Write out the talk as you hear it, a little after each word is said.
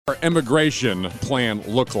Our immigration plan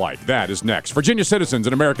look like? That is next. Virginia Citizens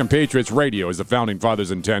and American Patriots Radio, as the Founding Fathers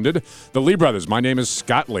intended. The Lee Brothers. My name is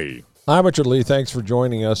Scott Lee. Hi, Richard Lee. Thanks for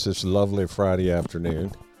joining us this lovely Friday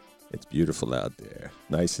afternoon. It's beautiful out there.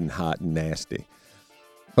 Nice and hot and nasty.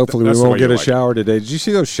 Hopefully we won't get a shower today. Did you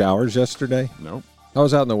see those showers yesterday? No. I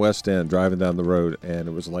was out in the West End driving down the road, and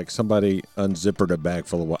it was like somebody unzippered a bag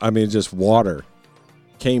full of water. I mean, just water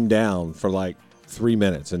came down for like 3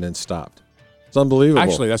 minutes and then stopped. It's unbelievable.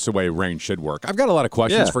 Actually, that's the way rain should work. I've got a lot of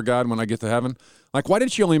questions for God when I get to heaven. Like, why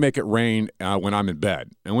didn't you only make it rain when I'm in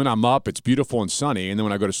bed? And when I'm up, it's beautiful and sunny, and then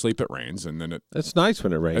when I go to sleep, it rains. And then it's nice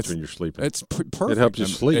when it rains when you're sleeping. It's perfect. It helps you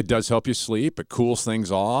sleep. It does help you sleep. It cools things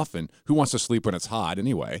off. And who wants to sleep when it's hot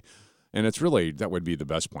anyway? And it's really, that would be the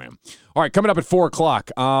best plan. All right, coming up at 4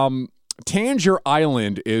 o'clock, Tangier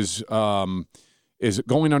Island is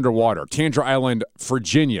going underwater. Tangier Island,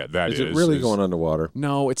 Virginia, that is. Is it really going underwater?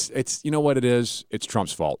 No, it's you know what it is? It's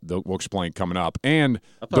Trump's fault. We'll explain coming up. And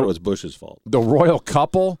I thought it was Bush's fault. The royal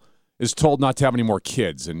couple is told not to have any more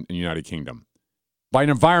kids in the United Kingdom by an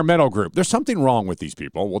environmental group. There's something wrong with these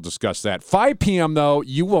people. We'll discuss that. 5 p.m., though,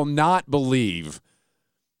 you will not believe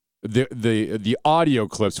the audio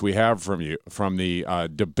clips we have from the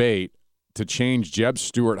debate to change Jeb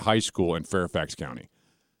Stuart High School in Fairfax County.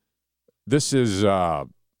 This is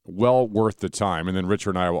well worth the time. And then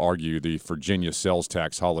Richard and I will argue the Virginia sales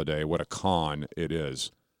tax holiday, what a con it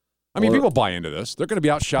is. I mean, people buy into this. They're going to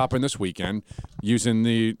be out shopping this weekend using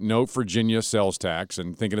the no Virginia sales tax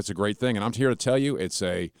and thinking it's a great thing. And I'm here to tell you it's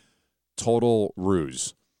a total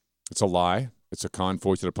ruse. It's a lie. It's a con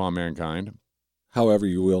foisted upon mankind. However,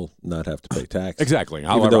 you will not have to pay tax. Exactly.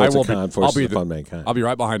 Even though it's a con foisted upon mankind. I'll be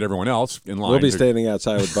right behind everyone else in line. We'll be standing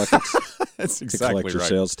outside with buckets That's exactly to collect your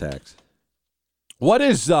sales tax. What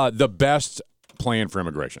is the best plan for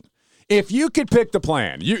immigration? If you could pick the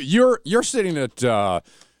plan, you're sitting at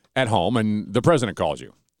home and the president calls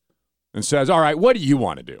you and says, "All right, what do you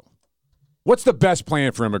want to do? What's the best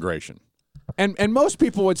plan for immigration?" And most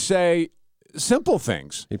people would say simple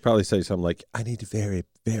things. He'd probably say something like, "I need the very,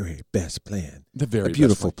 very best plan. The very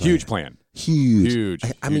beautiful best plan. Huge plan. Huge.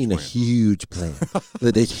 I mean plan. A huge plan.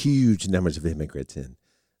 There's huge numbers of immigrants in.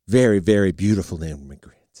 Very, very beautiful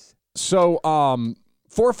immigrants." So,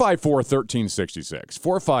 454-1366.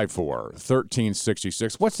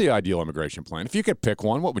 454-1366. What's the ideal immigration plan? If you could pick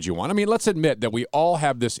one, what would you want? I mean, let's admit that we all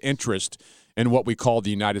have this interest in what we call the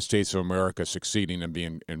United States of America succeeding and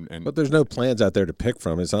being. But there's no plans out there to pick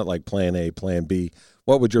from. It's not like Plan A, Plan B.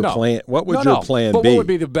 What would your plan? What would your plan but be? What would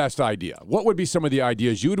be the best idea? What would be some of the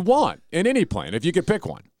ideas you would want in any plan if you could pick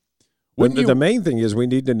one? The main thing is we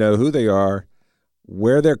need to know who they are,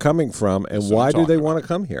 where they're coming from, and why do they want to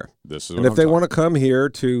come here. And if they want to come here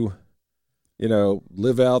to,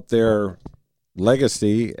 live out their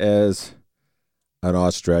legacy as an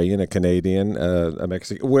Australian, a Canadian, a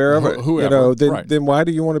Mexican, wherever, whoever, then why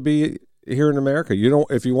do you want to be here in America?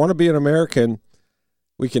 If you want to be an American,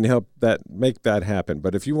 we can help make that happen.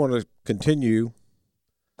 But if you want to continue,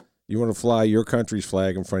 you want to fly your country's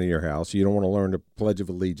flag in front of your house. You don't want to learn the Pledge of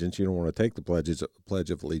Allegiance. You don't want to take the Pledge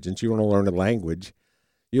of Allegiance. You want to learn the language.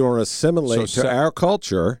 You want to assimilate to our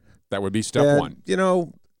culture. That would be step one. It's a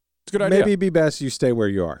good idea. Maybe it'd be best you stay where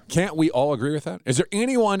you are. Can't we all agree with that? Is there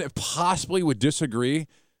anyone that possibly would disagree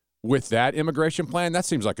with that immigration plan? That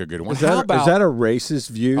seems like a good one. Is that a racist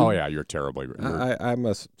view? Oh, yeah, you're terribly. I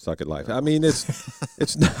must suck at life. I mean, it's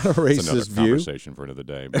not a racist view. It's another conversation for another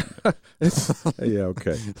day. Yeah,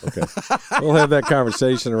 okay. We'll have that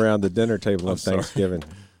conversation around the dinner table on Thanksgiving.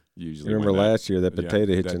 Usually, you remember last year that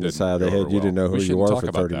potato hit you in the side of the head. You didn't know who you were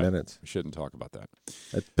for 30 minutes. We shouldn't talk about that.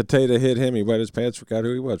 That potato hit him. He wet his pants, forgot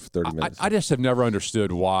who he was for 30 minutes. I just have never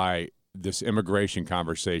understood why this immigration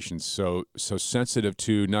conversation is so sensitive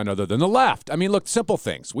to none other than the left. I mean, look, simple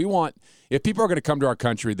things. If people are going to come to our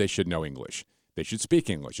country, they should know English. They should speak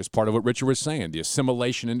English. It's part of what Richard was saying, the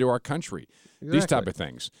assimilation into our country, these type of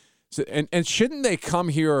things. So, and shouldn't they come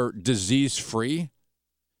here disease-free?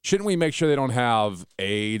 Shouldn't we make sure they don't have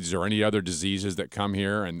AIDS or any other diseases that come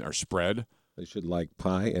here and are spread? They should like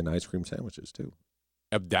pie and ice cream sandwiches, too.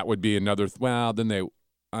 That would be another I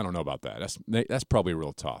don't know about that. That's probably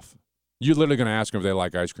real tough. You're literally going to ask them if they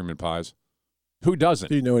like ice cream and pies? Who doesn't?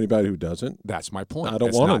 Do you know anybody who doesn't? That's my point. I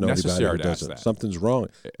don't want to know anybody who doesn't. Something's wrong.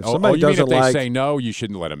 If somebody doesn't if they say no, you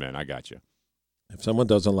shouldn't let them in. I got you. If someone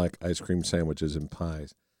doesn't like ice cream sandwiches and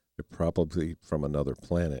pies, they're probably from another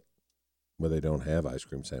planet where they don't have ice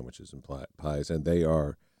cream sandwiches and pies, and they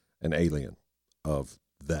are an alien of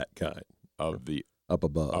that kind. Of the up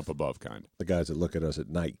above kind. The guys that look at us at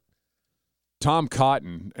night. Tom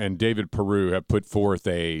Cotton and David Peru have put forth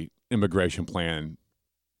a immigration plan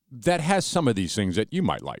that has some of these things that you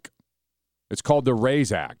might like. It's called the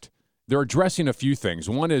RAISE Act. They're addressing a few things.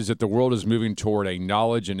 One is that the world is moving toward a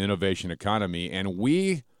knowledge and innovation economy, and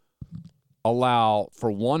we allow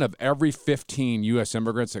for one of every 15 U.S.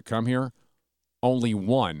 immigrants that come here, only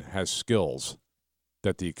one has skills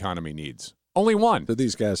that the economy needs. Only one. So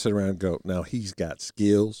these guys sit around and go, now he's got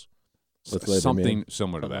skills. Let's let him Something in.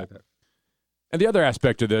 similar to Something that. like that. And the other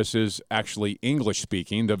aspect of this is actually English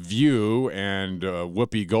speaking. The View and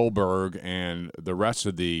Whoopi Goldberg and the rest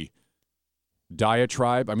of the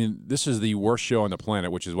diatribe. I mean, this is the worst show on the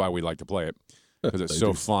planet, which is why we like to play it, because it's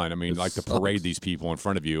so fun. I mean, like to parade these people in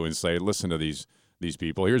front of you and say, listen to these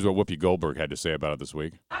people. Here's what Whoopi Goldberg had to say about it this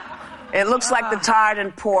week. It looks like the tired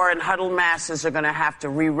and poor and huddled masses are going to have to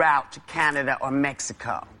reroute to Canada or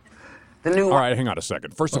Mexico. All right, hang on a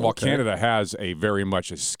second. First of all, Canada has a very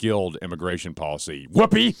much a skilled immigration policy.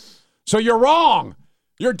 Whoopi, so you're wrong.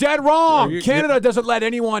 You're dead wrong. Canada doesn't let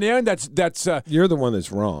anyone in. That's. You're the one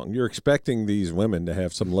that's wrong. You're expecting these women to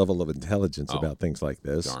have some level of intelligence about things like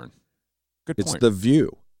this. Darn. Good point. It's the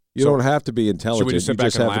View. You don't have to be intelligent. Just you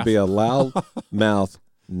just have to be a loud mouth,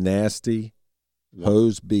 nasty,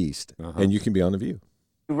 hose beast, and you can be on the View.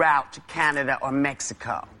 Route to Canada or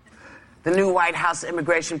Mexico. The new White House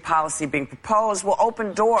immigration policy being proposed will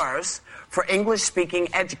open doors for English-speaking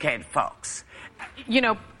educated folks. You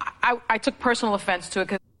know, I took personal offense to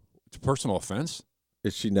it. It's personal offense?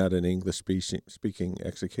 Is she not an English-speaking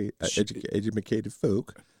educated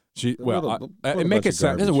folk? Doesn't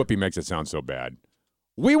Whoopi makes it sound so bad.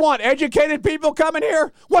 We want educated people coming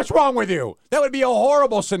here? What's wrong with you? That would be a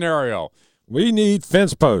horrible scenario. We need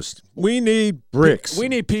fence posts. We need bricks. We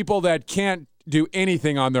need people that can't do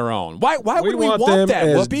anything on their own. Why would we want them that,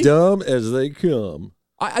 as Whoopi? dumb as they come.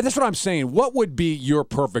 That's what I'm saying. What would be your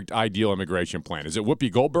perfect ideal immigration plan? Is it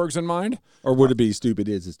Whoopi Goldberg's in mind? Or would it be stupid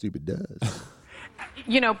is and stupid does?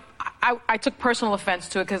 You know, I took personal offense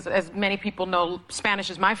to it because, as many people know,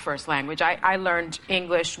 Spanish is my first language. I learned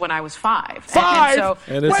English when I was 5.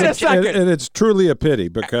 And Wait a second. And it's truly a pity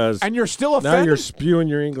because and you're still offended? Now you're spewing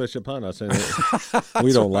your English upon us, and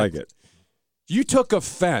we don't like it. You took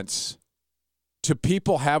offense to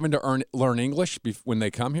people having to learn English when they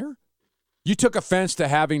come here? You took offense to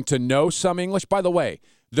having to know some English? By the way,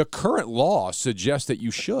 the current law suggests that you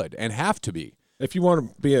should and have to be. If you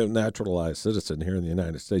want to be a naturalized citizen here in the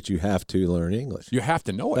United States, you have to learn English. You have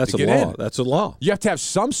to know it. That's to a get law. in. That's a law. You have to have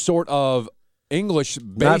some sort of English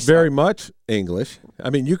based. Not very much English. I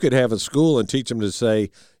mean, you could have a school and teach them to say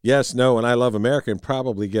yes, no, and I love America and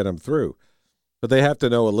probably get them through. But they have to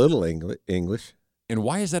know a little English. And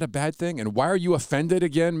why is that a bad thing? And why are you offended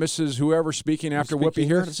again, Mrs. Whoever speaking after Whoopi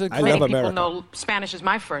here? I love America. Many people know Spanish is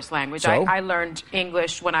my first language. So? I learned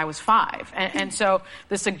English when I was 5. And so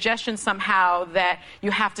the suggestion somehow that you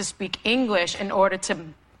have to speak English in order to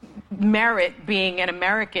merit being an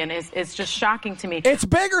American is just shocking to me. It's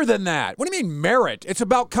bigger than that. What do you mean merit? It's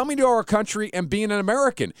about coming to our country and being an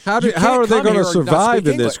American. How are they going to survive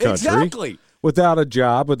in this country? Exactly. Without a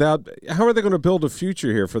job, how are they going to build a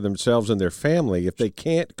future here for themselves and their family if they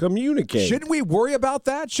can't communicate? Shouldn't we worry about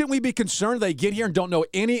that? Shouldn't we be concerned they get here and don't know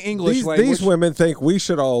any English language? These women think we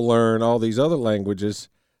should all learn all these other languages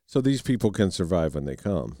so these people can survive when they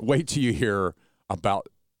come. Wait till you hear about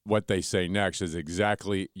what they say next is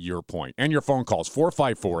exactly your point. And your phone calls,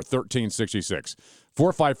 454-1366.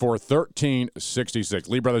 454-1366.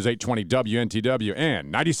 Lee Brothers 820 WNTW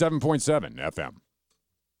and 97.7 FM.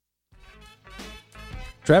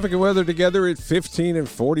 Traffic and weather together at 15 and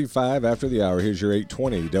 45 after the hour. Here's your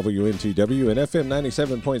 820 WNTW and FM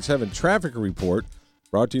 97.7 traffic report.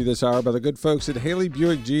 Brought to you this hour by the good folks at Haley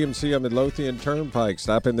Buick GMC on Midlothian Turnpike.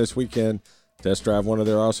 Stop in this weekend, test drive one of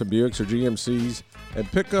their awesome Buicks or GMCs,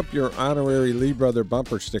 and pick up your honorary Lee Brother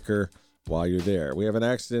bumper sticker while you're there. We have an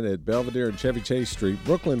accident at Belvedere and Chevy Chase Street,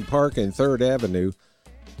 Brooklyn Park and 3rd Avenue,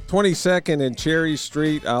 22nd and Cherry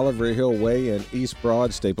Street, Oliver Hill Way and East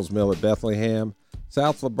Broad, Staples Mill at Bethlehem,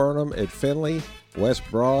 South Laburnum at Finley, West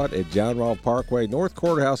Broad at John Rolfe Parkway, North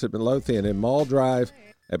Courthouse at Midlothian, and Mall Drive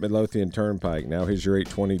at Midlothian Turnpike. Now here's your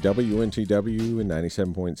 820 WNTW and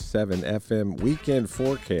 97.7 FM weekend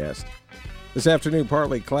forecast. This afternoon,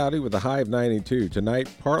 partly cloudy with a high of 92. Tonight,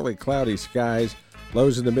 partly cloudy skies,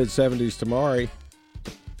 lows in the mid-70s. Tomorrow,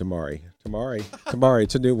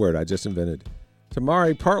 it's a new word I just invented.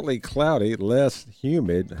 Tomorrow, partly cloudy, less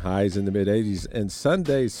humid, highs in the mid-80s. And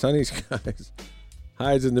Sunday, sunny skies.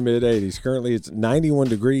 Highs in the mid-80s. Currently, it's 91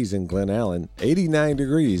 degrees in Glen Allen, 89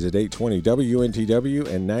 degrees at 820 WNTW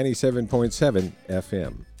and 97.7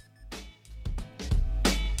 FM.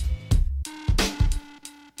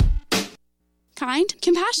 Kind,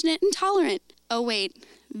 compassionate, and tolerant. Oh, wait,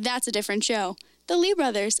 that's a different show. The Lee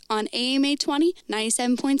Brothers on AM 820,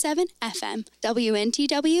 97.7 FM.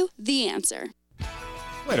 WNTW, The Answer.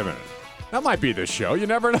 Wait a minute. That might be the show. You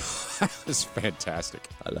never know. It's fantastic.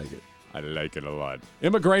 I like it. I like it a lot.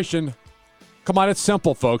 Immigration. Come on, it's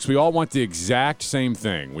simple, folks. We all want the exact same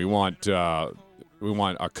thing. We want our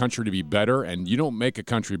country to be better, and you don't make a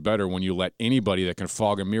country better when you let anybody that can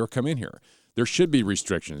fog a mirror come in here. There should be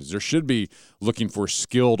restrictions. There should be looking for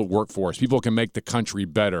skilled workforce. People who can make the country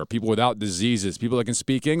better. People without diseases. People that can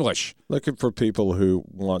speak English. Looking for people who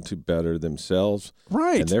want to better themselves,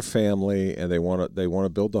 Right. and their family, and they want to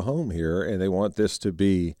build a home here, and they want this to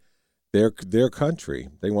be their country.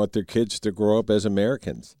 They want their kids to grow up as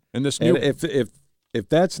Americans. And this new And if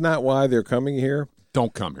that's not why they're coming here,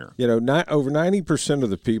 don't come here. you know, over 90% of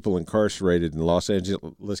the people incarcerated in Los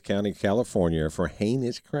Angeles County, California, are for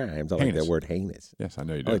heinous crimes. I like Heinous. that word, heinous. Yes, I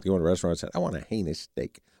know you I do. like to go in a restaurant and say, I want a heinous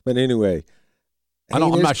steak. But anyway, I'm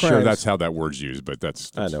heinous not sure crimes- that's how that word's used, but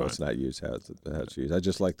that's I know fine. it's not used how it's used. I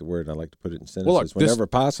just like the word, and I like to put it in sentences Well, look, whenever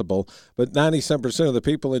possible. But 97% of the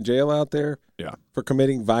people in jail out there Yeah. for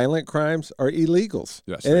committing violent crimes are illegals.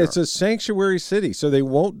 Yes, and they it's a sanctuary city, so they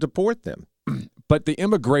won't deport them. But the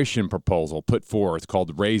immigration proposal put forth, called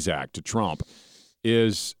the RAISE Act to Trump,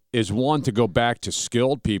 is one to go back to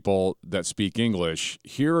skilled people that speak English.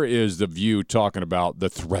 Here is the View talking about the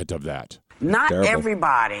threat of that. Not Terrible.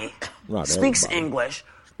 everybody Not speaks everybody English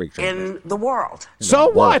speaks in English. the world. So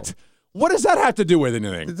world. what? What does that have to do with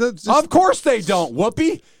anything? That's just- Of course they don't,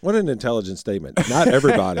 Whoopi. What an intelligent statement. Not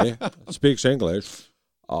everybody speaks English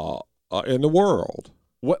in the world.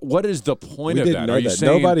 What is the point We of didn't that? know Are you that.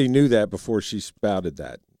 saying Nobody knew that before she spouted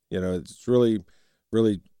that. You know, it's really,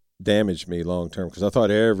 really damaged me long term because I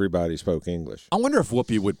thought everybody spoke English. I wonder if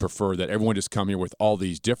Whoopi would prefer that everyone just come here with all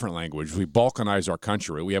these different languages. We balkanize our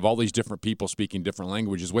country. We have all these different people speaking different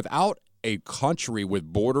languages. Without a country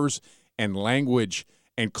with borders and language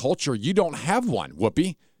and culture, you don't have one,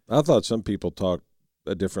 Whoopi. I thought some people talked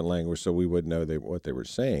a different language so we wouldn't know what they were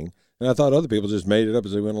saying. And I thought other people just made it up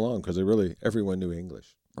as they went along because everyone knew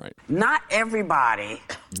English. Right. Not everybody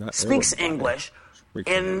Not speaks everybody English speaks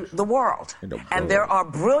in English. the world. In the And there world. are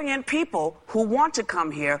brilliant people who want to come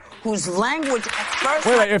here whose language at first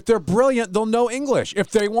Wait, if they're brilliant, they'll know English. If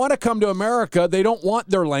they want to come to America, they don't want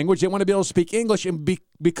their language. They want to be able to speak English and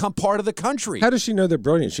become part of the country. How does she know they're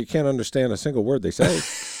brilliant? She can't understand a single word they say.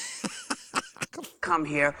 come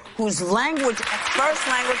here whose language at first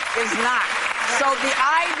language is not. So the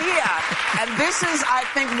idea, and this is, I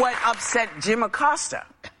think, what upset Jim Acosta.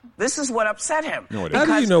 This is what upset him. No, it How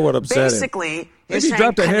do you Because know what upset him? basically, you're Maybe he saying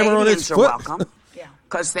dropped a hammer on his Canadians are foot. welcome.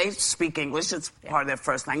 Because they speak English, it's part of their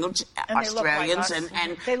first language. And they look like Australians us.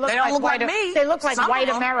 and They look don't like look like white- me. they look like Some of white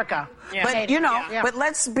them. America. Yeah. But you know, Yeah. but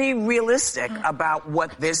let's be realistic about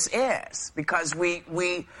what this is, because we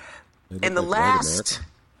They in look the like white last America.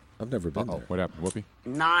 I've never been there. What happened, Whoopi?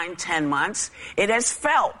 9-10 months, it has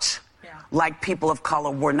felt like people of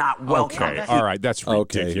color were not welcome. Okay, all right, that's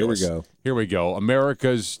ridiculous. Okay, here we go. Here we go.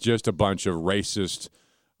 America's just a bunch of racist.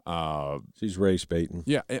 She's race baiting.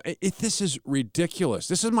 Yeah, this is ridiculous.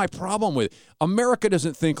 This is my problem with America.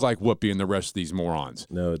 Doesn't think like Whoopi and the rest of these morons.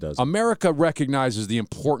 No, it doesn't. America recognizes the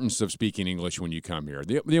importance of speaking English when you come here,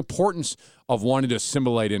 the importance of wanting to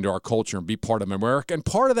assimilate into our culture and be part of America, and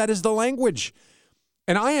part of that is the language.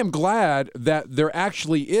 And I am glad that there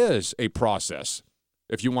actually is a process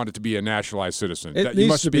if you want it to be a nationalized citizen. It that you needs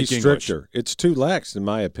must to be speak English. stricter. It's too lax, in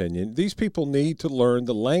my opinion. These people need to learn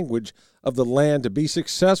the language of the land to be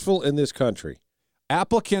successful in this country.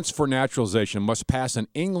 Applicants for naturalization must pass an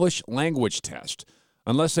English language test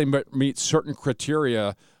unless they meet certain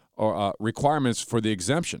criteria or requirements for the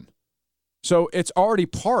exemption. So it's already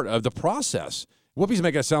part of the process. Whoopi's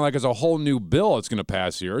making it sound like it's a whole new bill it's going to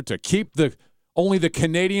pass here to keep only the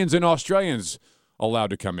Canadians and Australians allowed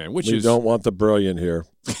to come in, which We is don't want the brilliant here.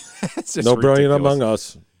 it's just No brilliant ridiculous. among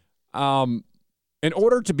us. In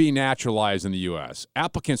order to be naturalized in the U.S.,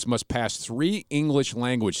 applicants must pass 3 English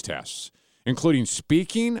language tests, including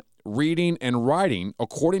speaking, reading, and writing,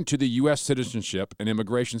 according to the U.S. Citizenship and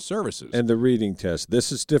Immigration Services. And the reading test.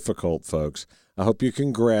 This is difficult, folks. I hope you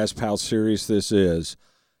can grasp how serious this is.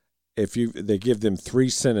 They give them 3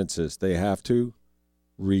 sentences, they have to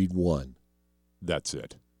read 1. That's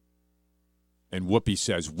it. And Whoopi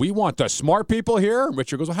says, we want the smart people here. And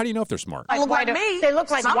Richard goes, well, how do you know if they're smart? Look like me. They look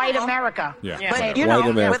like Some white of them. America. Yeah. But whatever. you know, White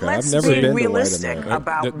America. but let's I've never be been to white realistic America.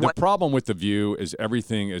 about the what problem with the View is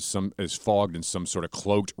everything is fogged in some sort of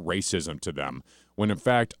cloaked racism to them, when in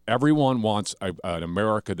fact everyone wants an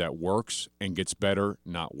America that works and gets better,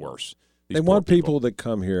 not worse. These They poor want people that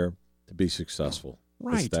come here to be successful.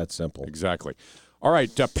 Right. It's that simple. Exactly. All right,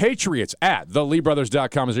 Patriots at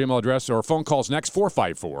theleebrothers.com is your email address, or phone calls next,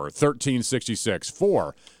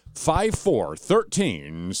 454-1366.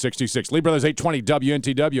 454-1366. Lee Brothers 820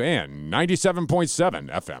 WNTW and 97.7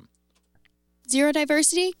 FM. Zero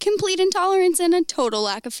diversity, complete intolerance, and a total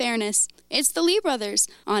lack of fairness. It's the Lee Brothers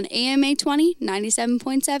on AM 820,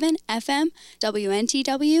 97.7 FM,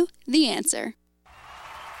 WNTW, The Answer.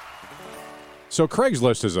 So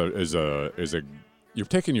Craigslist is a you're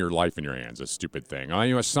taking your life in your hands, a stupid thing.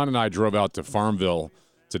 My son and I drove out to Farmville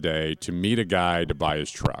today to meet a guy to buy his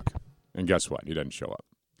truck. And guess what? He doesn't show up.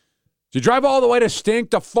 So you drive all the way to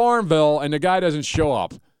Farmville, and the guy doesn't show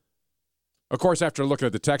up. Of course, after looking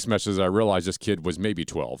at the text messages, I realized this kid was maybe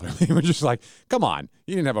 12. He was just like, come on.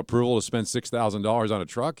 You didn't have approval to spend $6,000 on a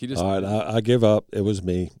truck. You just, all right, I give up. It was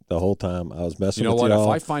me the whole time. I was messing with you know what? y'all.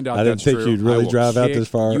 If I find out I didn't that's think true, you'd really I will drive out kick- this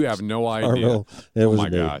far. You have no idea. It was my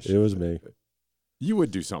me. gosh. It was me. You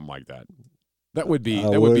would do something like that. That would be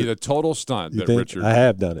I would be would. the total stunt You that think? Richard I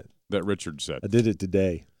have done it. that Richard said. I did it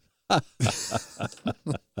today.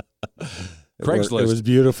 Craigslist. It was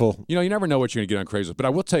beautiful. You never know what you're going to get on Craigslist. But I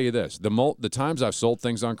will tell you this: the times I've sold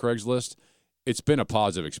things on Craigslist, it's been a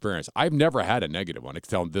positive experience. I've never had a negative one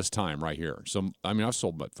until this time right here. So I've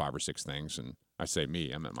sold about 5 or 6 things, and I say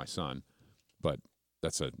me, I meant my son. But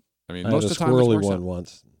that's I most had of a the time it squirrely works one out.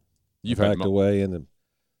 once. You've I had packed away, and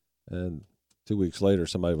 2 weeks later,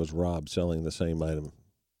 somebody was robbed selling the same item.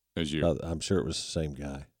 as you. I'm sure it was the same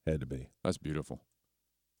guy. Had to be. That's beautiful.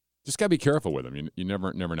 Just got to be careful with them. You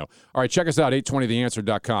never know. All right, check us out,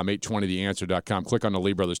 820theanswer.com, 820theanswer.com. Click on the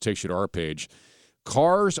Lee Brothers, takes you to our page.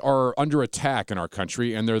 Cars are under attack in our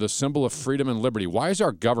country, and they're the symbol of freedom and liberty. Why is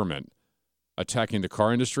our government attacking the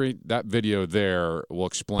car industry? That video there will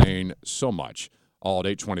explain so much. All at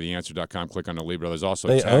 820theanswer.com. Click on the Lee Brothers. Also,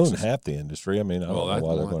 They taxes. own half the industry. I mean, I don't know why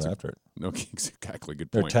they're going after it. No, exactly. Good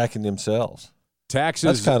They're point. attacking themselves. Taxes.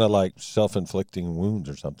 That's kind of like self-inflicting wounds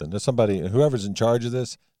or something. There's whoever's in charge of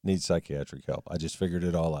this needs psychiatric help. I just figured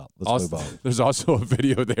it all out. Let's move on. There's also a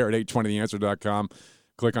video there at 820theanswer.com.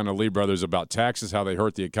 Click on the Lee Brothers about taxes, how they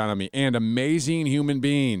hurt the economy, and amazing human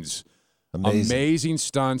beings. Amazing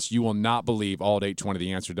stunts you will not believe. All at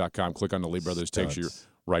 820theanswer.com. Click on the Lee Brothers. Stunts. Takes you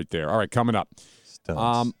right there. All right, coming up.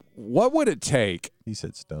 Stunts. What would it take He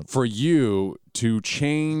said stunts. for you to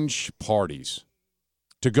change parties?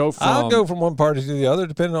 To go from I'll go from one party to the other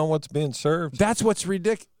depending on what's being served. That's what's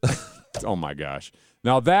ridiculous. Oh, my gosh.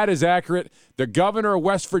 Now, that is accurate. The governor of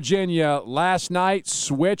West Virginia last night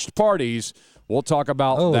switched parties. We'll talk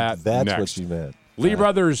about that that's next. what you meant. Lee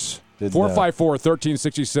Brothers, Didn't know.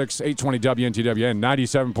 454-1366, 820 WNTW, and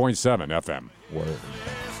 97.7 FM. Word.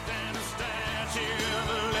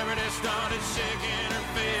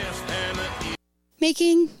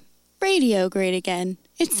 Making radio great again.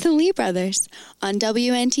 It's the Lee Brothers on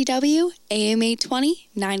WNTW, AM 820,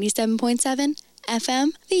 97.7 FM,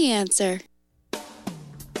 The Answer.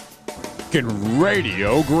 Making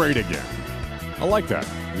radio great again. I like that.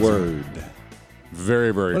 Word.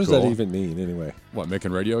 Very, very What does cool. that even mean anyway? What,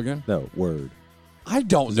 making radio again? No, word. I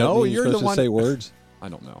don't Does that know. mean You're the supposed one. to say words? I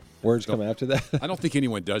don't know. Words come after that? I don't think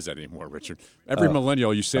anyone does that anymore, Richard. Every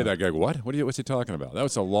millennial, you say that guy, what? What's he talking about? That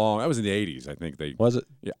was that was in the 80s, I think. Was it?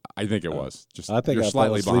 Yeah, I think it was. Just I think you're I fell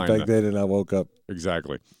slightly asleep behind back then and I woke up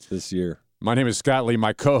Exactly. this year. My name is Scott Lee,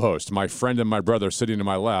 my co-host, my friend and my brother sitting to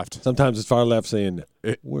my left. Sometimes it's far left saying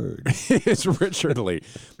word. It's Richard Lee.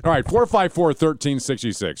 All right,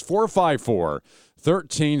 454-1366.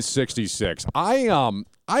 454-1366.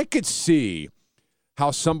 I could see how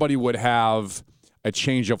somebody would have a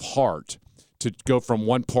change of heart to go from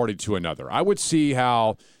one party to another. I would see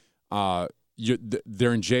how during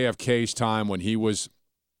JFK's time when he was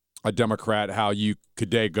a Democrat, how you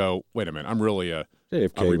could go, wait a minute, I'm really a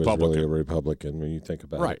JFK was Republican. really a Republican when you think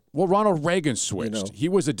about Right. it. Well, Ronald Reagan switched. He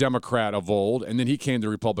was a Democrat of old, and then he came to the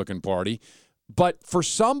Republican Party. But for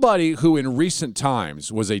somebody who in recent times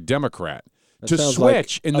was a Democrat to Sounds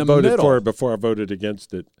switch like in I the voted middle, for it before I voted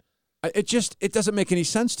against it. it doesn't make any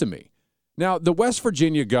sense to me. Now, the West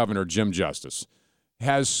Virginia governor, Jim Justice,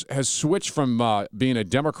 has switched from being a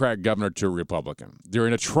Democrat governor to a Republican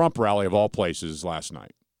during a Trump rally of all places last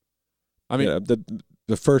night. I mean,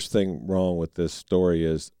 The first thing wrong with this story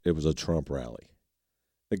is it was a Trump rally.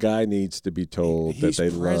 The guy needs to be told that he's they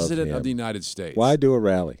love him. president of the United States. Why do a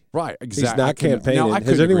rally? Right, exactly. He's not campaigning. Now, I Has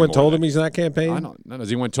couldn't agree anyone more told with him that. he's not campaigning? I don't.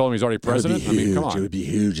 Has anyone told him he's already president? I mean, come on. It would be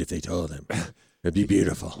huge if they told him. It'd be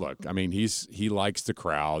beautiful. Look, I mean, he likes the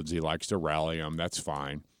crowds. He likes to rally them. That's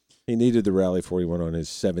fine. He needed the rally before he went on his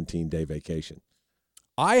 17-day vacation.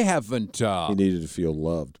 I haven't. He needed to feel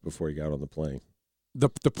loved before he got on the plane. The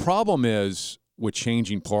problem is with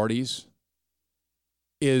changing parties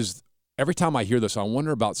is every time I hear this, I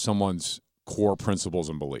wonder about someone's core principles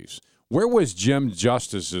and beliefs. Where was Jim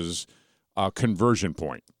Justice's conversion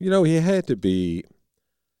point? He had to be,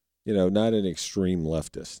 not an extreme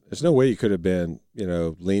leftist. There's no way he could have been,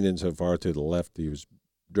 leaning so far to the left he was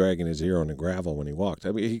dragging his ear on the gravel when he walked.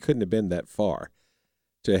 I mean, he couldn't have been that far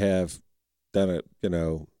to have done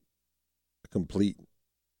a complete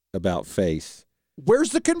about face.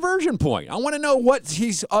 Where's the conversion point? I want to know what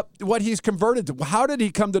he's converted to. How did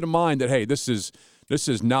he come to the mind that, hey, this is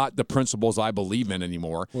not the principles I believe in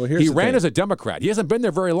anymore? Well, he ran as a Democrat. He hasn't been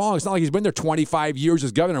there very long. It's not like he's been there 25 years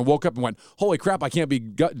as governor and woke up and went, holy crap, I can't be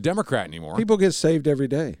Democrat anymore. People get saved every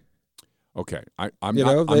day. Okay. I'm they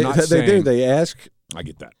not saying, do. They ask. I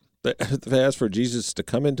get that. They ask for Jesus to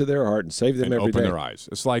come into their heart and save them every day. Open their eyes.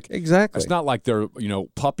 It's like exactly. It's not like they're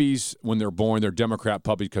puppies when they're born. They're Democrat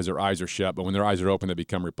puppies because their eyes are shut, but when their eyes are open, they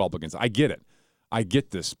become Republicans. I get it. I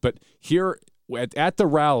get this. But here at the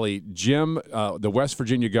rally, Jim, the West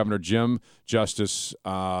Virginia governor, Jim Justice,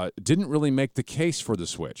 didn't really make the case for the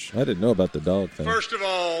switch. I didn't know about the dog thing. First of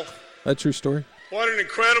all, that true story. What an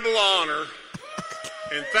incredible honor,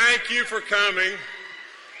 and thank you for coming.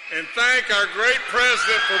 And thank our great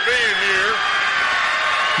president for being here.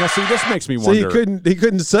 Now, see, this makes me wonder. He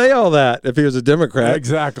couldn't say all that if he was a Democrat.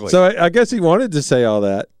 Exactly. So I guess he wanted to say all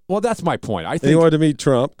that. Well, that's my point. I think he wanted to meet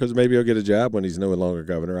Trump because maybe he'll get a job when he's no longer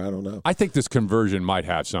governor. I don't know. I think this conversion might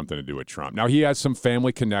have something to do with Trump. Now, he has some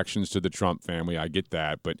family connections to the Trump family. I get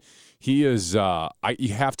that. But he is you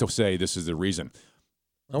have to say this is the reason.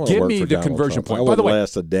 Give me the conversion point. I wouldn't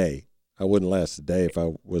last a day. I wouldn't last a day if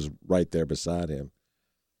I was right there beside him.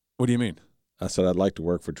 What do you mean? I said I'd like to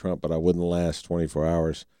work for Trump, but I wouldn't last 24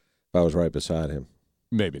 hours if I was right beside him.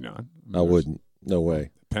 Maybe not. I wouldn't. No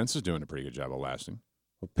way. Pence is doing a pretty good job of lasting.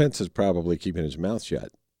 Well, Pence is probably keeping his mouth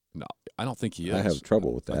shut. No, I don't think he is. I have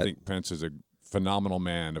trouble with that. I think Pence is a phenomenal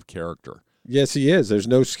man of character. Yes, he is. There's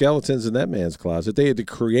no skeletons in that man's closet. They had to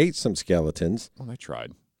create some skeletons. Well, they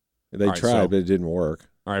tried. They tried, but it didn't work.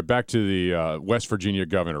 All right, back to the West Virginia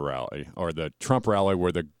governor rally, or the Trump rally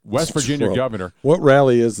where the West Virginia governor. What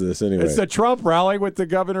rally is this anyway? It's the Trump rally with the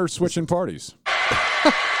governor switching parties.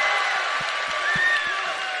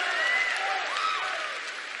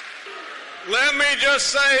 Let me just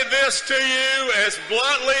say this to you as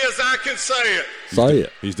bluntly as I can say it. Say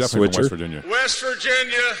it. He's definitely Switcher. from West Virginia. West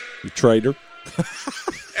Virginia. You traitor.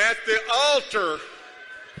 At the altar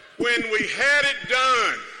when we had it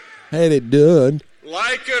done. Had it done.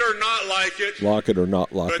 Like it or not like it. Like it or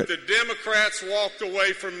not like but it. But the Democrats walked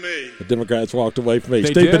away from me. The Democrats walked away from me.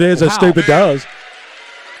 They Stupid did? is as stupid does.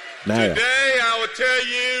 Now. Today I will tell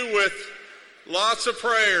you with lots of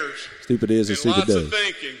prayers. Stupid is as stupid does. Lots of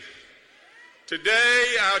thinking. Today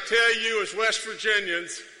I'll tell you as West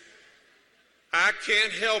Virginians, I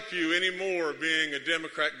can't help you anymore being a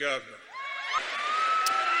Democrat governor.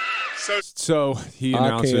 So he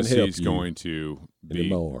announces he's going to be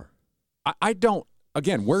anymore. I don't.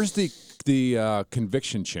 Again, where's the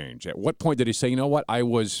conviction change? At what point did he say, you know what, I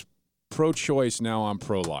was pro-choice, now I'm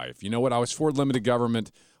pro-life? You know what, I was for limited government,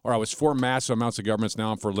 or I was for massive amounts of governments,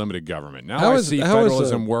 now I'm for limited government. Now I see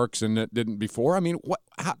federalism works and it didn't before. I mean, what?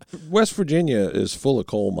 West Virginia is full of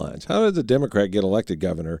coal mines. How did the Democrat get elected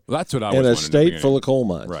governor? Well, that's what I was in wondering a state full of coal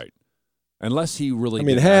mines. Right. Unless he really I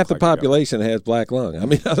mean, half the population has black lung. I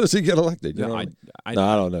mean, how does he get elected? You know I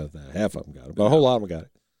don't know that. Half of them got it, but a whole lot of them got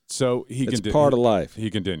it. So it's part of life. He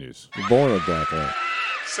continues. You're born with black lung.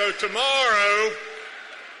 So tomorrow,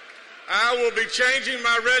 I will be changing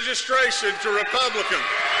my registration to Republican.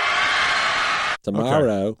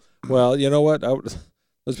 Tomorrow? Okay. Well, you know what?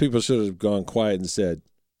 Those people should have gone quiet and said,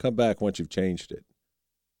 come back once you've changed it.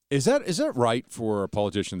 Is that right for a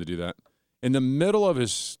politician to do that? In the middle of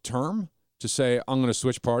his term? To say, I'm going to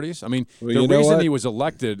switch parties? I mean, the reason he was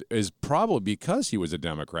elected is probably because he was a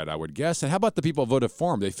Democrat, I would guess. And how about the people who voted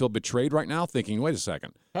for him? They feel betrayed right now, thinking, wait a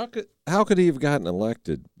second. How could he have gotten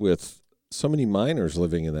elected with so many minors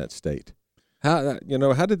living in that state? How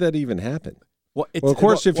did that even happen? Well, of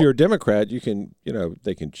course, if you're a Democrat, you can,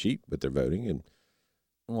 they can cheat with their voting. And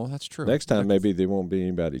well, that's true. Next time, maybe there won't be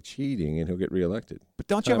anybody cheating and he'll get reelected. But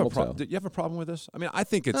don't you have a problem? Do you have a problem with this? I mean, I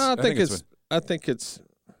think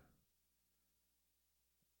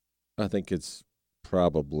it's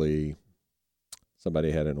probably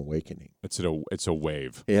somebody had an awakening. It's a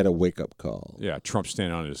wave. He had a wake up call. Yeah, Trump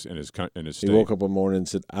standing on in his state. He woke up one morning and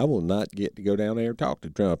said, "I will not get to go down there and talk to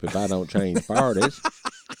Trump if I don't change parties."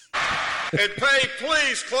 And pay,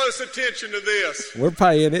 please, close attention to this. We're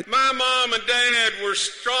paying it. My mom and dad were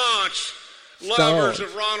staunch lovers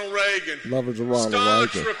of Ronald Reagan, Lovers of Ronald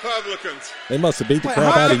staunch Reagan. Republicans. They must have beat the Wait,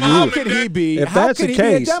 crap out of how you. could he be? If how that's could the he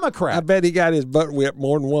case, be a Democrat? I bet he got his butt whipped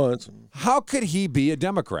more than once. How could he be a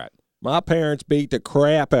Democrat? My parents beat the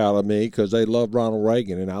crap out of me because they loved Ronald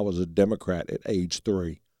Reagan, and I was a Democrat at age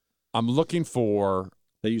 3. I'm looking for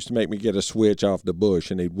They used to make me get a switch off the bush,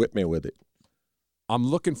 and they'd whip me with it.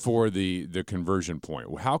 the conversion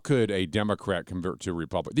point. How could a Democrat convert to a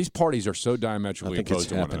Republican? These parties are so I diametrically think it's opposed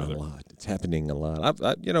to one happening another. a lot. It's happening a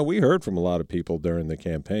lot. We heard from a lot of people during the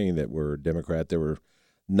campaign that were Democrat that were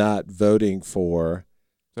not voting for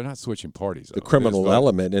They're not switching parties. the though. They just criminal vote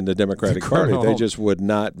element in the Democratic Party. criminal- They just would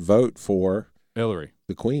not vote for Hillary.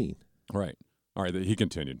 the Queen. Right. All right. He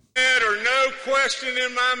continued. There are no question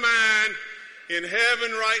in my mind in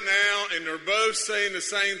heaven right now, and they're both saying the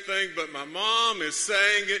same thing, but my mom is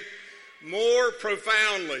saying it more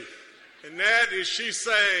profoundly. And that is she's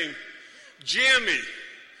saying, Jimmy,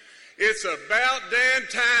 it's about damn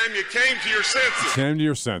time you came to your senses. Came to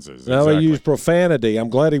your senses. Now Exactly. he used profanity. I'm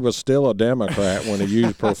glad he was still a Democrat when he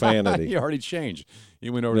used profanity. He already changed. He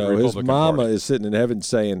went over to No, the his Republican mama Party. is sitting in heaven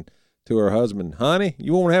saying to her husband, honey,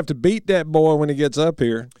 you won't have to beat that boy when he gets up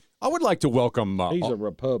here. I would like to welcome. He's a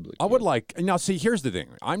Republican. I would like now. See, here's the thing.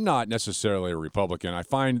 I'm not necessarily a Republican. I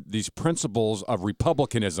find these principles of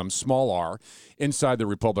republicanism, small r, inside the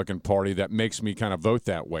Republican Party that makes me kind of vote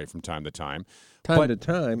that way from time to time. Time to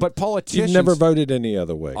time. But politicians, You've never voted any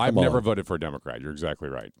other way. I've Come never on. voted for a Democrat. You're exactly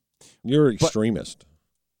right. You're an extremist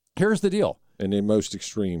Here's the deal. in the most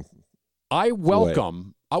extreme. I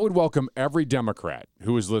would welcome every Democrat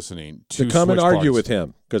who is listening To to come and switch argue parties. with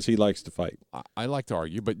him because he likes to fight. I like to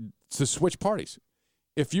argue, but to switch parties.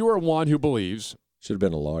 If you are one who believes Should have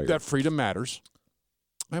been a lawyer. that freedom matters,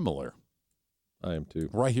 I'm a lawyer. I am too.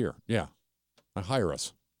 Right here. Yeah. Hire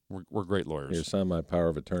us. We're great lawyers. Here, sign my power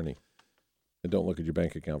of attorney. And don't look at your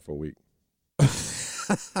bank account for a week.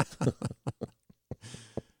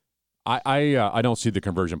 I don't see the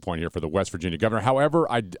conversion point here for the West Virginia governor. However,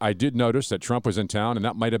 I did notice that Trump was in town, and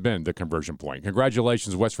that might have been the conversion point.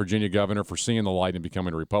 Congratulations, West Virginia governor, for seeing the light and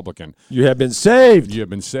becoming a Republican. You have been saved. You have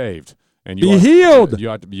been saved. And Be you healed.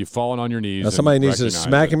 You ought to be falling on your knees. Now, and somebody needs to recognize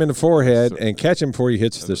smack it. him in the forehead So- and catch him before he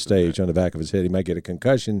hits the stage on the back of his head. He might get a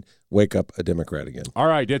concussion, wake up a Democrat again. All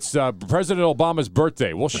right, it's President Obama's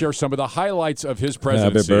birthday. We'll share some of the highlights of his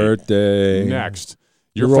presidency. Happy birthday. Next.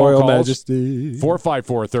 Your Your phone Royal calls, Majesty.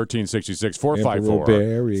 454-1366, Emperor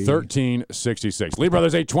Barry. 454-1366. Lee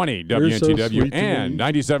Brothers 820, You're so WNTW, sweet to and me.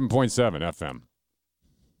 97.7 FM.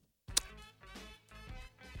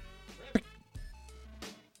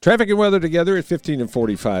 Traffic and weather together at 15 and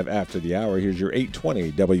 45 after the hour. Here's your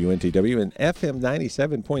 820 WNTW and FM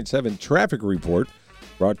 97.7 traffic report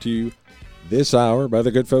brought to you this hour by the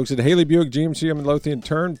good folks at Haley Buick GMC on Midlothian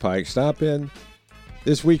Turnpike. Stop in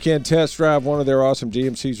this weekend, test drive one of their awesome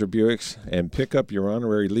GMCs or Buicks, and pick up your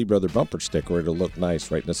honorary Lee Brother bumper sticker. It'll look nice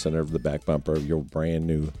right in the center of the back bumper of your brand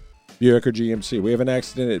new Buick or GMC. We have an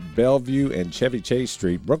accident at Bellevue and Chevy Chase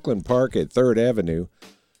Street, Brooklyn Park at 3rd Avenue,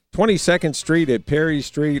 22nd Street at Perry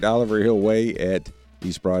Street, Oliver Hill Way at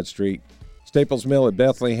East Broad Street, Staples Mill at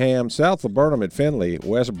Bethlehem, South Laburnum at Findlay,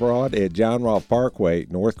 West Broad at John Rolfe Parkway,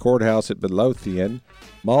 North Courthouse at Midlothian,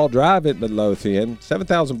 Mall Drive at Midlothian,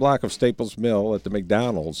 7,000 block of Staples Mill at the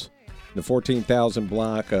McDonald's, the 14,000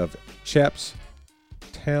 block of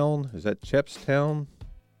Chepstown. Is that Chepstown?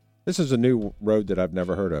 This is a new road that I've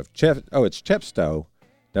never heard of. It's Chepstow.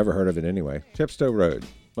 Never heard of it anyway. Chepstow Road.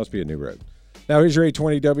 Must be a new road. Now, here's your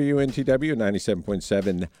 820 WNTW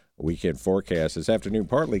 97.7 weekend forecast. This afternoon,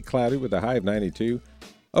 partly cloudy with a high of 92.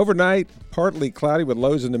 Overnight, partly cloudy with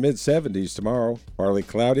lows in the mid-70s. Tomorrow, partly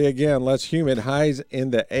cloudy again, less humid, highs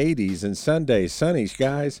in the 80s. And Sunday, sunny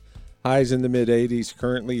skies, highs in the mid-80s.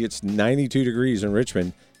 Currently, it's 92 degrees in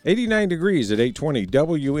Richmond, 89 degrees at 820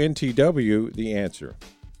 WNTW, The Answer.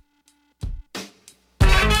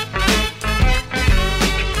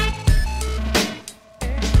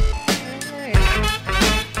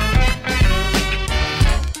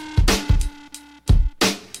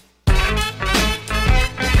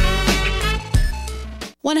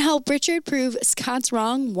 Want to help Richard prove Scott's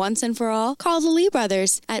wrong once and for all? Call the Lee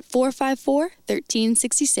Brothers at 454-1366.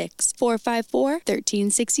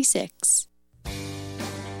 454-1366.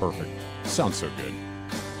 Perfect. Sounds so good.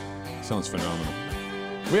 Sounds phenomenal.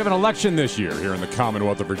 We have an election this year here in the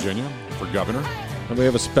Commonwealth of Virginia for governor. And we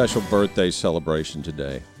have a special birthday celebration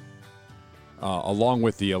today. Along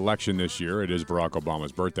with the election this year, it is Barack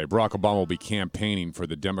Obama's birthday. Barack Obama will be campaigning for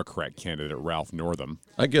the Democrat candidate, Ralph Northam.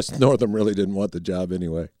 I guess Northam really didn't want the job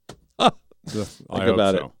anyway. I Think hope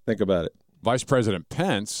about so. it. Think about it. Vice President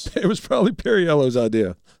Pence. It was probably Perriello's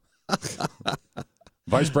idea.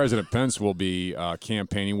 Vice President Pence will be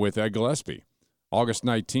campaigning with Ed Gillespie August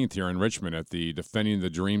 19th here in Richmond at the Defending the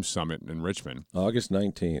Dream Summit in Richmond. August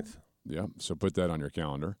 19th. Yeah, so put that on your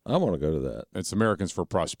calendar. I want to go to that. It's Americans for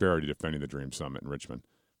Prosperity Defending the Dream Summit in Richmond.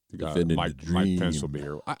 Defending Mike the dream. Pence will be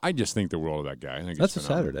here. I just think the world of that guy. I think That's it's a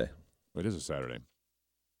phenomenal. Saturday. It is a Saturday.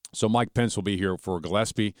 So Mike Pence will be here for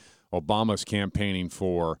Gillespie. Obama's campaigning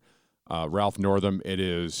for Ralph Northam. It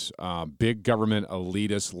is big government,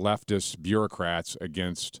 elitist, leftist bureaucrats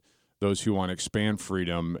against those who want to expand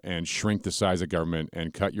freedom and shrink the size of government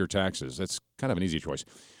and cut your taxes. That's kind of an easy choice.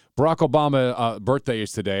 Barack Obama's birthday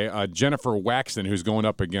is today. Jennifer Waxton, who's going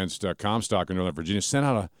up against Comstock in Northern Virginia, sent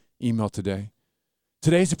out an email today.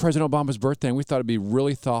 Today's President Obama's birthday, and we thought it'd be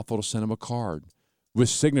really thoughtful to send him a card with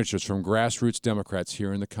signatures from grassroots Democrats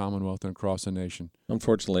here in the Commonwealth and across the nation.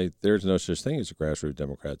 Unfortunately, there's no such thing as a grassroots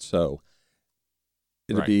Democrat, so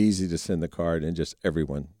it'd be easy to send the card and just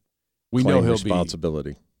everyone we claim know he'll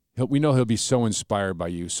responsibility. We know he'll be so inspired by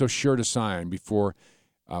you, so sure to sign before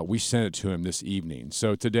we send it to him this evening.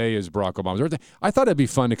 So today is Barack Obama's birthday. I thought it'd be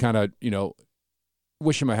fun to kind of,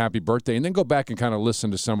 wish him a happy birthday and then go back and kind of listen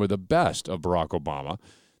to some of the best of Barack Obama,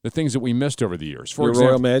 the things that we missed over the years. For Your example,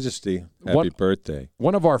 Royal Majesty, happy birthday.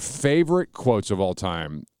 One of our favorite quotes of all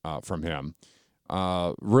time from him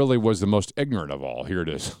really was the most ignorant of all. Here it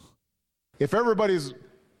is. If everybody's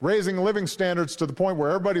raising living standards to the point where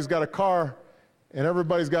everybody's got a car and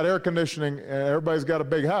everybody's got air conditioning and everybody's got a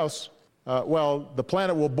big house, the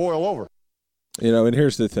planet will boil over. And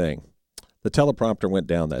here's the thing. The teleprompter went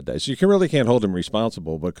down that day. So you really can't hold him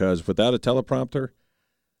responsible because without a teleprompter,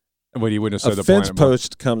 he wouldn't have said a fence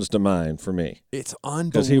post comes to mind for me. It's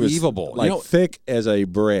unbelievable. He was thick as a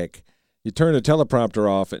brick. You turn the teleprompter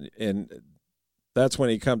off, and that's when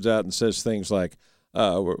he comes out and says things like,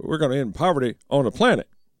 we're going to end poverty on the planet.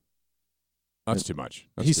 That's too much.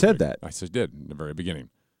 He said that. I did in the very beginning.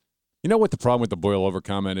 You know what the problem with the boil over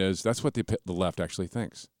comment is? That's what the left actually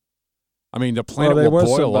thinks. I mean, the planet will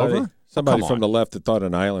boil over? Somebody from the left that thought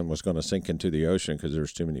an island was going to sink into the ocean because there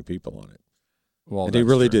was too many people on it. Well, and he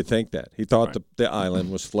really did think that. He thought the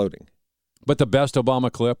island was floating. But the best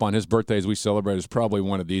Obama clip on his birthday as we celebrate is probably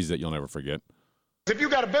one of these that you'll never forget. If you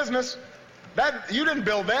got a business, you didn't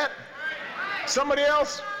build that. Somebody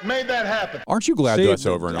else made that happen. Aren't you glad that's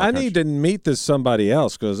over in our country? I need to meet this somebody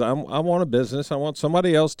else because I want a business. I want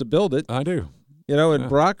somebody else to build it. I do. And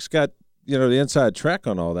Barack's got, the inside track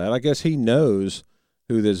on all that. I guess he knows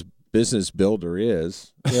who this business builder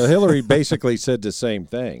is. Hillary basically said the same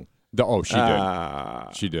thing. She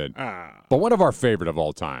did. She did. But one of our favorite of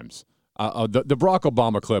all times, the Barack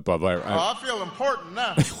Obama clip of I feel important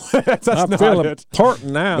now. That's I not feel it.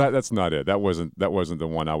 important now. That's not it. That wasn't the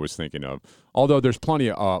one I was thinking of. Although there's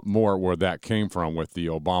plenty more where that came from with the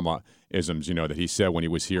Obama-isms, that he said when he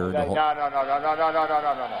was here. No.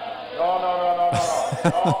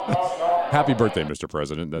 Happy birthday, Mr.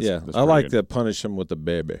 President. That's I like good. to punish him with the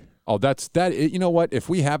baby. Oh, that's that. You know what? If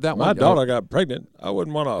we have that My one, daughter got pregnant. I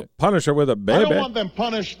wouldn't want to punish her with a baby. I don't want them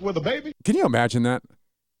punished with a baby. Can you imagine that?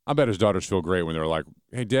 I bet his daughters feel great when they're like,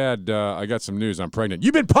 "Hey, Dad, I got some news. I'm pregnant.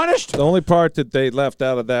 You've been punished." The only part that they left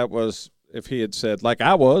out of that was if he had said, like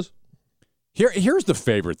I was. Here's the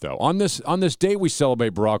favorite though. On this day we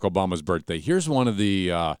celebrate Barack Obama's birthday. Here's one of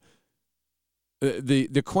the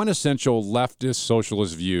quintessential leftist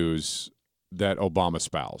socialist views that Obama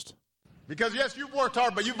espoused. Because yes, you've worked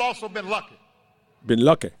hard, but you've also been lucky. Been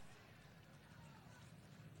lucky.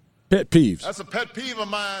 Pet peeves. That's a pet peeve of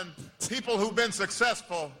mine. People who've been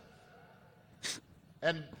successful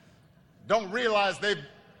and don't realize they've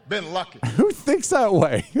been lucky. Who thinks that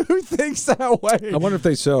way? Who thinks that way? I wonder if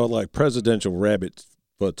they sell like presidential rabbit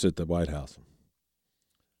foots at the White House.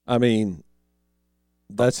 I mean,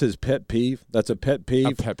 that's his pet peeve. That's a pet peeve.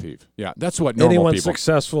 A pet peeve. Yeah, that's what normal Anyone people.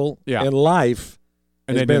 Successful in life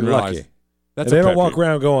and has they been realize lucky. That's and they a don't pet walk peeve.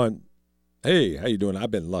 around going, "Hey, how you doing?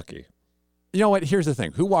 I've been lucky." You know what? Here's the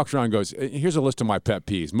thing. Who walks around and goes, here's a list of my pet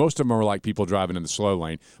peeves. Most of them are like people driving in the slow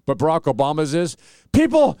lane. But Barack Obama's is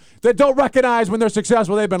people that don't recognize when they're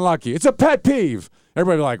successful, they've been lucky. It's a pet peeve.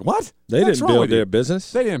 Everybody like, what? They What's didn't wrong build with their you?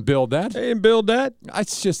 business. They didn't build that. They didn't build that.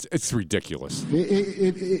 It's ridiculous.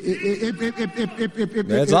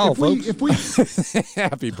 That's all, folks.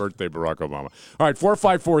 Happy birthday, Barack Obama. All right,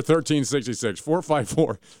 454-1366.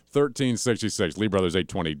 454-1366. Lee Brothers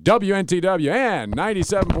 820. WNTW and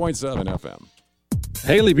 97.7 FM.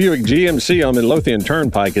 Haley Buick GMC on Midlothian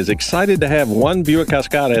Turnpike is excited to have one Buick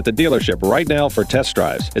Cascada at the dealership right now for test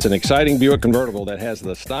drives. It's an exciting Buick convertible that has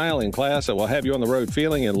the style and class that will have you on the road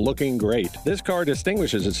feeling and looking great. This car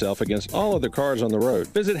distinguishes itself against all other cars on the road.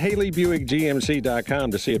 Visit HaleyBuickGMC.com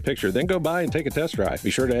to see a picture, then go by and take a test drive. Be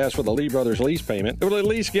sure to ask for the Lee Brothers lease payment. It will at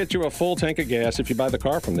least get you a full tank of gas if you buy the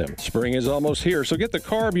car from them. Spring is almost here, so get the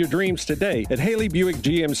car of your dreams today at Haley Buick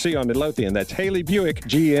GMC on Midlothian. That's Haley Buick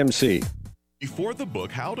GMC. Before the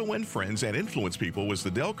book, How to Win Friends and Influence People was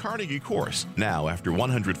the Dale Carnegie course. Now, after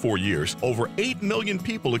 104 years, over 8 million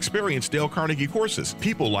people experience Dale Carnegie courses.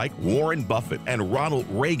 People like Warren Buffett and Ronald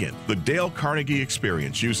Reagan. The Dale Carnegie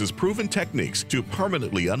experience uses proven techniques to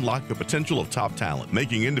permanently unlock the potential of top talent,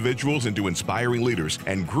 making individuals into inspiring leaders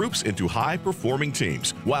and groups into high-performing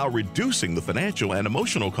teams, while reducing the financial and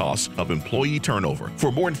emotional costs of employee turnover.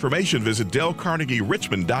 For more information, visit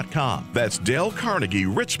DaleCarnegieRichmond.com. That's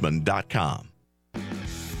DaleCarnegieRichmond.com.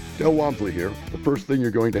 Del Walmsley here. The first thing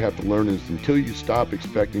you're going to have to learn is until you stop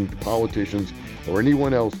expecting politicians or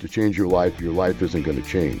anyone else to change your life isn't going to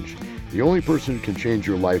change. The only person who can change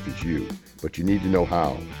your life is you, but you need to know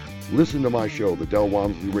how. Listen to my show, The Del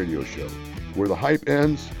Walmsley Radio Show, where the hype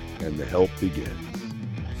ends and the help begins.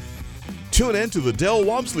 Tune in to The Del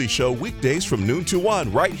Walmsley Show weekdays from noon to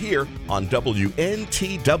 1 right here on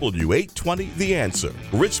WNTW 820 The Answer,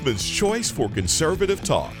 Richmond's choice for conservative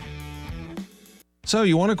talk. So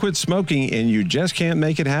you want to quit smoking and you just can't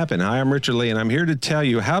make it happen. Hi, I'm Richard Lee, and I'm here to tell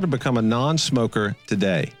you how to become a non-smoker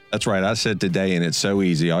today. That's right, I said today, and it's so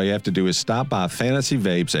easy. All you have to do is stop by Fantasy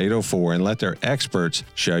Vapes 804 and let their experts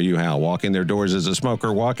show you how. Walk in their doors as a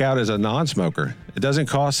smoker, walk out as a non-smoker. It doesn't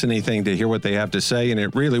cost anything to hear what they have to say, and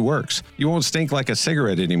it really works. You won't stink like a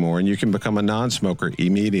cigarette anymore, and you can become a non-smoker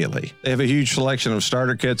immediately. They have a huge selection of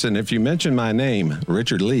starter kits, and if you mention my name,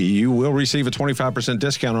 Richard Lee, you will receive a 25%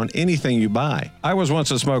 discount on anything you buy. I was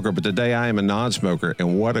once a smoker, but today I am a non-smoker,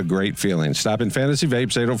 and what a great feeling. Stop in Fantasy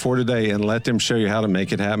Vapes 804 today and let them show you how to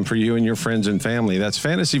make it happen for you and your friends and family. That's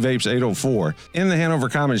Fantasy Vapes 804 in the Hanover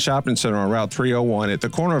Commons Shopping Center on Route 301 at the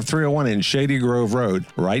corner of 301 and Shady Grove Road,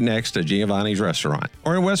 right next to Giovanni's Restaurant.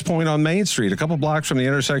 Or in West Point on Main Street, a couple blocks from the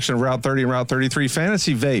intersection of Route 30 and Route 33.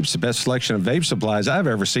 Fantasy Vapes, the best selection of vape supplies I've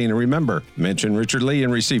ever seen. And remember, mention Richard Lee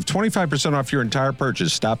and receive 25% off your entire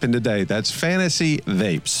purchase. Stop in today. That's Fantasy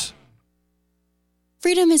Vapes.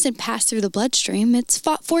 Freedom isn't passed through the bloodstream, it's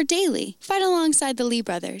fought for daily. Fight alongside the Lee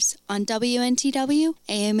brothers on WNTW,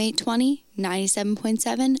 AM 820,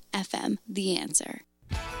 97.7 FM, The Answer.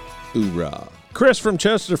 Hoorah. Chris from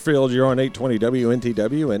Chesterfield, you're on 820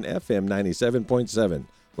 WNTW and FM 97.7.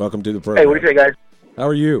 Welcome to the program. Hey, what do you say, guys? How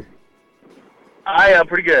are you? I am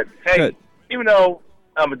pretty good. Hey, good. Even though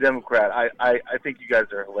I'm a Democrat, I think you guys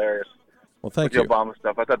are hilarious. Well, thank with you. the Obama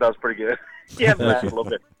stuff. I thought that was pretty good. Yeah, laughed a little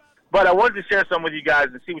bit. But I wanted to share some with you guys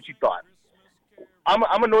and see what you thought.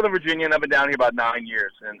 I'm a Northern Virginian. I've been down here about 9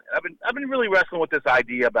 years, and I've been really wrestling with this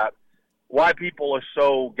idea about why people are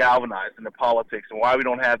so galvanized in the politics and why we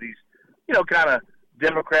don't have these, kind of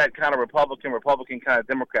Democrat, kind of Republican kind of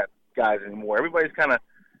Democrat guys anymore. Everybody's kind of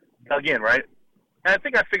dug in, right? And I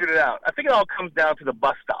think I figured it out. I think it all comes down to the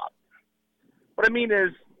bus stop. What I mean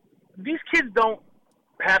is, these kids don't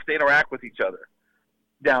have to interact with each other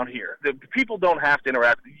down here. The people don't have to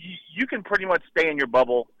interact. You can pretty much stay in your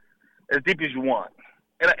bubble as deep as you want.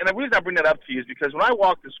 And the reason I bring that up to you is because when I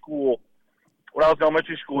walked to school, when I was in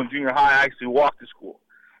elementary school and junior high, I actually walked to school.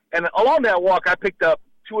 And along that walk, I picked up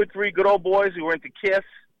 2 or 3 good old boys who were into KISS.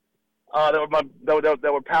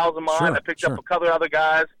 That were pals of mine. Sure, I picked up a couple of other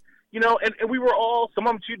guys, and we were all, some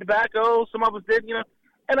of them chewed tobacco, some of us didn't,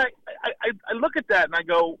 And I look at that and I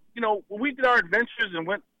go, when we did our adventures and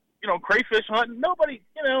went, crayfish hunting, nobody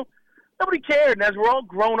cared. And as we're all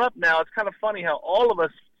grown up now, it's kind of funny how all of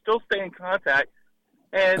us still stay in contact.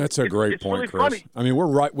 And that's a great point, really Chris. Funny. I mean, we're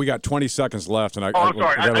right. We got 20 seconds left, and I'm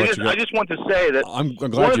sorry. I just want to say that I'm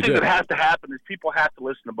glad one of the you things did. that has to happen is people have to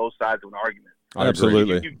listen to both sides of an argument. I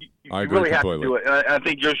Absolutely. agree. You I agree really have completely. to do it, and I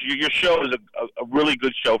think your show is a really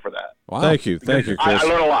good show for that. Wow. Thank you, Chris. I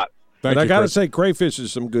learn a lot. Thank But I you, got to Chris. say, crayfish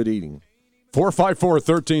is some good eating.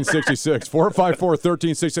 454-1366.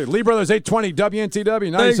 454-1366. Lee Brothers 820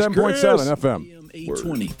 WNTW 97.7 FM.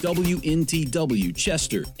 820 WNTW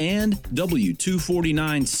Chester and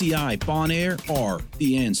W249CI Bon Air are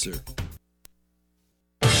The Answer.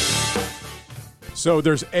 So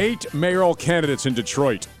there's 8 mayoral candidates in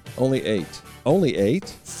Detroit. Only 8. Only 8?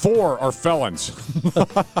 4 are felons.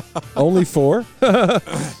 Only 4?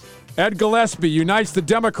 Ed Gillespie unites the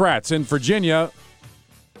Democrats in Virginia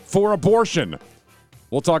for abortion.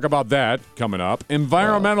 We'll talk about that coming up.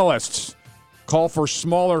 Environmentalists call for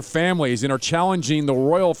smaller families and are challenging the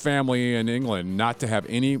royal family in England not to have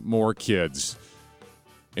any more kids.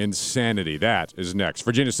 Insanity. That is next.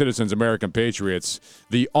 Virginia Citizens, American Patriots,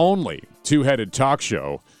 the only two-headed talk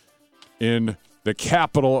show in the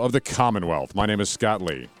capital of the Commonwealth. My name is Scott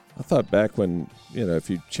Lee. I thought back when, if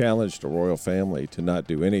you challenged a royal family to not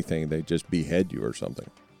do anything, they'd just behead you or something.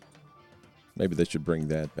 Maybe they should bring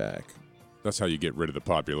that back. That's how you get rid of the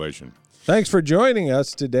population. Thanks for joining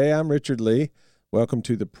us today. I'm Richard Lee. Welcome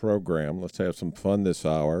to the program. Let's have some fun this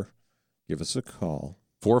hour. Give us a call.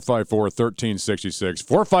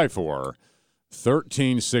 454-1366.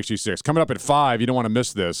 454-1366. Coming up at 5, you don't want to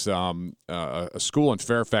miss this. A school in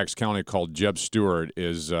Fairfax County called Jeb Stuart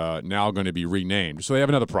is now going to be renamed. So they have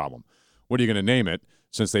another problem. What are you going to name it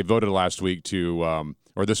since they voted last week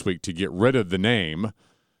or this week to get rid of the name?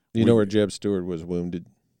 You know where Jeb Stuart was wounded?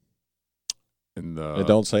 And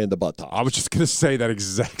don't say in the buttocks. I was just going to say that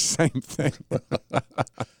exact same thing.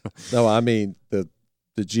 No, I mean the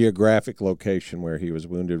geographic location where he was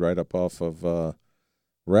wounded right up off of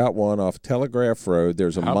Route 1 off Telegraph Road.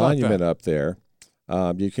 There's a monument up there.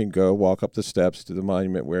 You can go walk up the steps to the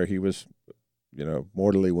monument where he was,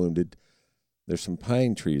 mortally wounded. There's some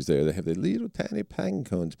pine trees there. They have the little tiny pine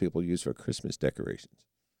cones people use for Christmas decorations.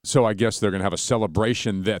 So I guess they're going to have a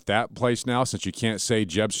celebration at that place now, since you can't say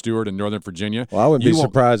Jeb Stuart in Northern Virginia. Well, I wouldn't be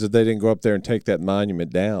surprised if they didn't go up there and take that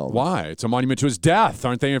monument down. Why? It's a monument to his death.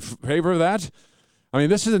 Aren't they in favor of that? I mean,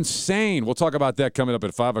 this is insane. We'll talk about that coming up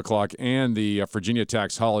at 5 o'clock, and the Virginia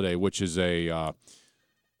tax holiday, which is a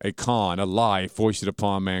lie foisted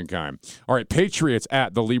upon mankind. All right, Patriots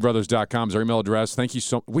at theleebrothers.com is our email address. Thank you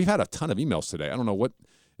so much. We've had a ton of emails today. I don't know what.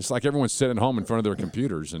 It's like everyone's sitting home in front of their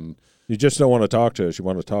computers. And you just don't want to talk to us. You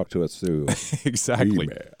want to talk to us through exactly.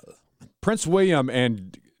 email. Prince William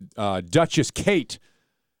and Duchess Kate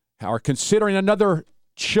are considering another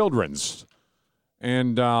children's.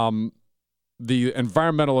 And the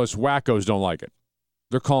environmentalist wackos don't like it.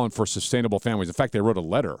 They're calling for sustainable families. In fact, they wrote a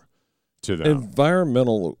letter to them.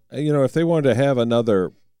 Environmental, if they wanted to have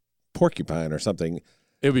another porcupine or something,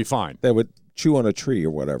 it would be fine. They would chew on a tree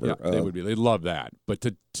or whatever. Yeah, they'd love that. But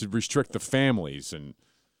to restrict the families. And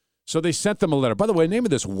so they sent them a letter. By the way, the name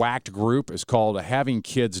of this whacked group is called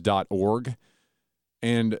havingkids.org.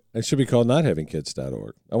 And it should be called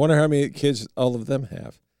nothavingkids.org. I wonder how many kids all of them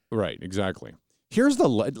have. Right, exactly. Here's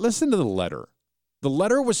listen to the letter. The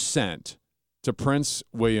letter was sent to Prince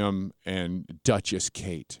William and Duchess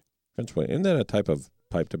Kate. Prince William. Isn't that a type of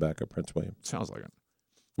pipe tobacco, Prince William? Sounds like it.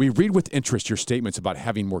 We read with interest your statements about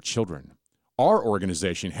having more children. Our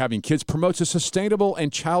organization, Having Kids, promotes a sustainable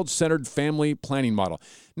and child-centered family planning model.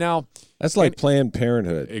 Now, that's like Planned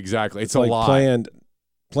Parenthood. Exactly. It's like a lie.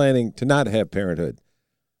 Planning to not have parenthood.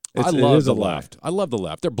 I love the left. I love the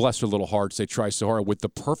left. They're blessed their little hearts. They try so hard with the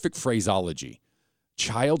perfect phraseology.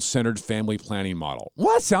 Child-centered family planning model.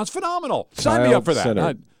 Well, that sounds phenomenal. Sign me up for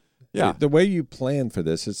that. Yeah. The way you plan for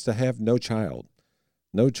this is to have no child.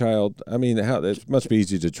 No child. I mean, it must be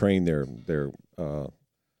easy to train their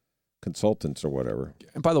consultants or whatever.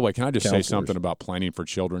 And by the way, can I just say something about planning for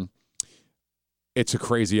children? It's a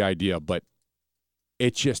crazy idea, but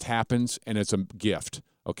it just happens, and it's a gift.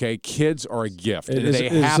 Okay, kids are a gift.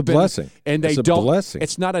 It's a blessing, and it's a blessing.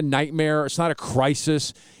 It's not a nightmare. It's not a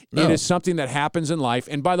crisis. No. It is something that happens in life.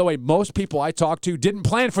 And by the way, most people I talk to didn't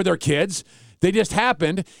plan for their kids. They just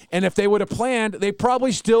happened. And if they would have planned, they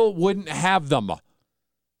probably still wouldn't have them.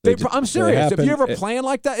 I'm serious. If you ever plan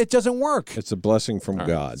like that, it doesn't work. It's a blessing from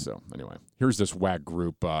God. So anyway, here's this WAC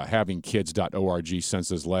group, havingkids.org sends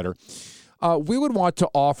this letter. We would want to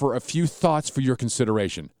offer a few thoughts for your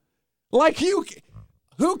consideration. Like you,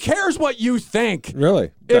 who cares what you think?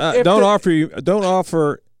 Really? Don't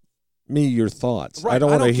offer me your thoughts. Right, I don't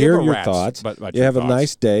want to hear your thoughts. But you have a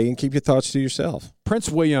nice day and keep your thoughts to yourself. Prince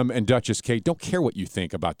William and Duchess Kate don't care what you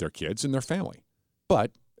think about their kids and their family.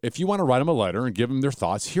 But if you want to write them a letter and give them their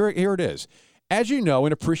thoughts, here it is. As you know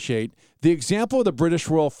and appreciate, the example of the British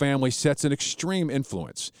royal family sets an extreme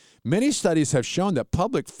influence. Many studies have shown that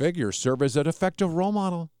public figures serve as an effective role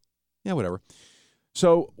model. Yeah, whatever.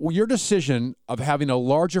 So your decision of having a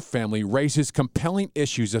larger family raises compelling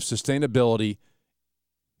issues of sustainability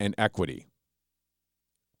and equity.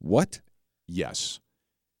 What? Yes.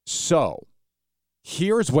 So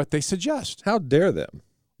here's what they suggest. How dare them?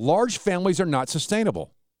 Large families are not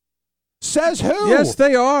sustainable. Says who? Yes,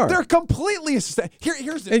 they are. They're completely here's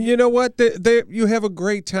the, and you know what? You have a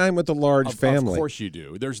great time with the large family. Of course you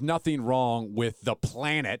do. There's nothing wrong with the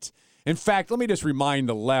planet In fact, let me just remind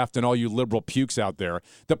the left and all you liberal pukes out there,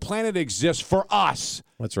 the planet exists for us.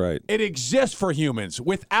 That's right. It exists for humans.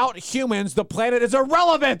 Without humans, the planet is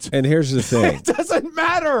irrelevant. And here's the thing. It doesn't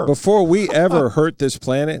matter. Before we ever hurt this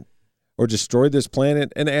planet or destroy this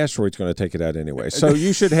planet, an asteroid's going to take it out anyway. So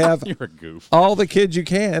you should have You're a goof. all the kids you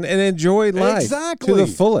can and enjoy life Exactly. to the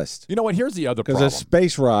fullest. You know what? Here's the other problem. Because a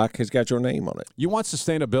space rock has got your name on it. You want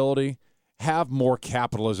sustainability? Have more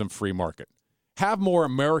capitalism, free market. Have more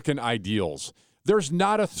American ideals. There's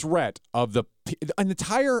not a threat of an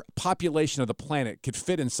entire population of the planet could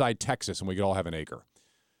fit inside Texas and we could all have an acre.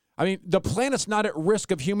 I mean, the planet's not at risk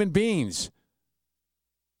of human beings.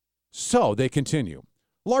 So they continue.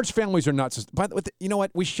 Large families are not. But you know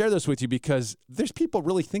what? We share this with you because there's people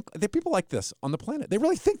really think. There are people like this on the planet. They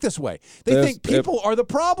really think this way. They think people are the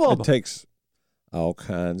problem. It takes all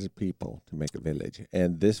kinds of people to make a village,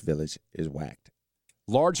 and this village is whacked.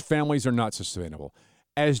 Large families are not sustainable.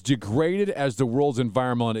 As degraded as the world's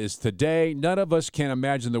environment is today, none of us can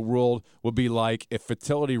imagine the world would be like if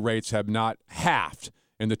fertility rates have not halved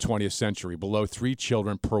in the 20th century, below 3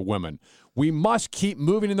 children per woman. We must keep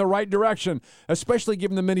moving in the right direction, especially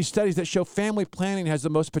given the many studies that show family planning has the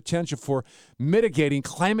most potential for mitigating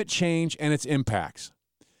climate change and its impacts.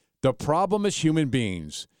 The problem is human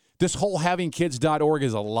beings. This whole havingkids.org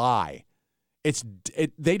is a lie.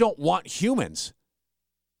 They don't want humans.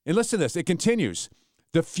 And listen to this. It continues.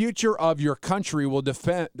 The future of your country will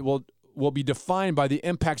be defined by the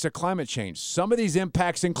impacts of climate change. Some of these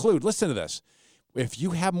impacts include, listen to this. If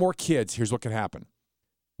you have more kids, here's what could happen.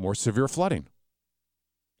 More severe flooding.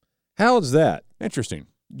 How is that? Interesting.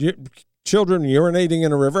 Children urinating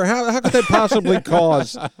in a river? How could that possibly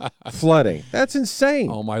cause flooding? That's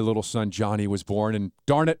insane. Oh, my little son Johnny was born, and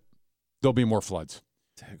darn it, there'll be more floods.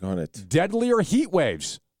 Daggone it. Deadlier heat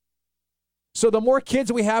waves. So the more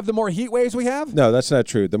kids we have, the more heat waves we have? No, that's not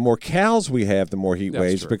true. The more cows we have, the more heat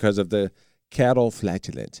waves because of the cattle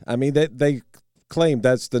flatulence. I mean, they claim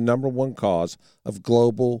that's the number one cause of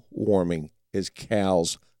global warming is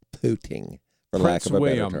cows pooting, for lack of a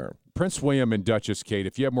better term. Prince William and Duchess Kate,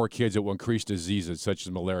 if you have more kids, it will increase diseases such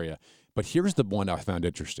as malaria. But here's the one I found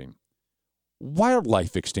interesting.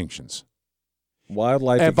 Wildlife extinctions.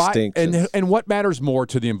 Wildlife extinctions. And what matters more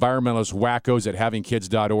to the environmentalist wackos at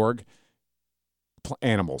havingkids.org?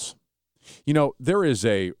 Animals. You know, there is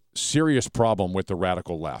a serious problem with the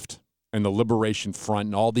radical left and the Liberation Front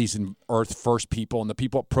and all these Earth First people and the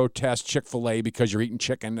people that protest Chick-fil-A because you're eating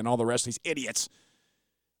chicken and all the rest of these idiots.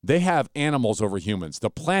 They have animals over humans.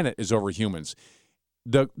 The planet is over humans.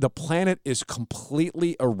 The planet is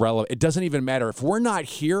completely irrelevant. It doesn't even matter. If we're not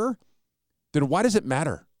here, then why does it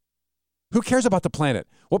matter? Who cares about the planet?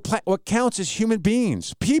 What counts is human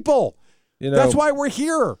beings, people. That's why we're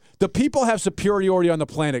here. The people have superiority on the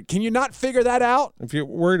planet. Can you not figure that out? If you're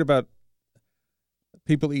worried about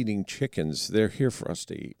people eating chickens, they're here for us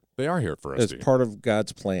to eat. They are here for us to eat. It's part of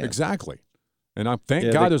God's plan. Exactly. And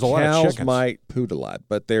thank God there's a lot of chickens. Cows might poot a lot,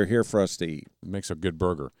 but they're here for us to eat. It makes a good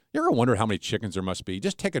burger. You ever wonder how many chickens there must be?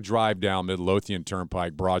 Just take a drive down Midlothian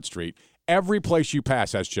Turnpike, Broad Street. Every place you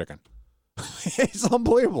pass has chicken. It's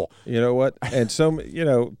unbelievable. You know what? And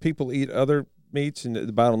people eat other meats, and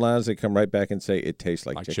the bottom line is they come right back and say it tastes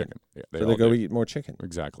like chicken. Yeah, so they go eat more chicken.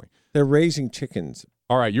 Exactly. They're raising chickens.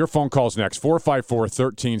 All right, your phone call's next,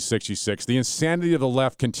 454-1366. The insanity of the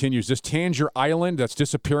left continues. This Tangier Island that's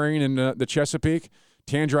disappearing in the Chesapeake,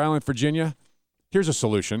 Tangier Island, Virginia, here's a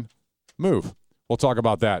solution. Move. We'll talk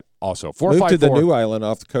about that also. Move to the new island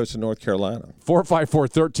off the coast of North Carolina.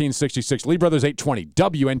 454-1366. Lee Brothers 820,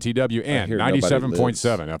 WNTW, and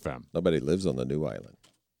 97.7 FM. Nobody lives on the new island.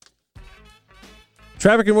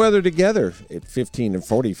 Traffic and weather together at 15 and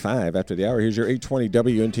 45 after the hour. Here's your 820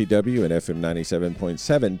 WNTW and FM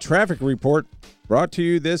 97.7 traffic report brought to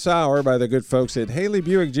you this hour by the good folks at Haley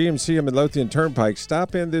Buick GMC and Midlothian Turnpike.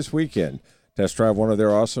 Stop in this weekend. Test drive one of their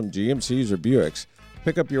awesome GMCs or Buicks.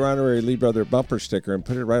 Pick up your honorary Lee Brother bumper sticker and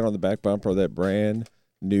put it right on the back bumper of that brand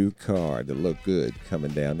new car to look good coming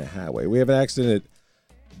down the highway. We have an accident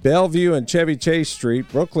at Bellevue and Chevy Chase Street,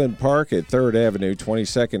 Brooklyn Park at 3rd Avenue,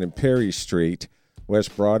 22nd and Perry Street,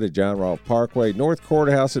 West Broad at John Rolfe Parkway, North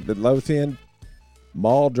Courthouse at Midlothian,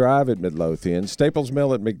 Mall Drive at Midlothian, Staples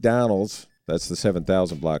Mill at McDonald's, that's the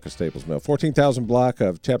 7,000 block of Staples Mill, 14,000 block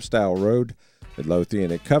of Chepstow Road,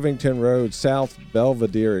 Midlothian at Covington Road, South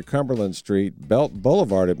Belvedere at Cumberland Street, Belt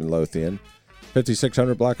Boulevard at Midlothian,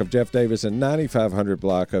 5600 block of Jeff Davis, and 9500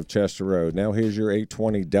 block of Chester Road. Now here's your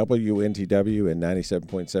 820 WNTW and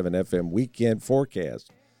 97.7 FM weekend forecast.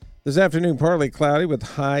 This afternoon, partly cloudy with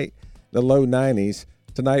high the low 90s.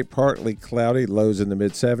 Tonight, partly cloudy, lows in the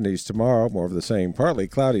mid-70s. Tomorrow, more of the same. Partly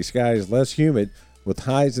cloudy skies, less humid, with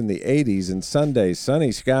highs in the 80s. And Sunday,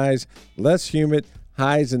 sunny skies, less humid,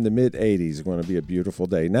 highs in the mid-80s. It's going to be a beautiful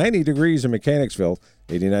day. 90 degrees in Mechanicsville,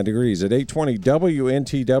 89 degrees at 820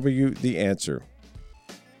 WNTW, The Answer.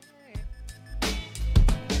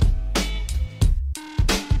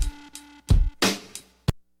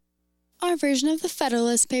 Our version of the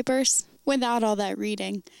Federalist Papers, without all that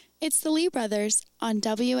reading. It's the Lee Brothers on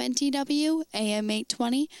WNTW, AM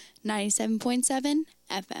 820, 97.7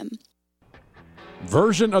 FM.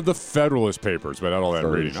 Version of the Federalist Papers, without all that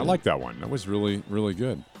Version. reading. I like that one. That was really, really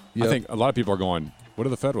good. Yep. I think a lot of people are going, what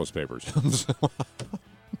are the Federalist Papers?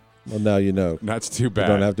 Well, now you know. That's too bad.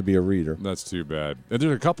 You don't have to be a reader. That's too bad. And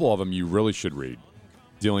there's a couple of them you really should read,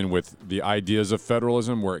 dealing with the ideas of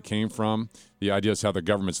federalism, where it came from, the ideas how the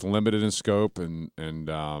government's limited in scope, and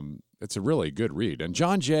it's a really good read. And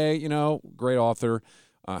John Jay, great author.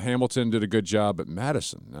 Hamilton did a good job, but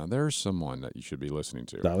Madison, now there's someone that you should be listening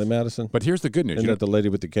to. Dolly Madison? But here's the good news. Isn't that the lady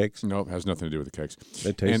with the cakes? No, it has nothing to do with the cakes.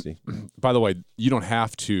 They're tasty. And, by the way, you don't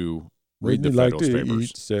have to read the Federalist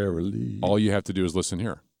Papers. Eat Sara Lee? All you have to do is listen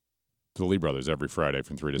here to the Lee Brothers every Friday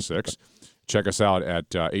from 3 to 6. Check us out at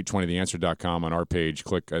 820theanswer.com on our page.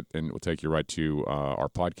 Click and it will take you right to our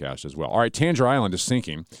podcast as well. All right, Tangier Island is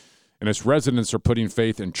sinking, and its residents are putting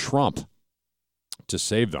faith in Trump to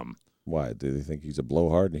save them. Why? Do they think he's a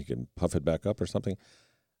blowhard and he can puff it back up or something?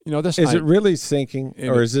 This is it really sinking,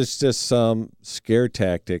 or is this just some scare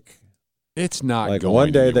tactic? It's not like going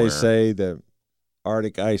one day anywhere. they say the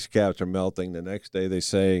Arctic ice caps are melting, the next day they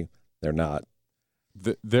say they're not.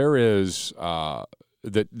 There is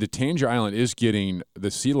the Tangier Island is getting the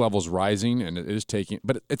sea levels rising, and it is taking,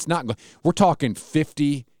 but it's not. We're talking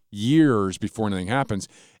 50 years before anything happens,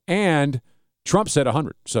 and Trump said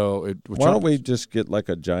 100. So why don't we just get like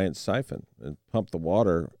a giant siphon and pump the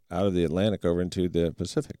water out of the Atlantic over into the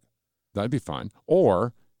Pacific? That'd be fine.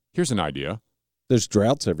 Or here's an idea. There's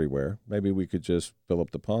droughts everywhere. Maybe we could just fill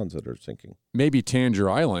up the ponds that are sinking. Maybe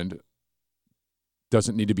Tangier Island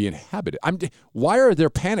doesn't need to be inhabited. Why are they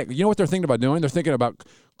panic? You know what they're thinking about doing? They're thinking about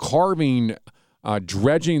carving,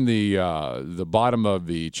 dredging the bottom of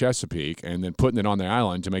the Chesapeake and then putting it on the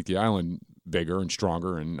island to make the island bigger and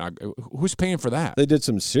stronger. And who's paying for that? They did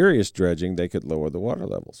some serious dredging. They could lower the water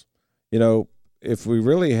levels. If we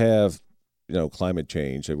really have, climate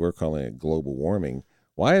change, that we're calling it global warming,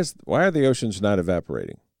 why are the oceans not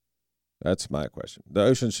evaporating? That's my question. The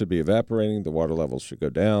oceans should be evaporating. The water levels should go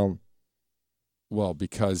down. Well,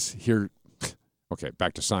 because here, okay,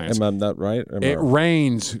 back to science. Am I not right? It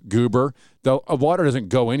rains, goober. The water doesn't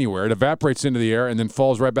go anywhere. It evaporates into the air and then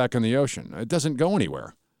falls right back in the ocean. It doesn't go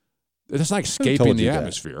anywhere. It's not escaping the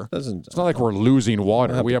atmosphere. It's not like we're losing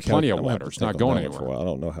water. We have plenty of water. It's not going anywhere. I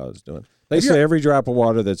don't know how it's doing. They say every drop of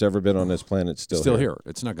water that's ever been on this planet is still here.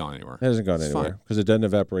 It's not gone anywhere. It hasn't gone anywhere because it doesn't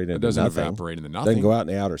evaporate into nothing. It doesn't evaporate into nothing. It doesn't go out in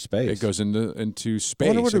the outer space. It goes into space.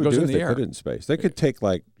 I wonder what it goes do in if the they air. put it in space. They could take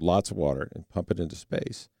like lots of water and pump it into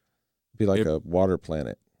space. It'd be like a water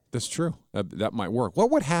planet. That's true. That might work. What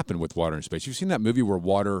would happen with water in space? You've seen that movie where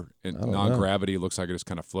water in non-gravity looks like it just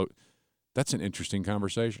kind of float. That's an interesting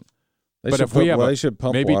conversation. But if we have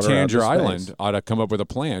maybe Tangier Island ought to come up with a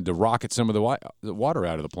plan to rocket some of the water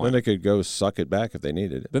out of the planet. Then they could go suck it back if they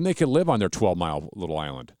needed it. Then they could live on their 12-mile little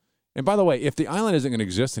island. And by the way, if the island isn't going to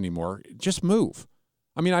exist anymore, just move.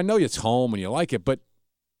 I mean, I know it's home and you like it, but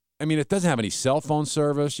I mean, it doesn't have any cell phone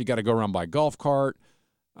service. You got to go around by golf cart.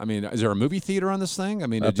 I mean, is there a movie theater on this thing? I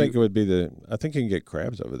mean, I think it would be I think you can get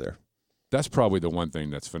crabs over there. That's probably the one thing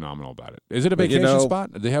that's phenomenal about it. Is it a vacation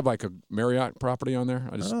spot? Do they have like a Marriott property on there?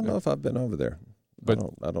 I don't know if I've been over there. But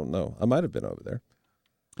I don't know. I might have been over there.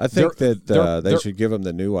 I think they should give them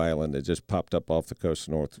the new island that just popped up off the coast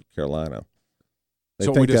of North Carolina. They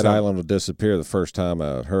think that island will disappear the first time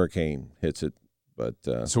a hurricane hits it. But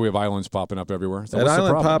so we have islands popping up everywhere? That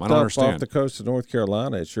island popped up off the coast of North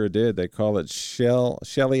Carolina. It sure did. They call it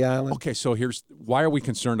Shelly Island. Okay, so why are we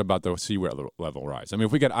concerned about the sea level rise? I mean,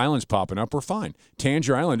 if we got islands popping up, we're fine.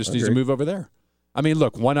 Tangier Island just needs to move over there. I mean,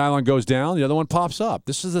 look, one island goes down, the other one pops up.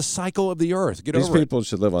 This is the cycle of the earth. These people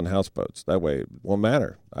should live on houseboats. That way it won't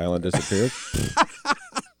matter. Island disappears.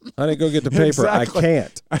 Honey, go get the paper. Exactly. I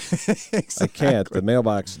can't. Exactly. I can't. The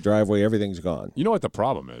mailbox, driveway, everything's gone. You know what the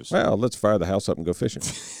problem is? Well, let's fire the house up and go fishing.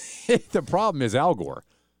 The problem is Al Gore.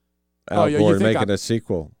 Al Gore making a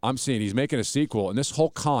sequel. I'm seeing he's making a sequel, and this whole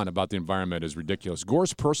con about the environment is ridiculous.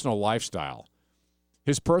 Gore's personal lifestyle,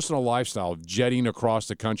 his personal lifestyle of jetting across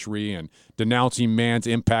the country and denouncing man's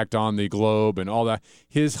impact on the globe and all that,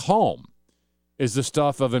 his home is the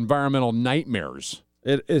stuff of environmental nightmares.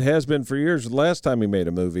 It has been for years. The last time he made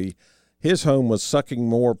a movie, his home was sucking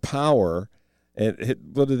more power, and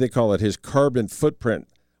what do they call it? His carbon footprint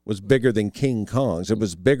was bigger than King Kong's. It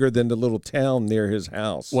was bigger than the little town near his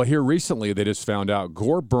house. Well, here recently they just found out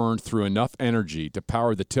Gore burned through enough energy to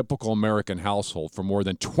power the typical American household for more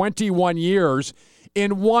than 21 years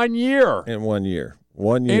in 1 year. In 1 year.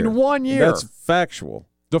 1 year. In 1 year. That's factual.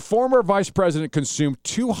 The former vice president consumed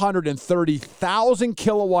 230,000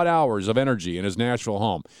 kilowatt hours of energy in his Nashville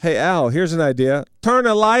home. Hey, Al, here's an idea. Turn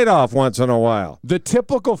the light off once in a while. The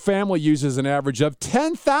typical family uses an average of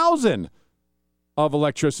 10,000 of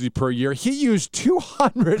electricity per year. He used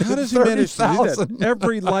 230,000. How does he manage to do that?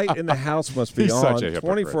 Every light in the house must be He's on such a hypocrite.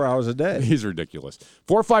 24 hours a day. He's ridiculous.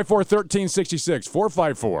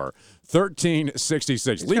 454-1366.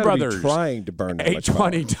 454-1366. Lee Brothers. Trying to burn that much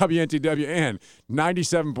 820 WNTW and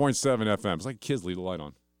 97.7 FM. It's like kids leave the light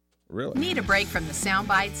on. Really? Need a break from the sound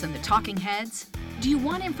bites and the talking heads? Do you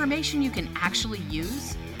want information you can actually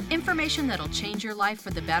use? Information that'll change your life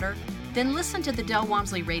for the better? Then listen to the Del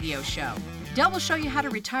Walmsley Radio Show. Del will show you how to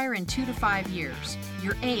retire in 2 to 5 years.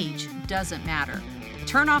 Your age doesn't matter.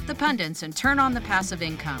 Turn off the pundits and turn on the passive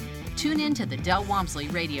income. Tune in to the Del Walmsley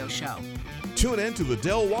Radio Show. Tune in to the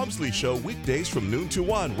Del Walmsley Show weekdays from noon to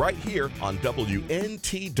 1 right here on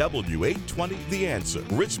WNTW 820 The Answer,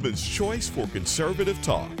 Richmond's choice for conservative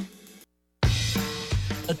talk.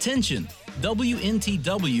 Attention!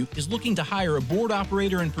 WNTW is looking to hire a board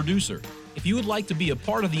operator and producer. If you would like to be a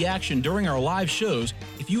part of the action during our live shows,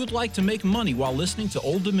 if you would like to make money while listening to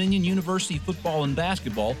Old Dominion University football and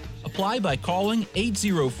basketball, apply by calling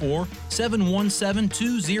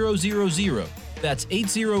 804-717-2000. That's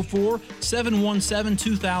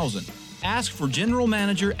 804-717-2000. Ask for General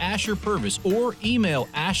Manager Asher Purvis or email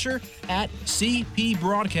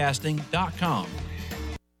asher@cpbroadcasting.com.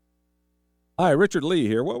 Hi, Richard Lee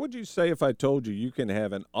here. What would you say if I told you you can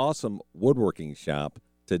have an awesome woodworking shop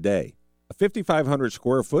today? A 5,500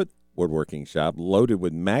 square foot woodworking shop loaded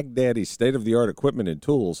with Mac Daddy state-of-the-art equipment and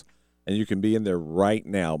tools, and you can be in there right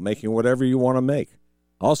now making whatever you want to make.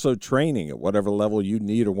 Also training at whatever level you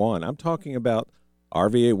need or want. I'm talking about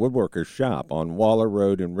RVA Woodworkers Shop on Waller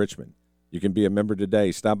Road in Richmond. You can be a member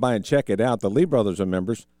today. Stop by and check it out. The Lee Brothers are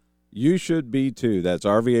members. You should be too. That's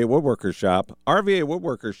RVA Woodworkers Shop. RVA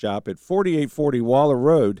Woodworkers Shop at 4840 Waller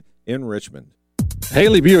Road in Richmond.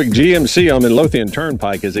 Haley Buick GMC on Midlothian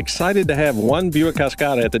Turnpike is excited to have one Buick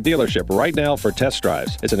Cascada at the dealership right now for test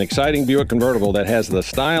drives. It's an exciting Buick convertible that has the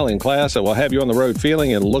style and class that will have you on the road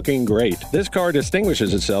feeling and looking great. This car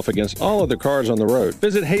distinguishes itself against all other cars on the road.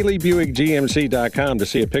 Visit HaleyBuickGMC.com to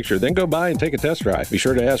see a picture, then go by and take a test drive. Be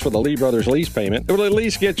sure to ask for the Lee Brothers lease payment. It will at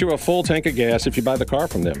least get you a full tank of gas if you buy the car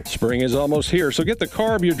from them. Spring is almost here, so get the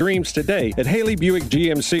car of your dreams today at Haley Buick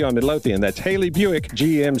GMC on Midlothian. That's Haley Buick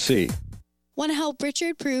GMC. Want to help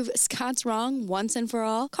Richard prove Scott's wrong once and for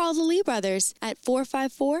all? Call the Lee Brothers at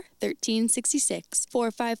 454-1366.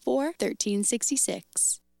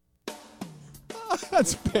 454-1366.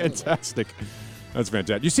 That's fantastic. That's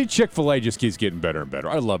fantastic. You see, Chick-fil-A just keeps getting better and better.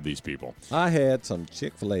 I love these people. I had some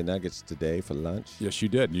Chick-fil-A nuggets today for lunch. Yes, you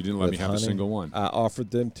did. And you didn't let me have honey. a single one. I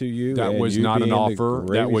offered them to you. That was not an offer.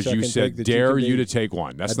 That was you said, dare you to take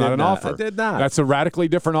one. That's not an offer. I did not. That's a radically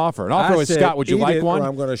different offer. An offer was, Scott, would you like one? Or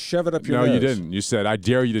I'm going to shove it up your nose. No, you didn't. You said, I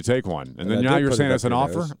dare you to take one. And then now you're saying it's an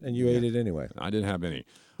offer? And you ate it anyway. I didn't have any.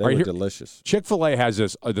 They were delicious. Chick-fil-A has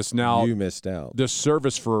this now. You missed out. This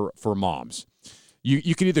service for moms.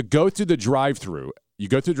 You can either go through the drive-thru. You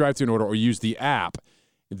go through the drive-thru and order, or use the app.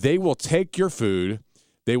 They will take your food.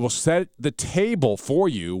 They will set the table for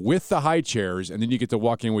you with the high chairs, and then you get to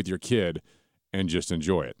walk in with your kid and just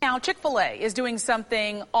enjoy it. Now, Chick-fil-A is doing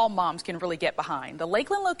something all moms can really get behind. The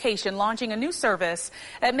Lakeland location launching a new service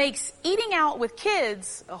that makes eating out with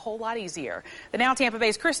kids a whole lot easier. The Now Tampa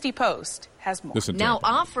Bay's Christy Post has more. Now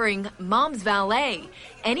offering Mom's Valet.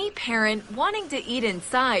 Any parent wanting to eat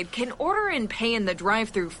inside can order and pay in the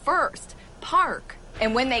drive-thru first. Park.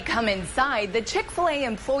 And when they come inside, the Chick-fil-A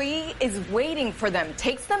employee is waiting for them,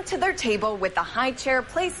 takes them to their table with the high chair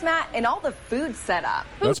placemat and all the food set up.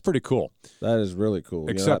 That's pretty cool. That is really cool.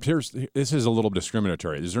 Except this is a little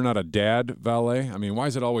discriminatory. Is there not a dad valet? I mean, why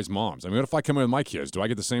is it always moms? I mean, what if I come in with my kids? Do I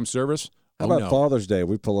get the same service? How about Father's Day?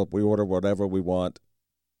 We pull up, we order whatever we want.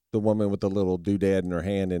 The woman with the little doodad in her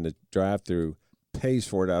hand in the drive-thru pays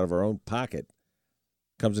for it out of her own pocket,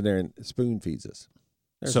 comes in there and spoon feeds us.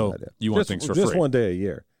 There's so you want things for free? Just one day a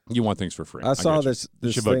year. You want things for free. I saw this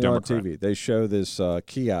thing on TV. They show this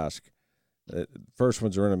kiosk. First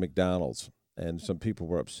ones are in a McDonald's, and some people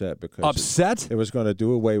were upset because it was going to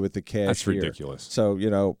do away with the cashier. That's ridiculous.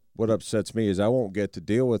 So, what upsets me is I won't get to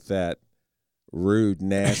deal with that rude,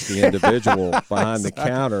 nasty individual behind the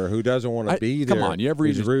counter who doesn't want to be there. Come on, you ever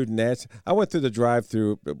He's rude and nasty. I went through the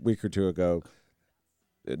drive-thru a week or two ago.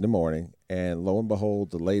 in the morning, and lo and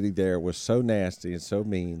behold, the lady there was so nasty and so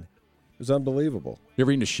mean. It was unbelievable. You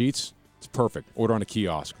ever eaten the sheets? It's perfect. Order on a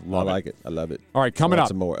kiosk. Love I like it. I love it. All right, coming up.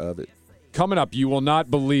 Some more of it. Coming up, you will not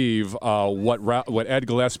believe what Ed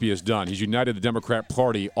Gillespie has done. He's united the Democrat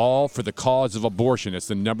Party all for the cause of abortion. It's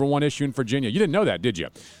the number one issue in Virginia. You didn't know that, did you?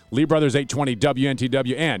 Lee Brothers 820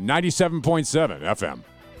 WNTW and 97.7 FM.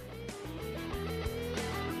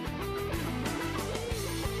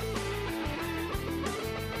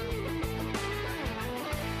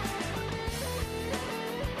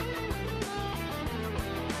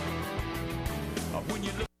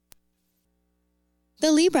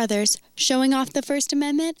 The Lee Brothers, showing off the First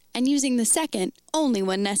Amendment and using the Second only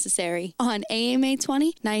when necessary. On AM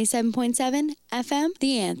 820, 97.7 FM,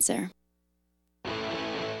 The Answer.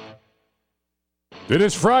 It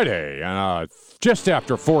is Friday, just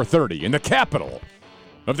after 4:30 in the capital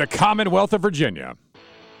of the Commonwealth of Virginia.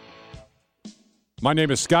 My name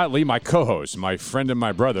is Scott Lee, my co-host, my friend and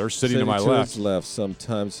my brother, sitting to my to left. his left,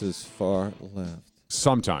 sometimes his far left.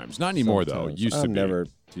 Sometimes. Not anymore, though. Used to I'm be. never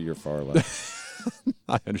to your far left.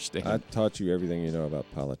 I understand. I taught you everything you know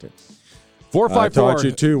about politics. 454. I taught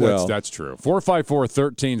you too well. That's true.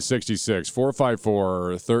 454-1366.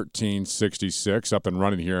 454-1366. Up and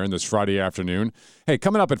running here in this Friday afternoon. Hey,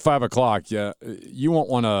 coming up at 5 o'clock, you won't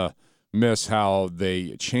want to miss how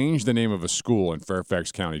they changed the name of a school in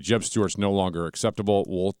Fairfax County. Jeb Stewart's no longer acceptable.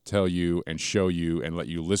 We'll tell you and show you and let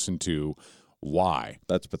you listen to why.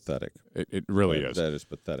 That's pathetic. It really is. That is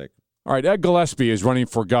pathetic. All right, Ed Gillespie is running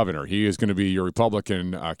for governor. He is going to be your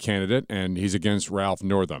Republican candidate, and he's against Ralph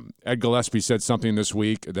Northam. Ed Gillespie said something this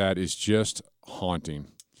week that is just haunting.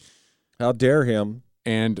 How dare him?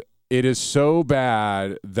 And it is so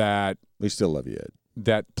bad that we still love you, Ed.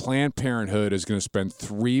 That Planned Parenthood is going to spend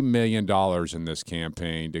 $3 million in this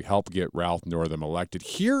campaign to help get Ralph Northam elected.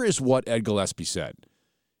 Here is what Ed Gillespie said.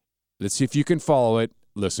 Let's see if you can follow it.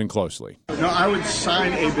 Listen closely. No, I would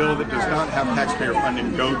sign a bill that does not have taxpayer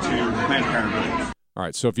funding go to Planned Parenthood. All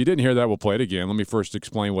right, so if you didn't hear that, we'll play it again. Let me first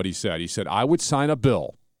explain what he said. He said, I would sign a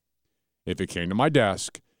bill if it came to my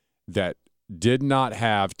desk that did not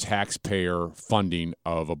have taxpayer funding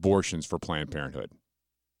of abortions for Planned Parenthood.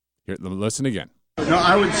 Here, listen again. No,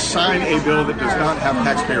 I would sign a bill that does not have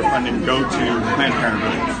taxpayer funding go to Planned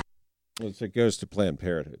Parenthood. Well, it goes to Planned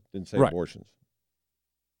Parenthood. Didn't say Right. abortions.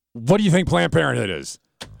 What do you think Planned Parenthood is?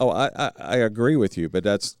 Oh, I agree with you, but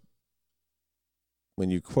that's when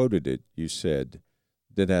you quoted it, you said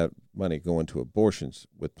didn't have money going to abortions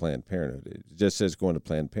with Planned Parenthood. It just says going to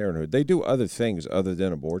Planned Parenthood. They do other things other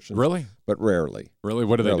than abortions. Really? But rarely. Really?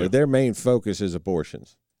 What do they do? Their main focus is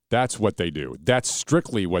abortions. That's what they do. That's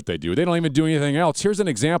strictly what they do. They don't even do anything else. Here's an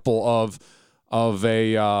example of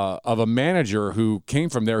a manager who came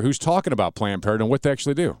from there who's talking about Planned Parenthood and what they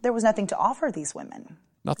actually do. There was nothing to offer these women.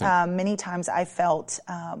 Nothing. Many times I felt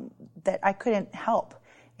that I couldn't help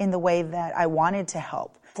in the way that I wanted to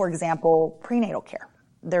help. For example, prenatal care.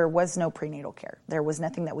 There was no prenatal care. There was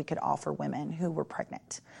nothing that we could offer women who were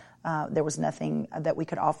pregnant. There was nothing that we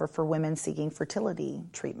could offer for women seeking fertility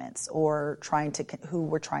treatments or who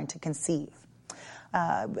were trying to conceive.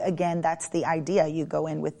 Again, that's the idea. You go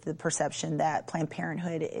in with the perception that Planned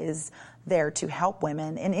Parenthood is there to help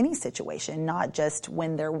women in any situation, not just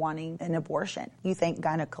when they're wanting an abortion. You think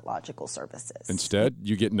gynecological services. Instead,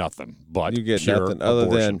 you get nothing. But you get pure nothing other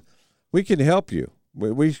abortion. than we can help you.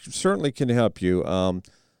 We certainly can help you.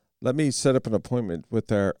 Let me set up an appointment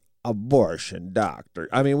with our abortion doctor.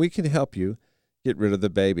 I mean, we can help you get rid of the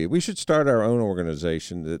baby. We should start our own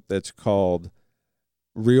organization that's called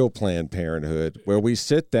Real Planned Parenthood, where we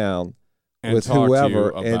sit down And with talk to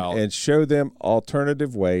whoever you about- and show them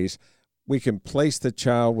alternative ways. We can place the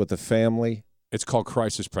child with a family. It's called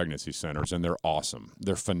Crisis Pregnancy Centers, and they're awesome.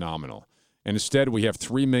 They're phenomenal. And instead, we have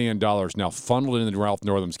 $3 million now funneled into Ralph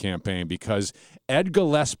Northam's campaign because Ed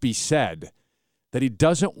Gillespie said that he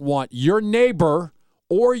doesn't want your neighbor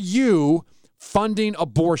or you funding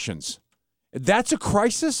abortions. That's a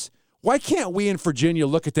crisis? Why can't we in Virginia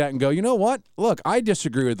look at that and go, you know what? Look, I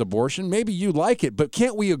disagree with abortion. Maybe you like it, but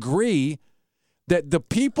can't we agree that the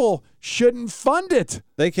people shouldn't fund it?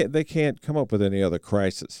 They can't come up with any other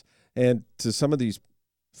crisis. And to some of these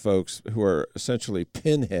folks who are essentially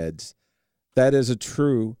pinheads, that is a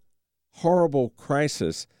true horrible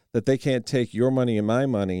crisis that they can't take your money and my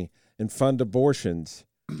money and fund abortions.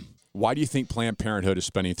 Why do you think Planned Parenthood is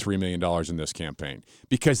spending $3 million in this campaign?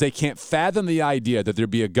 Because they can't fathom the idea that there'd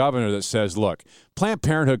be a governor that says, look, Planned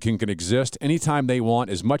Parenthood can exist anytime they want,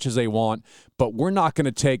 as much as they want, but we're not going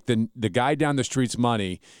to take the guy down the street's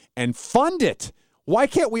money and fund it. Why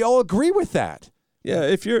can't we all agree with that? Yeah,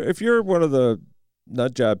 if you're one of the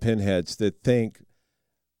nutjob pinheads that think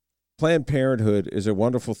Planned Parenthood is a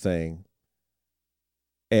wonderful thing,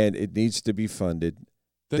 and it needs to be funded,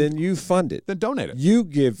 then you fund it. Then donate it. You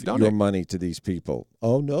give your money to these people.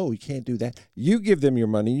 Oh, no, you can't do that. You give them your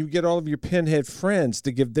money. You get all of your pinhead friends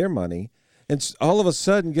to give their money, and all of a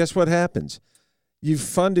sudden, guess what happens? You've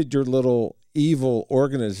funded your little evil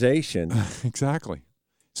organization. Exactly.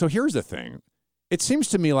 So here's the thing. It seems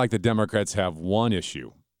to me like the Democrats have one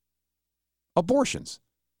issue. Abortions.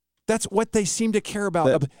 That's what they seem to care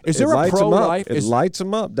about. Is there a pro-life? It lights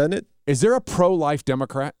them up, doesn't it? Is there a pro-life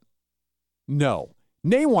Democrat? No.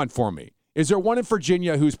 Name one for me. Is there one in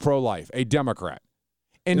Virginia who's pro-life, a Democrat?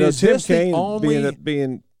 And is Tim this Kaine the only...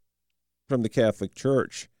 being from the Catholic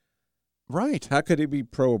Church. Right. How could he be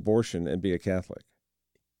pro-abortion and be a Catholic?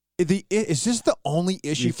 Is this the only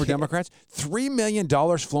issue for Democrats? $3 million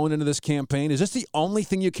flowing into this campaign. Is this the only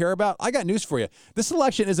thing you care about? I got news for you. This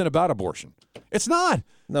election isn't about abortion. It's not.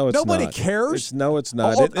 No, it's Nobody not. cares. It's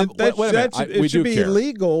not. Oh, It should be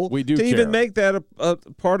illegal to even make that a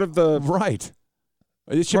part of the right.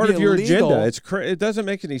 It should part be of your illegal. agenda. It doesn't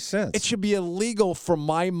make any sense. It should be illegal for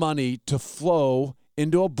my money to flow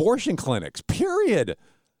into abortion clinics. Period.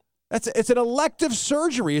 It's an elective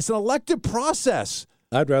surgery. It's an elective process.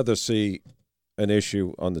 I'd rather see an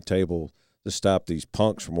issue on the table to stop these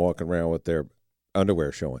punks from walking around with their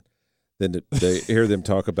underwear showing than to hear them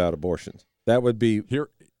talk about abortions. That would be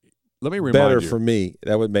let me remind better you. for me.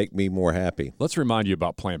 That would make me more happy. Let's remind you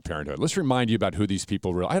about Planned Parenthood. Let's remind you about who these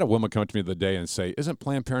people really. I had a woman come to me the other day and say, "Isn't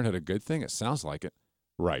Planned Parenthood a good thing?" It sounds like it.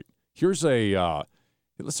 Right. Here's a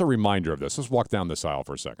reminder of this. Let's walk down this aisle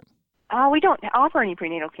for a second. We don't offer any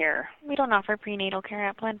prenatal care. We don't offer prenatal care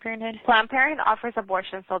at Planned Parenthood. Planned Parenthood offers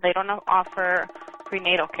abortion, so they don't offer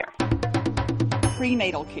prenatal care.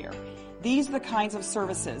 Prenatal care. These are the kinds of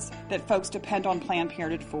services that folks depend on Planned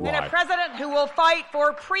Parenthood for. And a president who will fight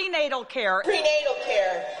for prenatal care. Prenatal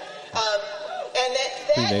care. And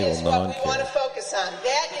that is what we want to focus on.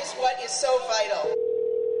 That is what is so vital.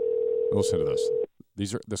 Listen to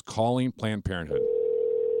this. This calling Planned Parenthood.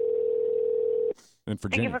 In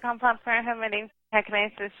Virginia. Thank you for calling Planned Parenthood. My name's how can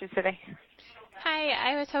I assist you today?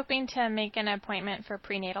 Hi, I was hoping to make an appointment for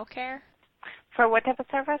prenatal care. For what type of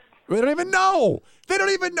service? We don't even know. They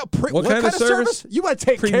don't even know. What kind of service? You want to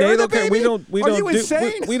take care of the baby? We don't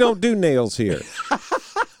insane? We don't do nails here.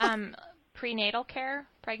 Prenatal care,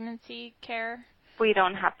 pregnancy care. We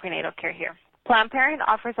don't have prenatal care here. Planned Parenthood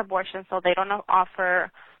offers abortion, so they don't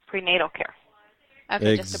offer prenatal care.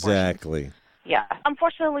 Okay, just abortion. Exactly. Yeah.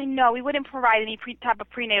 Unfortunately, no. We wouldn't provide any type of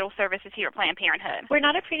prenatal services here at Planned Parenthood. We're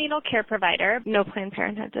not a prenatal care provider. No Planned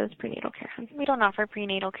Parenthood does prenatal care. We don't offer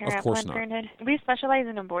prenatal care at Planned Parenthood. We specialize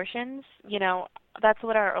in abortions. You know, that's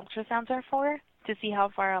what our ultrasounds are for, to see how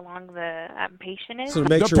far along the patient is. So to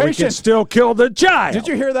make sure we can still kill the child. Did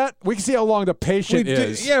you hear that? We can see how long the patient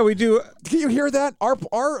is. Yeah, we do. Can you hear that?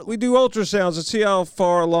 We do ultrasounds to see how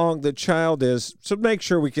far along the child is, so make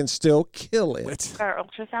sure we can still kill it. Our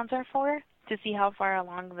ultrasounds are for, to see how far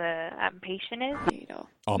along the patient is.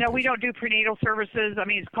 No, we don't do prenatal services. I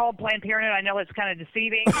mean, it's called Planned Parenthood. I know it's kind of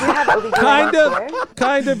deceiving. Kind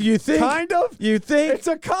of. You think? Kind of. You think? It's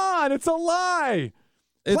a con. It's a lie.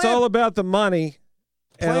 It's all about the money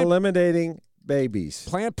and eliminating babies.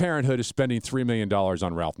 Planned Parenthood is spending $3 million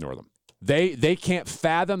on Ralph Northam. They can't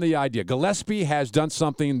fathom the idea. Gillespie has done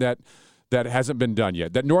something that hasn't been done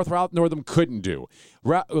yet, that Ralph Northam couldn't do.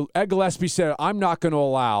 Ed Gillespie said, I'm not going to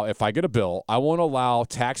allow, if I get a bill, I won't allow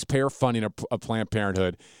taxpayer funding of Planned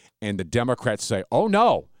Parenthood. And the Democrats say, oh,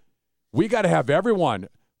 no, we got to have everyone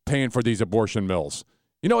paying for these abortion mills.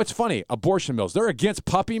 You know, it's funny, abortion mills. They're against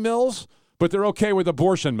puppy mills, but they're okay with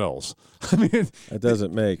abortion mills. I mean, that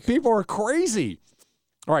doesn't make. People are crazy.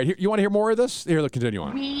 All right, you want to hear more of this? Here, let's continue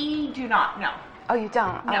on. We do not know. Oh, you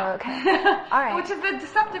don't? No. Oh, okay. All right. Which is a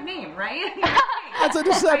deceptive name, right? That's a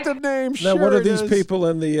deceptive name. Now, what are these people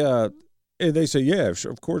in the? And they say, yeah,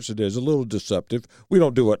 sure, of course it is. A little deceptive. We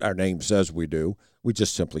don't do what our name says we do. We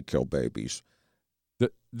just simply kill babies.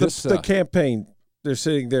 The campaign, they're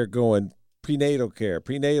sitting there going, prenatal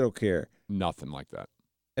care. Nothing like that.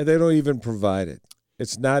 And they don't even provide it.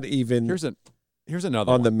 It's not even. Here's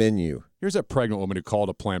another on one. the menu. Here's a pregnant woman who called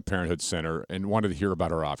a Planned Parenthood center and wanted to hear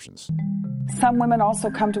about her options. Some women also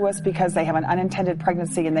come to us because they have an unintended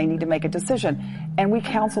pregnancy and they need to make a decision, and we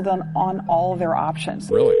counsel them on all of their options.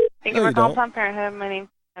 Really? Thank you for calling Planned Parenthood. My name's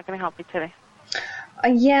how can I help you today?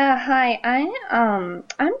 Yeah, hi.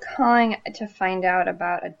 I'm calling to find out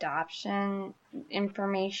about adoption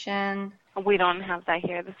information. We don't have that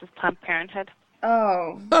here. This is Planned Parenthood.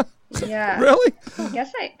 Oh, yeah. Really? I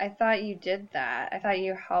guess I thought you did that. I thought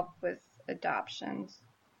you helped with adoptions.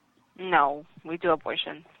 No, we do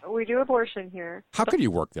abortion. We do abortion here. How could you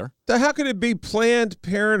work there? How could it be Planned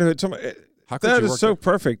Parenthood? How could that you is work so there?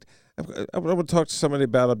 perfect. I want to talk to somebody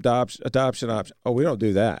about adoption option. Oh, we don't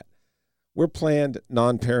do that. We're Planned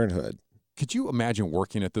Non-Parenthood. Could you imagine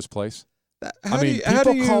working at this place? How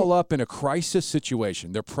People do you call up in a crisis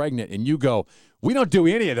situation. They're pregnant, and you go, we don't do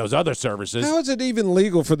any of those other services. How is it even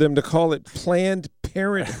legal for them to call it Planned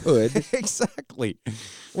Parenthood? Exactly.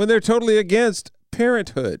 When they're totally against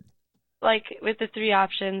parenthood. Like with the 3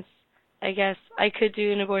 options, I guess I could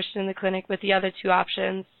do an abortion in the clinic. With the other 2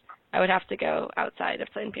 options, I would have to go outside of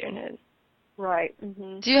Planned Parenthood. Right.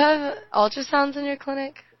 Mm-hmm. Do you have ultrasounds in your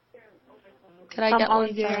clinic? Could I get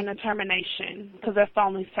only one? during a termination, because that's the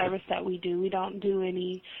only service that we do. We don't do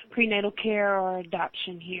any prenatal care or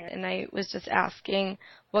adoption here. And I was just asking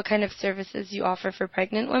what kind of services you offer for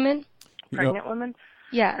pregnant women? Pregnant women?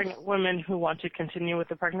 Yes. Pregnant women who want to continue with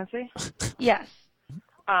the pregnancy? Yes.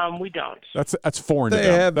 We don't. That's foreign to They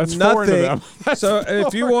them. have That's nothing. foreign to them. So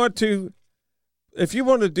if you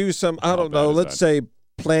want to do some, I don't know, let's say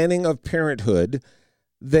planning of parenthood,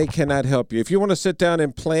 they cannot help you. If you want to sit down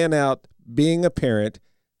and plan out being a parent,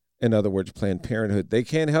 in other words, Planned Parenthood, they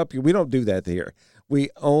can't help you. We don't do that here. We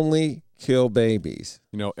only kill babies.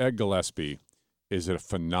 You know, Ed Gillespie is a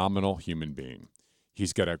phenomenal human being.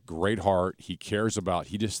 He's got a great heart. He cares about,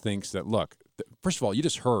 he just thinks that, look, first of all, you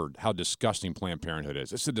just heard how disgusting Planned Parenthood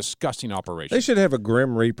is. It's a disgusting operation. They should have a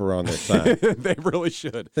Grim Reaper on their sign. They really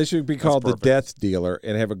should. They should be called the Death Dealer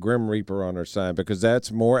and have a Grim Reaper on their sign, because that's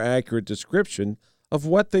more accurate description of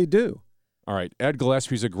what they do. All right, Ed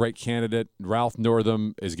Gillespie's a great candidate. Ralph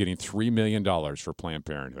Northam is getting $3 million for Planned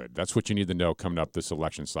Parenthood. That's what you need to know coming up this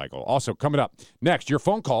election cycle. Also, coming up next, your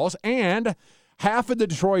phone calls, and half of the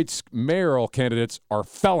Detroit's mayoral candidates are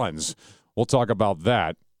felons. We'll talk about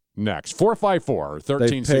that next.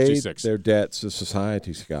 454-1366. They paid their debts to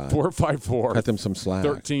society, Scott. 454. Cut them some slack.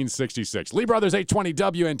 1366. Lee Brothers 820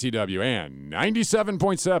 WNTW and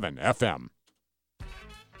 97.7 FM.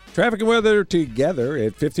 Traffic and weather together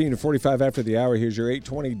at 15 to 45 after the hour. Here's your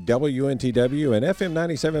 820 WNTW and FM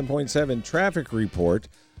 97.7 traffic report.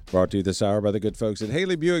 Brought to you this hour by the good folks at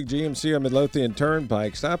Haley Buick GMC on Midlothian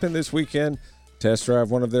Turnpike. Stop in this weekend, test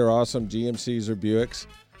drive one of their awesome GMCs or Buicks.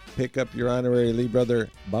 Pick up your honorary Lee Brother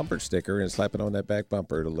bumper sticker and slap it on that back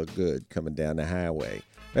bumper. It'll look good coming down the highway.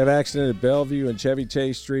 We have accident at Bellevue and Chevy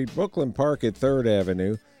Chase Street, Brooklyn Park at 3rd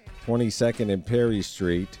Avenue, 22nd and Perry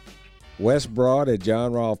Street, West Broad at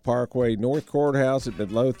John Rolfe Parkway, North Courthouse at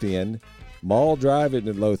Midlothian, Mall Drive at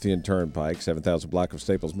Midlothian Turnpike, 7,000 block of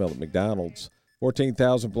Staples Mill at McDonald's,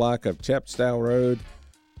 14,000 block of Chepstow Road,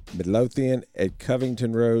 Midlothian at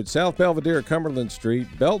Covington Road, South Belvedere at Cumberland Street,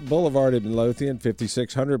 Belt Boulevard at Midlothian,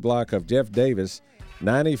 5600 block of Jeff Davis,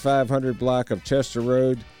 9500 block of Chester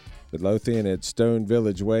Road, Midlothian at Stone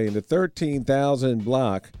Village Way, and the 13,000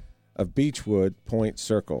 block of Beechwood Point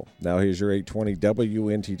Circle. Now here's your 820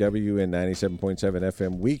 WNTW and 97.7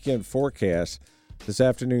 FM weekend forecast. This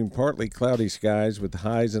afternoon, partly cloudy skies with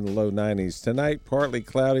highs in the low 90s. Tonight, partly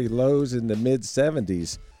cloudy, lows in the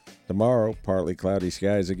mid-70s. Tomorrow, partly cloudy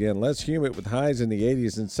skies again, less humid with highs in the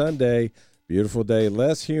 80s. And Sunday, beautiful day,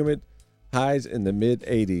 less humid, highs in the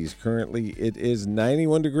mid-80s. Currently, it is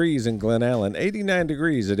 91 degrees in Glen Allen, 89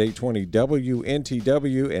 degrees at 820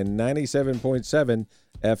 WNTW and 97.7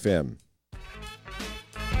 FM.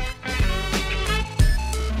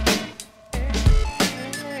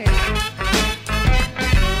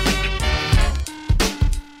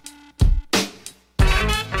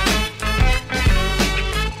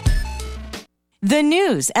 The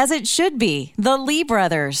news as it should be. The Lee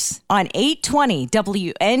Brothers on 820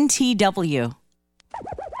 WNTW.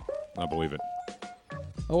 I believe it.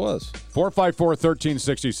 I was.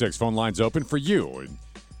 454-1366. Phone lines open for you.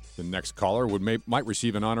 The next caller might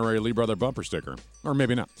receive an honorary Lee Brother bumper sticker. Or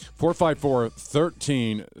maybe not.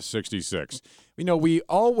 454-1366. You know, we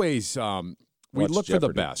always we look for the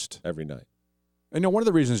best. Every night. And one of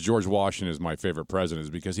the reasons George Washington is my favorite president is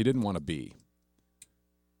because he didn't want to be.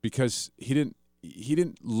 Because he didn't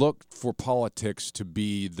look for politics to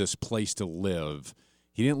be this place to live.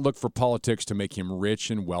 He didn't look for politics to make him rich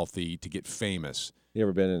and wealthy, to get famous. You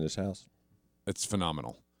ever been in his house? It's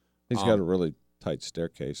phenomenal. He's got a really tight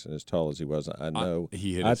staircase, and as tall as he was, I know.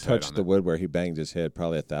 He hit I his head touched on the that. wood where he banged his head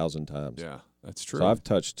probably 1,000 times. Yeah, that's true. So I've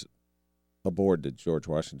touched a board that George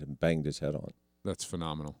Washington banged his head on. That's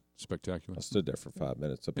phenomenal. Spectacular. I stood there for 5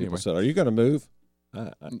 minutes. So people Anyway. said, "Are you going to move?"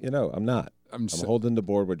 I'm not. I'm so- holding the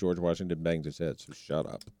board where George Washington banged his head, so shut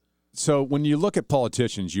up. So when you look at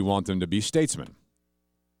politicians, you want them to be statesmen.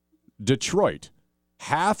 Detroit,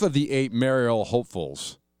 half of the 8 mayoral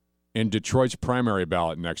hopefuls in Detroit's primary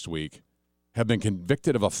ballot next week have been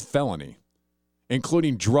convicted of a felony,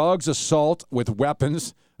 including drugs, assault with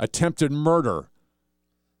weapons, attempted murder.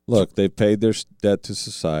 Look, they've paid their debt to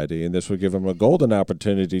society, and this would give them a golden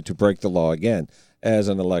opportunity to break the law again as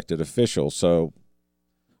an elected official. So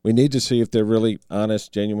we need to see if they're really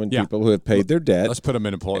honest, genuine people who have paid their debt. Let's put them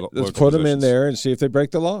in political Let's put them in there and see if they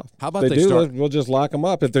break the law. How about if they do? start? We'll just lock them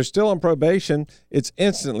up. If they're still on probation, it's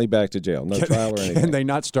instantly back to jail. No trial or anything. Can they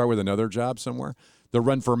not start with another job somewhere? They'll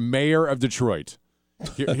run for mayor of Detroit.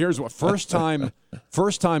 Here's what first time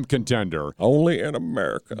contender. Only in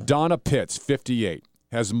America. Donna Pitts, 58,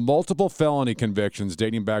 has multiple felony convictions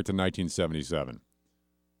dating back to 1977.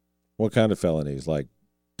 What kind of felonies? Like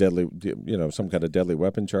deadly, some kind of deadly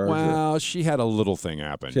weapon charge? Well, she had a little thing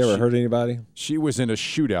happen. She ever hurt anybody? She was in a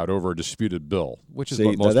shootout over a disputed bill, which is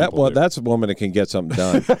what most people do. That's a woman that can get something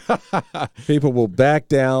done. People will back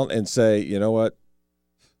down and say, you know what?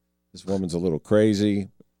 This woman's a little crazy,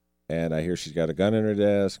 and I hear she's got a gun in her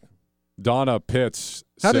desk. Donna Pitts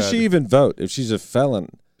How does she even vote if she's a felon?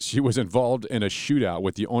 She was involved in a shootout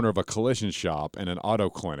with the owner of a collision shop and an auto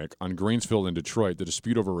clinic on Greensfield in Detroit, the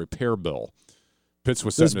dispute over a repair bill. Pitts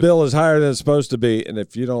was This bill is higher than it's supposed to be, and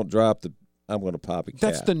if you don't drop I'm going to pop a cap.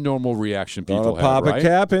 That's the normal reaction people have, pop right? a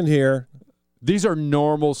cap in here. These are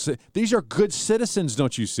these are good citizens,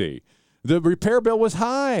 don't you see? The repair bill was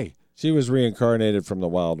high. She was reincarnated from the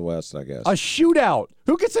Wild West, I guess. A shootout.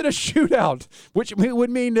 Who gets in a shootout? Which would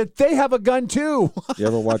mean that they have a gun, too. You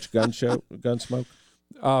ever watch Gunsmoke?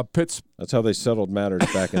 Pitts. That's how they settled matters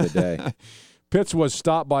back in the day. Pitts was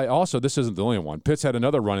stopped by this isn't the only one. Pitts had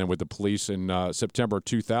another run-in with the police in September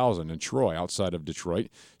 2000 in Troy, outside of Detroit.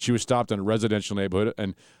 She was stopped in a residential neighborhood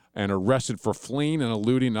and arrested for fleeing and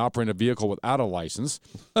eluding and operating a vehicle without a license.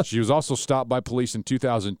 She was also stopped by police in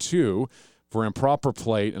 2002 for improper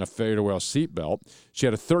plate and a failure to wear a seatbelt. She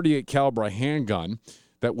had a .38 caliber handgun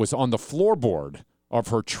that was on the floorboard of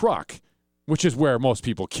her truck, which is where most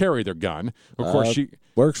people carry their gun. Of course, she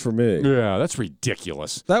works for me. Yeah, that's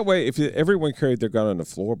ridiculous. That way, if everyone carried their gun on the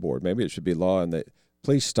floorboard, maybe it should be law, and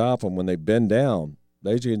police stop them when they bend down.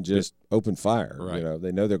 They can just open fire. Right.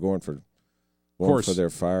 They know they're going for their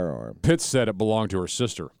firearm. Pitts said it belonged to her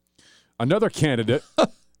sister. Another candidate.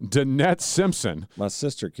 Danette Simpson. My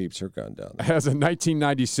sister keeps her gun down there. Has a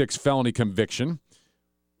 1996 felony conviction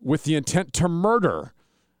with the intent to murder.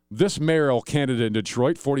 This mayoral candidate in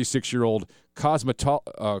Detroit, 46-year-old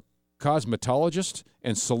cosmetologist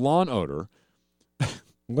and salon owner.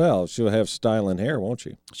 Well, she'll have styling hair, won't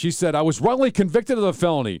she? She said, I was wrongly convicted of the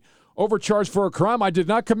felony, overcharged for a crime I did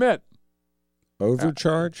not commit.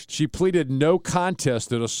 Overcharged? She pleaded no contest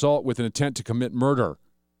to assault with an intent to commit murder.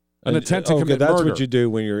 An attempt to commit that's murder. What you do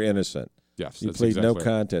when you're innocent. Yes, you plead no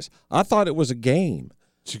contest. I thought it was a game.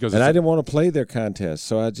 She goes, and I didn't want to play their contest,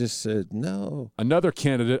 so I just said no. Another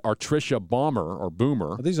candidate, Artricia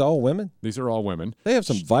Boomer. Are these all women? These are all women. They have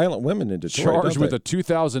some violent women in Detroit. Charged with a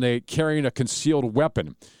 2008 carrying a concealed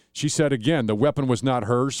weapon. She said again, the weapon was not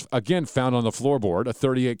hers. Again, found on the floorboard, a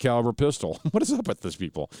 .38 caliber pistol. What is up with these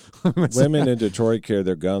people? Women in Detroit carry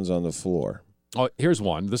their guns on the floor. Oh, here's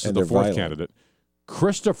one. This is the fourth candidate.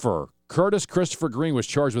 Curtis Christopher Green was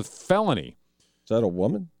charged with felony. Is that a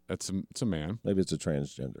woman? It's a man. Maybe it's a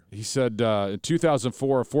transgender. He said in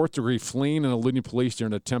 2004, a fourth-degree fleeing and eluding police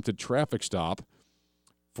during an attempted traffic stop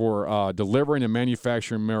for delivering and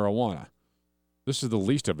manufacturing marijuana. This is the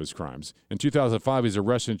least of his crimes. In 2005, he's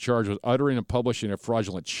arrested and charged with uttering and publishing a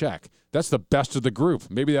fraudulent check. That's the best of the group.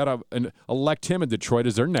 Maybe they ought to elect him in Detroit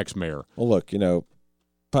as their next mayor. Well, look,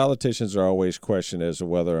 politicians are always questioned as to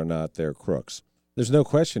whether or not they're crooks. There's no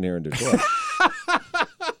question here in Detroit.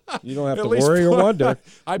 You don't have to worry or wonder.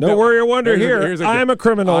 No worry or wonder here. I'm a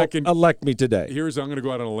criminal. Elect me today. I'm going to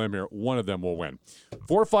go out on a limb here. One of them will win.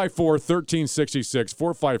 454-1366.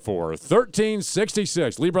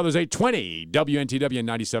 454-1366. Lee Brothers 820. WNTW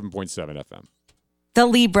 97.7 FM. The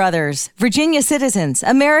Lee Brothers, Virginia citizens,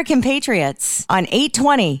 American patriots on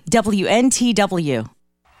 820 WNTW.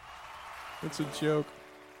 It's a joke.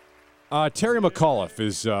 Terry McAuliffe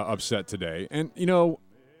is upset today. And,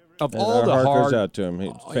 of all the heart goes out to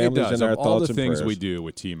him. Families in our thoughts and prayers. All the things we do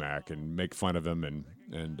with T-Mac and make fun of him and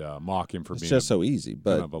mock him for being just so easy,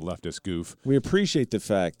 but kind of a leftist goof. We appreciate the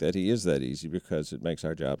fact that he is that easy because it makes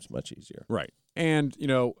our jobs much easier. Right. And,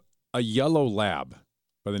 a yellow lab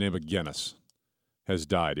by the name of Guinness has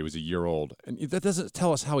died. He was a year old. And that doesn't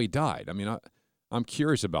tell us how he died. I mean, I'm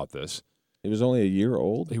curious about this. He was only a year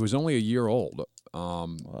old? He was only a year old.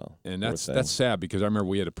 Wow. And that's sad because I remember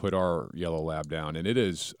we had to put our yellow lab down, and it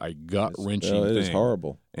is a gut-wrenching thing. It is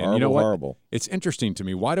horrible. And you know what? Horrible. It's interesting to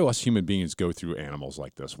me. Why do us human beings go through animals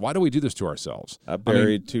like this? Why do we do this to ourselves? I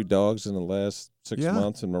buried 2 dogs in the last 6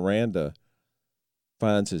 months, and Miranda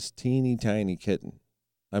finds this teeny tiny kitten.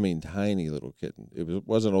 I mean, tiny little kitten. It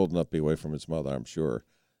wasn't old enough to be away from its mother, I'm sure,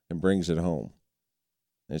 and brings it home.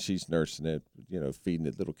 And she's nursing it, feeding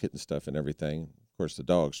it little kitten stuff and everything. Of course, the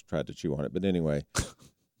dogs tried to chew on it. But anyway,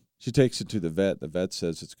 she takes it to the vet. The vet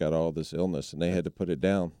says it's got all this illness, and they had to put it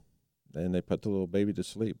down. And they put the little baby to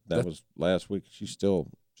sleep. That was last week. She's still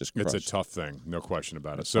just crushed. It's a tough thing, no question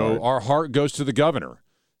about it. So our heart goes to the governor.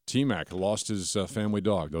 T-Mac lost his family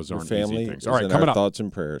dog. Those aren't easy things. All right, coming up. Thoughts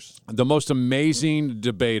and prayers. The most amazing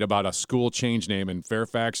debate about a school change name in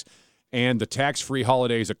Fairfax and the tax-free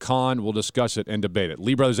holidays at Con. We'll discuss it and debate it.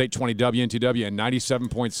 Lee Brothers 820 WNTW and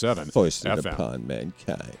 97.7 Voices FM. upon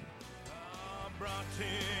mankind.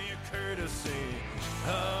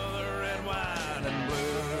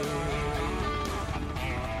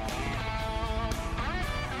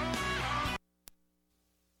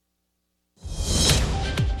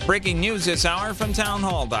 Breaking news this hour from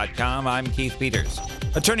townhall.com. I'm Keith Peters.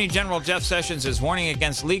 Attorney General Jeff Sessions is warning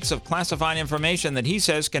against leaks of classified information that he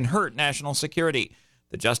says can hurt national security.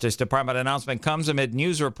 The Justice Department announcement comes amid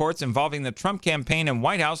news reports involving the Trump campaign and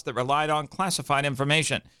White House that relied on classified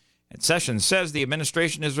information. And Sessions says the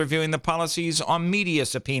administration is reviewing the policies on media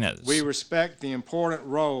subpoenas. We respect the important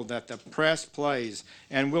role that the press plays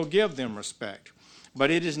and will give them respect.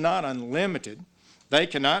 But it is not unlimited. They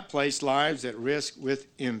cannot place lives at risk with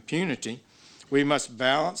impunity. We must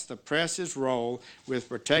balance the press's role with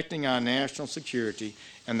protecting our national security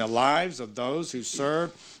and the lives of those who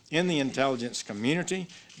serve in the intelligence community,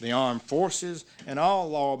 the armed forces, and all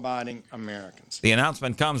law-abiding Americans. The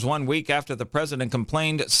announcement comes 1 week after the president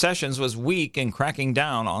complained Sessions was weak in cracking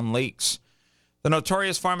down on leaks. The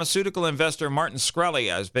notorious pharmaceutical investor Martin Shkreli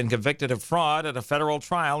has been convicted of fraud at a federal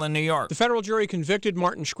trial in New York. The federal jury convicted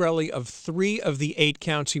Martin Shkreli of 3 of the 8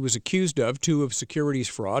 counts he was accused of, 2 of securities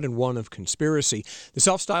fraud and 1 of conspiracy. The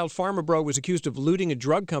self-styled pharma bro was accused of looting a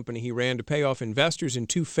drug company he ran to pay off investors in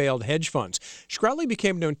 2 failed hedge funds. Shkreli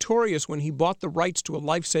became notorious when he bought the rights to a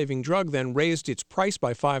life-saving drug, then raised its price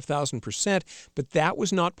by 5,000%, but that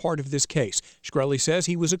was not part of this case. Shkreli says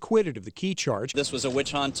he was acquitted of the key charge. This was a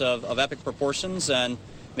witch hunt of epic proportions. And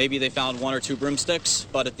maybe they found 1 or 2 broomsticks,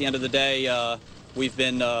 but at the end of the day, we've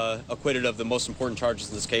been acquitted of the most important charges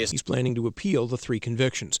in this case. He's planning to appeal the 3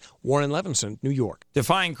 convictions. Warren Levinson, New York.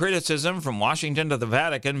 Defying criticism from Washington to the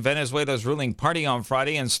Vatican, Venezuela's ruling party on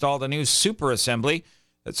Friday installed a new super assembly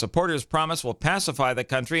that supporters promise will pacify the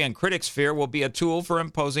country and critics fear will be a tool for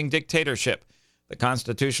imposing dictatorship. The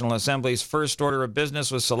Constitutional Assembly's first order of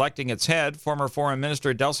business was selecting its head, former Foreign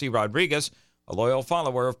Minister Delcy Rodriguez, a loyal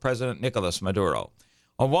follower of President Nicolas Maduro.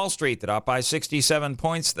 On Wall Street, the Dow by 67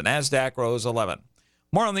 points, the NASDAQ rose 11.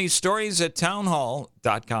 More on these stories at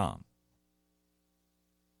townhall.com.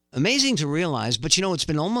 Amazing to realize, but it's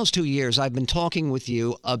been almost 2 years I've been talking with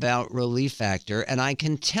you about Relief Factor, and I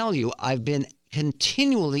can tell you I've been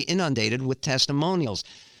continually inundated with testimonials.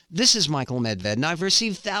 This is Michael Medved, and I've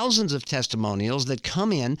received thousands of testimonials that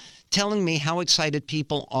come in telling me how excited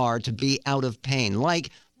people are to be out of pain,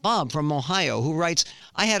 like Bob from Ohio, who writes,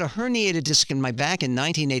 I had a herniated disc in my back in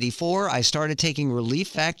 1984. I started taking Relief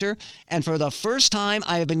Factor, and for the first time,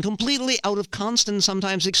 I have been completely out of constant,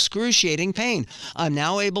 sometimes excruciating pain. I'm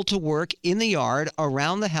now able to work in the yard,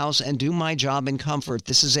 around the house, and do my job in comfort.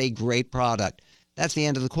 This is a great product. That's the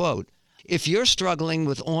end of the quote. If you're struggling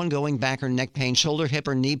with ongoing back or neck pain, shoulder, hip,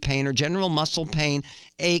 or knee pain, or general muscle pain,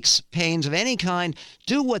 aches, pains of any kind,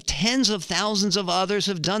 do what tens of thousands of others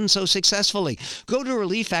have done so successfully. Go to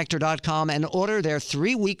ReliefFactor.com and order their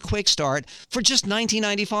 3-week quick start for just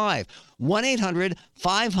 $19.95.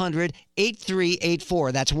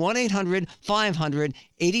 1-800-500-8384. That's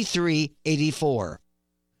 1-800-500-8384.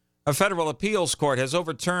 A federal appeals court has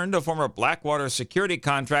overturned a former Blackwater security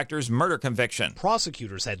contractor's murder conviction.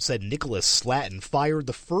 Prosecutors had said Nicholas Slatton fired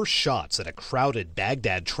the first shots at a crowded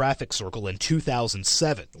Baghdad traffic circle in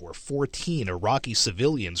 2007, where 14 Iraqi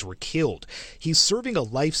civilians were killed. He's serving a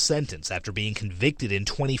life sentence after being convicted in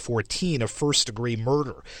 2014 of first-degree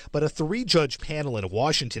murder. But a 3-judge panel in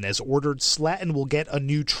Washington has ordered Slatton will get a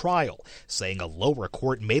new trial, saying a lower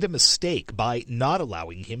court made a mistake by not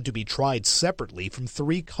allowing him to be tried separately from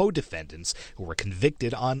 3 co-defendants who were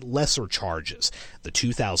convicted on lesser charges. The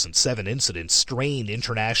 2007 incident strained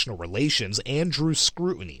international relations and drew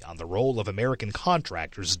scrutiny on the role of American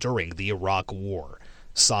contractors during the Iraq War.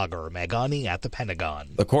 Sagar Maghani at the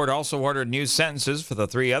Pentagon. The court also ordered new sentences for the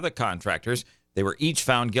 3 other contractors. They were each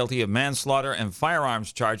found guilty of manslaughter and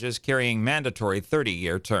firearms charges carrying mandatory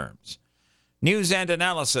 30-year terms. News and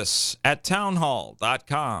analysis at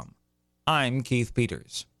townhall.com. I'm Keith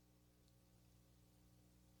Peters.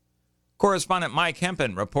 Correspondent Mike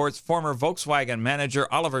Hempen reports former Volkswagen manager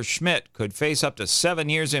Oliver Schmidt could face up to 7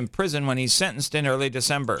 years in prison when he's sentenced in early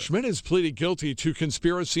December. Schmidt has pleaded guilty to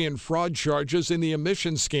conspiracy and fraud charges in the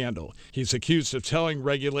emissions scandal. He's accused of telling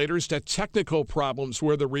regulators that technical problems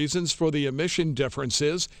were the reasons for the emission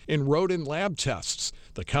differences in rodent lab tests.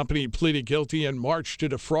 The company pleaded guilty in March to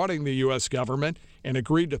defrauding the U.S. government and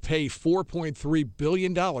agreed to pay $4.3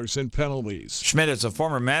 billion in penalties. Schmidt is a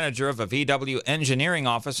former manager of a VW engineering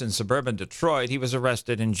office in suburban Detroit. He was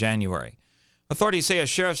arrested in January. Authorities say a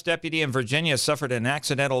sheriff's deputy in Virginia suffered an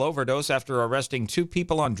accidental overdose after arresting 2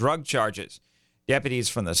 people on drug charges. Deputies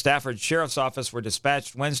from the Stafford Sheriff's Office were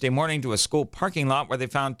dispatched Wednesday morning to a school parking lot where they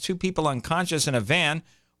found 2 people unconscious in a van,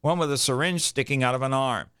 one with a syringe sticking out of an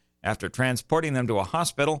arm. After transporting them to a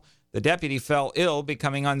hospital, the deputy fell ill,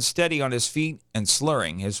 becoming unsteady on his feet and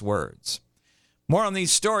slurring his words. More on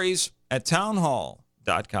these stories at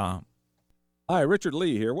townhall.com. Hi, Richard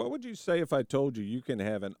Lee here. What would you say if I told you you can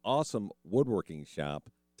have an awesome woodworking shop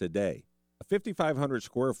today? A 5,500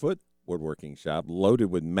 square foot woodworking shop loaded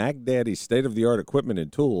with Mac Daddy's state-of-the-art equipment and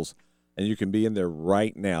tools, and you can be in there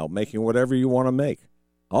right now making whatever you want to make.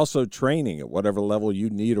 Also training at whatever level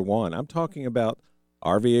you need or want. I'm talking about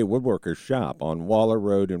RVA Woodworkers Shop on Waller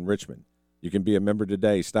Road in Richmond. You can be a member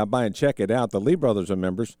today. Stop by and check it out. The Lee Brothers are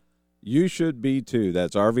members. You should be too.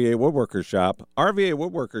 That's RVA Woodworkers Shop. RVA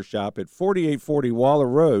Woodworkers Shop at 4840 Waller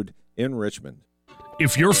Road in Richmond.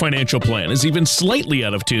 If your financial plan is even slightly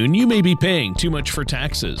out of tune, you may be paying too much for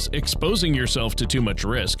taxes, exposing yourself to too much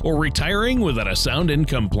risk, or retiring without a sound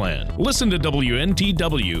income plan. Listen to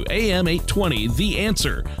WNTW AM 820 The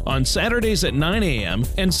Answer on Saturdays at 9 a.m.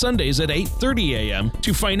 and Sundays at 8:30 a.m.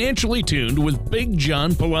 to Financially Tuned with Big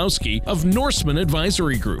John Pulowski of Norseman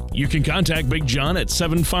Advisory Group. You can contact Big John at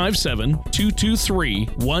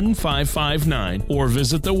 757-223-1559 or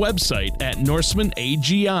visit the website at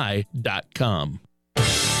norsemanagi.com.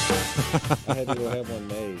 I had to go have one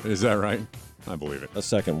made. Is that right? I believe it. A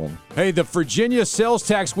second one. Hey, the Virginia sales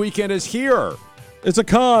tax weekend is here. It's a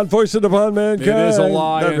con foisted upon mankind. It is a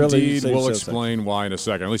lie, Not really. indeed. We'll explain why in a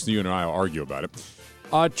second. At least you and I will argue about it.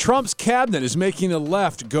 Trump's cabinet is making the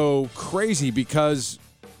left go crazy because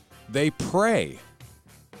they pray.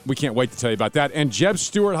 We can't wait to tell you about that. And Jeb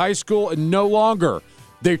Stuart High School no longer.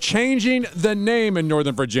 They're changing the name in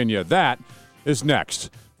Northern Virginia. That is next.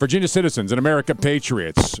 Virginia Citizens and America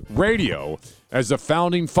Patriots Radio as the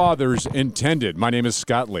Founding Fathers intended. My name is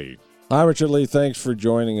Scott Lee. Hi, Richard Lee. Thanks for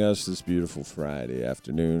joining us this beautiful Friday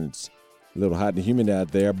afternoon. It's a little hot and humid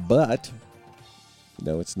out there, but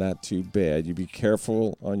it's not too bad. You be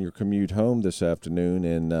careful on your commute home this afternoon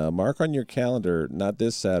and mark on your calendar, not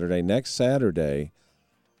this Saturday, next Saturday,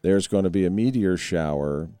 there's going to be a meteor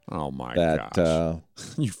shower. Oh, my gosh.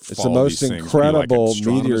 It's the most incredible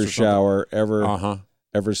meteor shower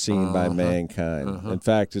ever seen by mankind. In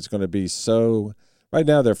fact, it's going to be so. Right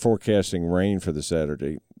now, they're forecasting rain for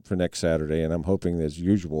next Saturday, and I'm hoping, as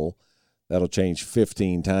usual, that'll change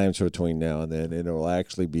 15 times between now and then, and it'll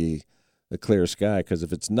actually be a clear sky. Because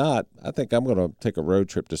if it's not, I think I'm going to take a road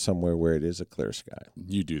trip to somewhere where it is a clear sky.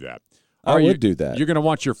 You do that. I would do that. You're going to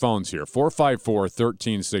want your phones here.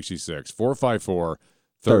 454-1366.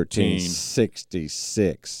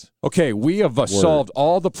 454-1366. Okay, we have solved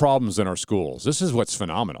all the problems in our schools. This is what's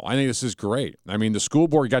phenomenal. I think this is great. I mean, the school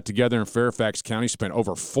board got together in Fairfax County, spent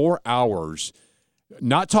over 4 hours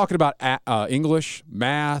not talking about English,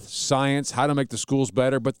 math, science, how to make the schools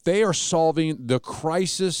better, but they are solving the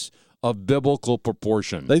crisis of biblical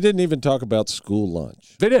proportion. They didn't even talk about school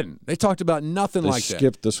lunch. They didn't. They talked about nothing like that. They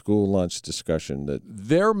skipped the school lunch discussion.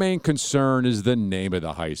 Their main concern is the name of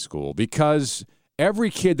the high school, because every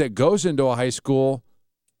kid that goes into a high school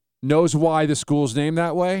knows why the school's named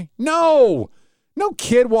that way? No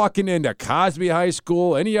kid walking into Cosby High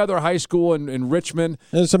School, any other high school in Richmond.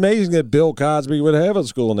 And it's amazing that Bill Cosby would have a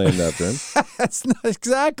school named after him. That's not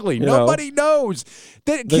exactly. Nobody knows.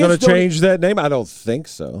 They're going to change that name? I don't think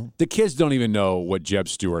so. The kids don't even know what Jeb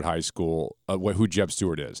Stuart High School, who Jeb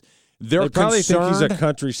Stuart is. They probably think he's a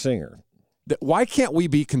country singer. Why can't we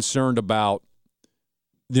be concerned about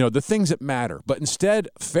the things that matter? But instead,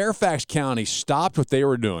 Fairfax County stopped what they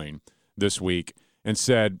were doing this week and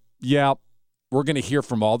said, yeah, we're going to hear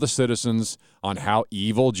from all the citizens on how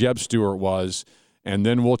evil Jeb Stuart was, and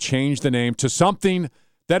then we'll change the name to something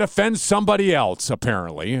that offends somebody else,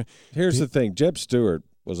 apparently. Here's the thing. Jeb Stuart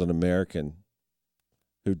was an American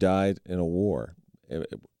who died in a war.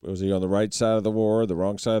 Was he on the right side of the war, the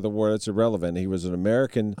wrong side of the war? That's irrelevant. He was an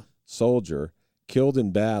American soldier killed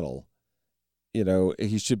in battle.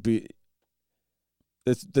 He should be –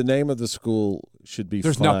 the name of the school should be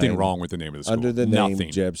There's fined nothing wrong with the name of the school. under the name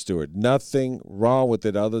Jeb Stuart. Nothing wrong with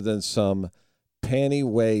it other than some panty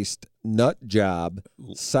waist nut job,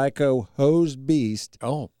 psycho hose beast.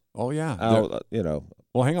 Oh yeah.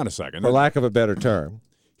 Well, hang on a second. For lack of a better term.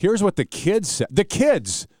 Here's what the kids said. The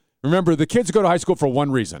kids, remember, the kids go to high school for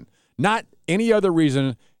one reason, not any other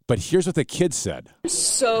reason. But here's what the kids said. I'm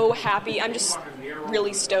so happy. I'm just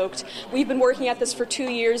really stoked. We've been working at this for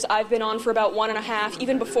 2 years. I've been on for about 1.5.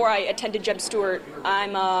 Even before I attended Jeb Stuart,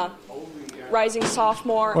 I'm a rising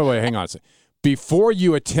sophomore. Wait, hang on a second. Before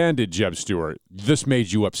you attended Jeb Stuart, this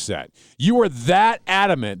made you upset. You were that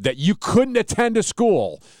adamant that you couldn't attend a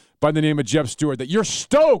school by the name of Jeb Stuart that you're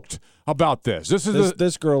stoked about this.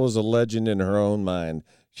 This girl is a legend in her own mind.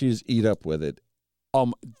 She's eat up with it.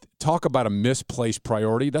 Talk about a misplaced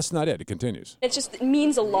priority. That's not it. It continues. It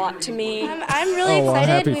means a lot to me. I'm really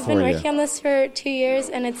excited. We've been working on this for 2 years,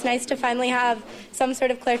 and it's nice to finally have some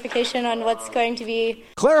sort of clarification on what's going to be.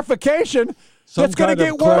 Clarification? That's going to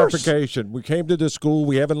get worse. Clarification. We came to the school.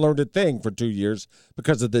 We haven't learned a thing for 2 years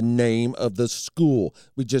because of the name of the school.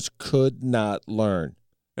 We just could not learn.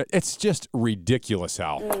 It's just ridiculous,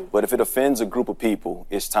 Hal. But if it offends a group of people,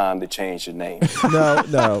 it's time to change your name. No.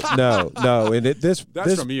 And that's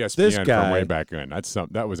from ESPN this guy, from way back in.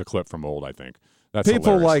 That was a clip from old, I think. That's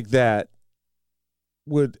people hilarious. like that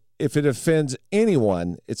would, if it offends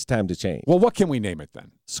anyone, it's time to change. Well, what can we name it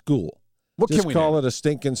then? School. What just can we call name it a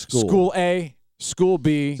stinking school? School A, School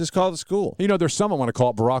B. Just call it school. There's some that want to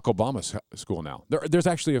call it Barack Obama's school now. There's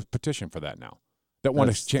actually a petition for that now. That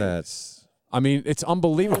want to change. It's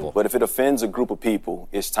unbelievable. But if it offends a group of people,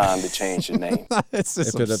 it's time to change your name. It's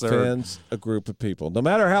just if absurd. It offends a group of people, no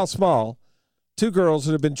matter how small, two girls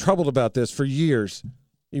that have been troubled about this for years,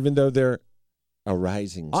 even though they're a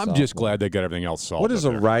rising sophomore. I'm just glad they got everything else solved. What is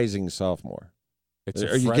a rising sophomore?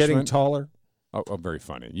 Are you getting taller? Oh, very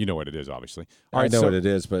funny. You know what it is, obviously. I know what it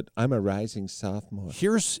is, but I'm a rising sophomore.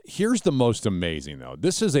 Here's the most amazing, though.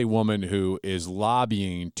 This is a woman who is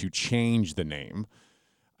lobbying to change the name.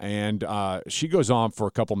 And she goes on for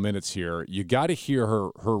a couple minutes here. You got to hear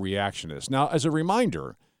her reaction to this. Now, as a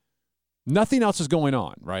reminder, nothing else is going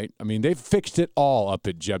on, right? They've fixed it all up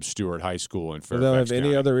at Jeb Stuart High School in Fairfax They don't have County.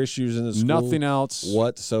 any other issues in the school. Nothing else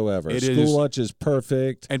whatsoever. School lunch is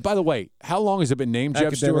perfect. And by the way, how long has it been named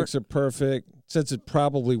Jeb Stuart? Academics are perfect since it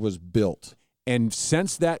probably was built. And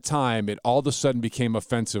since that time, it all of a sudden became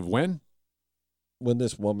offensive when? When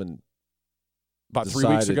this woman... About 3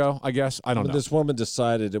 weeks ago, I guess. I don't know. This woman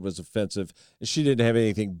decided it was offensive, and she didn't have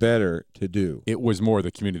anything better to do. It was more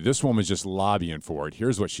the community. This woman's just lobbying for it.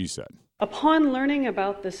 Here's what she said. Upon learning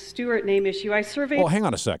about the Stuart name issue, I surveyed... Oh, hang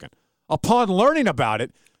on a second. Upon learning about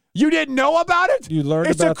it, you didn't know about it? You learned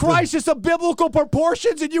about It's a crisis of biblical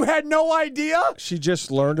proportions, and you had no idea? She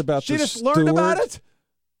just learned about She just learned about it?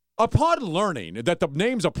 Upon learning that the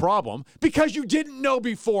name's a problem, because you didn't know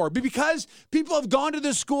before, because people have gone to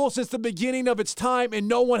this school since the beginning of its time, and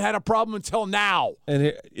no one had a problem until now.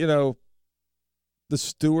 And, the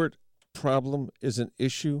Stuart problem is an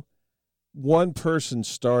issue. One person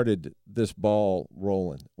started this ball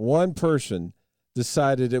rolling. One person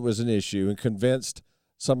decided it was an issue and convinced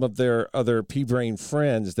some of their other pea-brain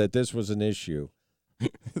friends that this was an issue.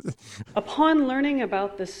 Upon learning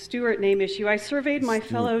about the Stuart name issue, I surveyed my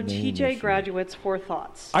fellow TJ graduates for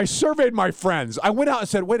thoughts. I surveyed my friends. I went out and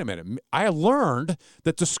said, wait a minute. I learned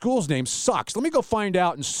that the school's name sucks. Let me go find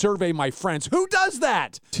out and survey my friends. Who does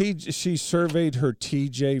that? She surveyed her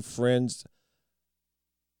TJ friends.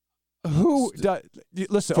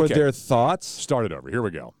 Listen, for their thoughts? Start it over. Here we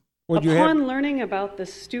go. Upon learning about the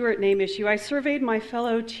Stuart name issue, I surveyed my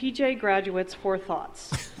fellow TJ graduates for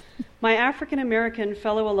thoughts. My African-American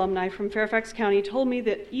fellow alumni from Fairfax County told me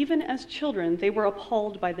that even as children, they were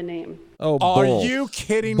appalled by the name. Oh, are you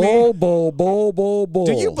kidding me? Bull.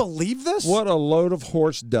 Do you believe this? What a load of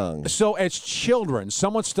horse dung. So as children,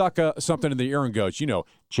 someone stuck something in the ear and goes,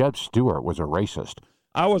 Jeb Stuart was a racist.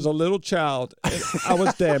 I was a little child. And I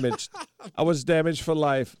was damaged. I was damaged for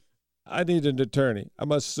life. I need an attorney. I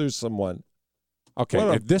must sue someone. Okay,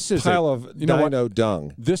 what if this is pile of dino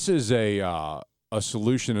dung. This is a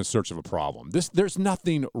solution in search of a problem. There's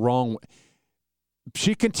nothing wrong.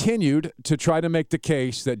 She continued to try to make the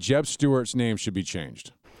case that Jeb Stuart's name should be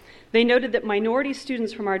changed. They noted that minority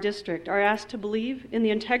students from our district are asked to believe in the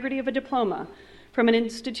integrity of a diploma from an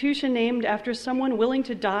institution named after someone willing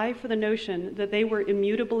to die for the notion that they were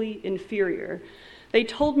immutably inferior. They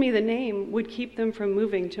told me the name would keep them from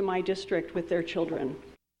moving to my district with their children.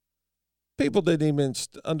 People didn't even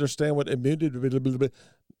understand what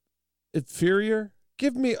inferior.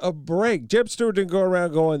 Give me a break. Jeb Stuart didn't go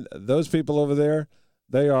around going, those people over there,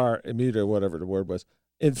 they are immediate, whatever the word was,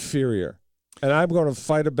 inferior. And I'm going to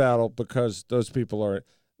fight a battle because those people are.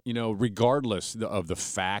 You know, regardless of the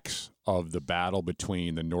facts of the battle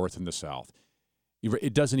between the North and the South,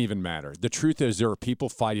 it doesn't even matter. The truth is there are people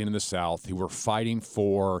fighting in the South who are fighting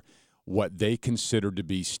for what they consider to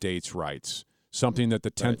be states' rights, something that the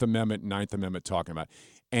 10th Amendment, 9th Amendment talking about.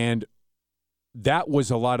 And that was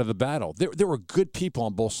a lot of the battle. There were good people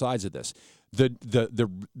on both sides of this.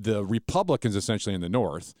 The Republicans, essentially in the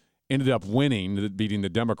North, ended up winning, beating the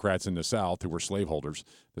Democrats in the South, who were slaveholders.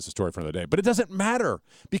 That's the story for another day. But it doesn't matter,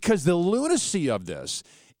 because the lunacy of this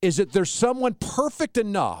is that there's someone perfect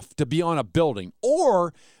enough to be on a building,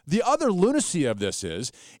 or the other lunacy of this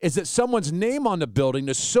is that someone's name on the building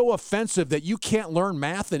is so offensive that you can't learn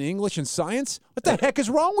math and English and science. What the heck is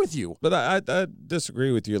wrong with you? But I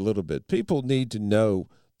disagree with you a little bit. People need to know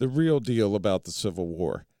the real deal about the Civil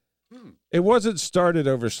War. It wasn't started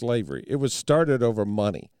over slavery. It was started over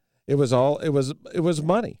money. It was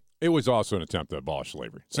money. It was also an attempt to abolish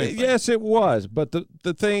slavery. Yes, it was. But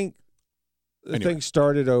the thing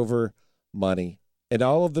started over money. And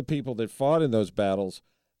all of the people that fought in those battles,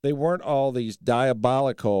 they weren't all these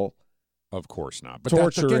diabolical, of course not, but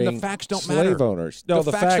torturing again, the facts don't slave matter. owners. No,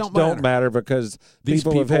 the facts don't matter because these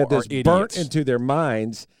people have had this are burnt idiots. into their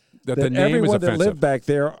minds That the name everyone is that offensive. lived back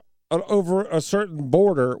there over a certain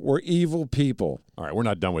border were evil people. All right, we're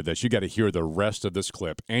not done with this. You got to hear the rest of this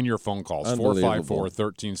clip and your phone calls.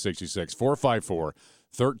 454-1366.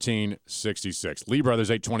 454-1366. Lee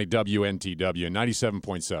Brothers 820 WNTW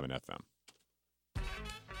 97.7 FM.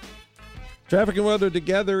 Traffic and weather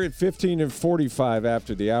together at 15 and 45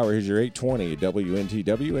 after the hour. Here's your 820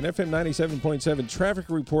 WNTW and FM 97.7 traffic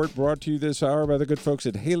report, brought to you this hour by the good folks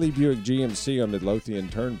at Haley Buick GMC on Midlothian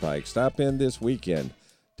Turnpike. Stop in this weekend.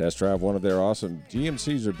 Test drive one of their awesome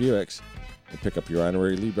GMCs or Buicks and pick up your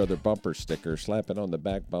honorary Lee Brother bumper sticker. Slap it on the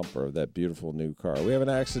back bumper of that beautiful new car. We have an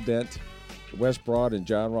accident at West Broad and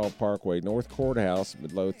John Rawl Parkway, North Courthouse,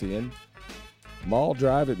 Midlothian. Mall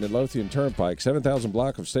Drive at Midlothian Turnpike, 7,000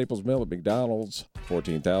 block of Staples Mill at McDonald's,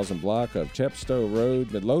 14,000 block of Chepstow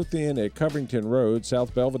Road, Midlothian at Covington Road,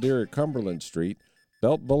 South Belvedere at Cumberland Street,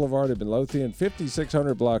 Belt Boulevard at Midlothian,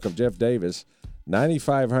 5,600 block of Jeff Davis,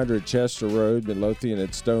 9,500 Chester Road, Midlothian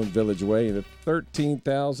at Stone Village Way, and the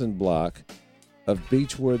 13,000 block of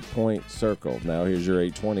Beechwood Point Circle. Now here's your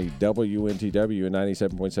 820 WNTW and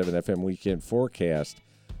 97.7 FM weekend forecast.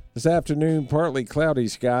 This afternoon, partly cloudy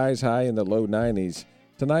skies, high in the low 90s.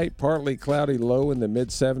 Tonight, partly cloudy, low in the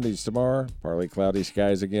mid-70s. Tomorrow, partly cloudy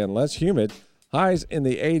skies again, less humid, highs in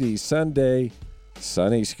the 80s. Sunday,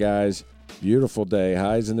 sunny skies, beautiful day,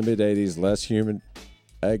 highs in the mid-80s, less humid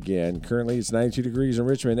again. Currently, it's 92 degrees in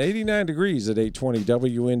Richmond, 89 degrees at 820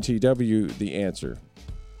 WNTW, The Answer.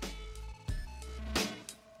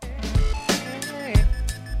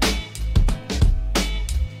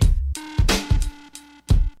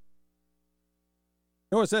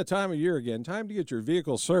 You know, it's that time of year again. Time to get your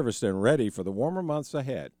vehicle serviced and ready for the warmer months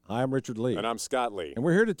ahead. Hi, I'm Richard Lee. And I'm Scott Lee. And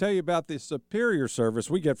we're here to tell you about the superior service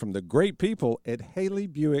we get from the great people at Haley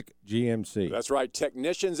Buick GMC. That's right.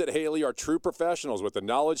 Technicians at Haley are true professionals with the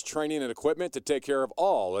knowledge, training, and equipment to take care of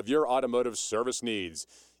all of your automotive service needs.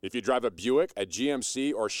 If you drive a Buick, a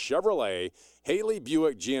GMC, or Chevrolet, Haley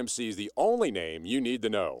Buick GMC is the only name you need to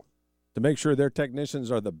know. To make sure their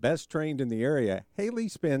technicians are the best trained in the area, Haley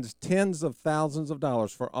spends tens of thousands of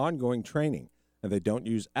dollars for ongoing training, and they don't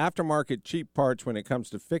use aftermarket cheap parts when it comes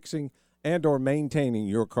to fixing and or maintaining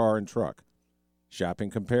your car and truck. Shop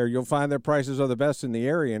and compare. You'll find their prices are the best in the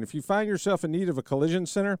area, and if you find yourself in need of a collision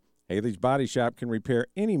center, Haley's Body Shop can repair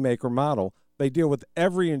any make or model. They deal with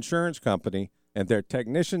every insurance company, and their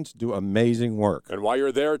technicians do amazing work. And while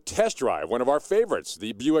you're there, test drive one of our favorites,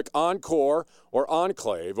 the Buick Encore or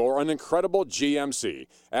Enclave or an incredible GMC.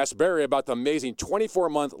 Ask Barry about the amazing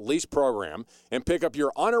 24-month lease program and pick up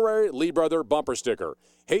your honorary Lee Brother bumper sticker.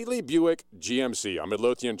 Haley Buick GMC on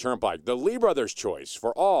Midlothian Turnpike, the Lee Brothers' choice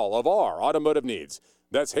for all of our automotive needs.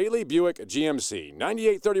 That's Haley Buick GMC,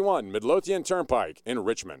 9831 Midlothian Turnpike in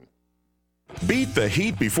Richmond. Beat the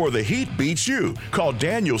heat before the heat beats you. Call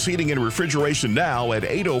Daniels Heating and Refrigeration now at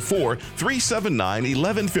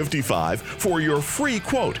 804-379-1155 for your free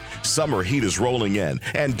quote. Summer heat is rolling in,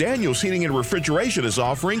 and Daniels Heating and Refrigeration is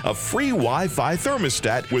offering a free Wi-Fi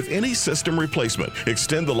thermostat with any system replacement.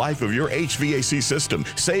 Extend the life of your HVAC system.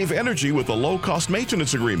 Save energy with a low-cost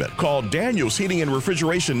maintenance agreement. Call Daniels Heating and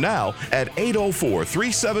Refrigeration now at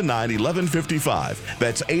 804-379-1155.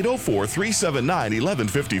 That's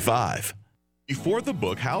 804-379-1155. Before the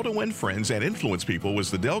book, How to Win Friends and Influence People was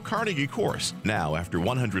the Dale Carnegie course. Now, after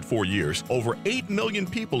 104 years, over 8 million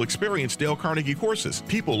people experience Dale Carnegie courses.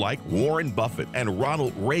 People like Warren Buffett and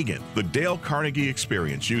Ronald Reagan. The Dale Carnegie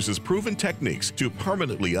experience uses proven techniques to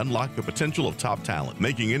permanently unlock the potential of top talent,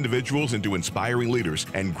 making individuals into inspiring leaders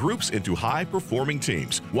and groups into high-performing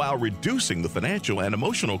teams, while reducing the financial and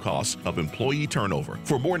emotional costs of employee turnover.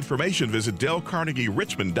 For more information, visit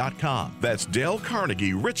DaleCarnegieRichmond.com. That's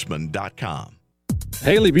DaleCarnegieRichmond.com.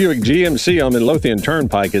 Haley Buick GMC on Midlothian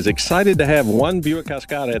Turnpike is excited to have one Buick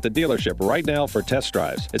Cascada at the dealership right now for test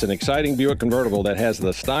drives. It's an exciting Buick convertible that has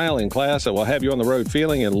the style and class that will have you on the road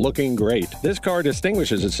feeling and looking great. This car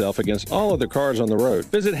distinguishes itself against all other cars on the road.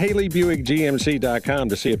 Visit HaleyBuickGMC.com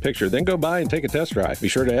to see a picture, then go by and take a test drive. Be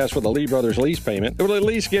sure to ask for the Lee Brothers lease payment. It will at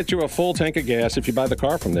least get you a full tank of gas if you buy the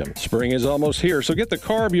car from them. Spring is almost here, so get the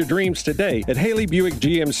car of your dreams today at Haley Buick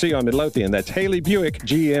GMC on Midlothian. That's Haley Buick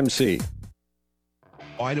GMC.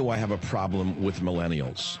 Why do I have a problem with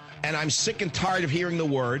millennials? And I'm sick and tired of hearing the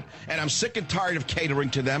word, and I'm sick and tired of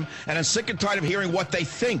catering to them, and I'm sick and tired of hearing what they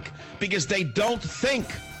think, because they don't think.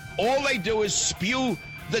 All they do is spew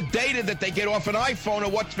the data that they get off an iPhone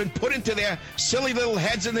or what's been put into their silly little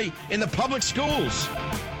heads in the public schools.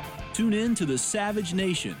 Tune in to the Savage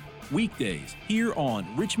Nation, weekdays, here on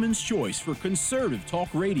Richmond's Choice for Conservative Talk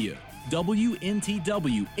Radio,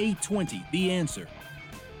 WNTW 820, The Answer.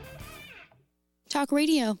 Talk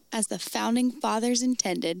radio as the Founding Fathers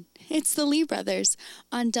intended. It's the Lee Brothers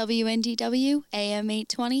on WNTW AM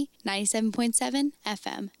 820, 97.7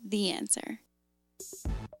 FM, The Answer.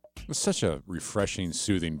 It's such a refreshing,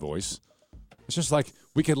 soothing voice. It's just like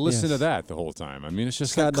we could listen to that the whole time. I mean, it's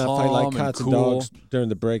just like calm like cats and and cool. dogs during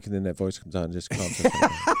the break, and then that voice comes on and just calms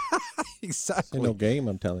us. Exactly. Ain't no game,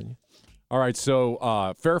 I'm telling you. All right,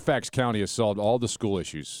 so Fairfax County has solved all the school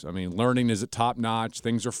issues. I mean, learning is at top notch.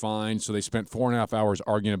 Things are fine. So they spent 4.5 hours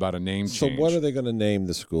arguing about a name change. So what are they going to name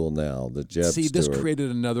the school now? The Jeb See, Stuart? this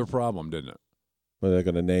created another problem, didn't it? Well, they're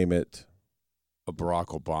going to name it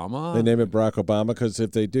Barack Obama? They name it Barack Obama because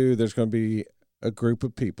if they do, there's going to be a group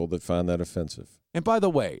of people that find that offensive. And by the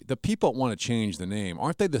way, the people that want to change the name,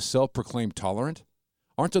 aren't they the self-proclaimed tolerant?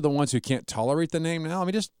 Aren't they the ones who can't tolerate the name now? I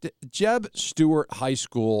mean, just Jeb Stuart High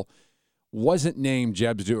School wasn't named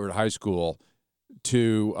Jeb Stuart High School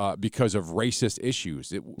because of racist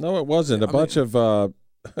issues. No, it wasn't. A bunch of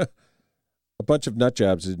nut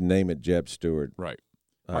jobs didn't name it Jeb Stuart. Right.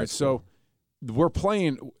 All right. So we're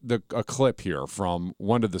playing a clip here from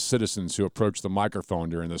one of the citizens who approached the microphone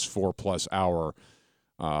during this 4+ hour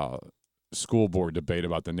school board debate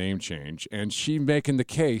about the name change, and she making the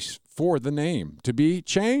case for the name to be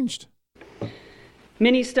changed.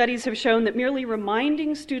 Many studies have shown that merely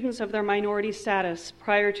reminding students of their minority status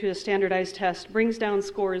prior to a standardized test brings down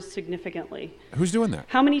scores significantly. Who's doing that?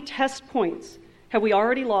 How many test points have we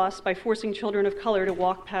already lost by forcing children of color to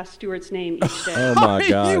walk past Stewart's name each day? Oh, my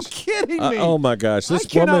gosh. Are you kidding me? Oh, my gosh. I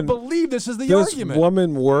cannot believe this is the argument. This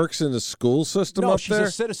woman works in the school system up there? No, she's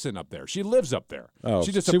a citizen up there. She lives up there. Oh,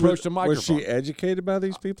 she just approached a microphone. Was she educated by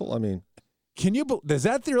these people? I mean. Is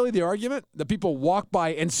that really the argument? That people walk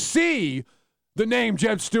by and see the name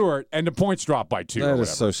Jeb Stuart and the points drop by 2 That is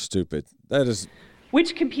so stupid. That is.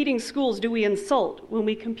 Which competing schools do we insult when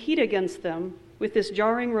we compete against them with this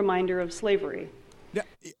jarring reminder of slavery?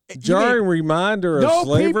 Jarring reminder of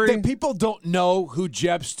slavery? People don't know who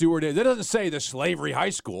Jeb Stuart is. It doesn't say the Slavery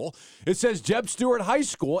High School. It says Jeb Stuart High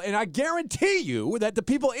School, and I guarantee you that the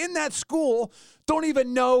people in that school don't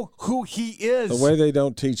even know who he is. The way they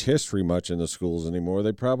don't teach history much in the schools anymore,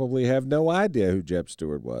 they probably have no idea who Jeb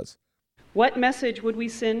Stuart was. What message would we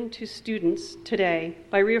send to students today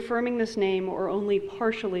by reaffirming this name or only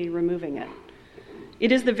partially removing it?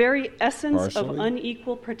 It is the very essence of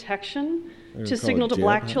unequal protection to signal to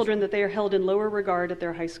black children that they are held in lower regard at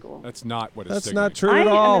their high school. That's not what it's That's signaling. not true at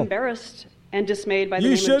all. I am embarrassed and dismayed by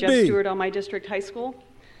the name of Jeb Stuart on my district high school.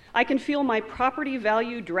 I can feel my property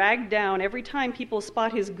value dragged down every time people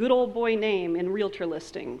spot his good old boy name in realtor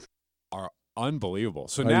listings. Unbelievable.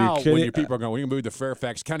 So Are now you kidding? when your people are going, we can move to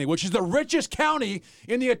Fairfax County, which is the richest county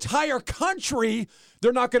in the entire country,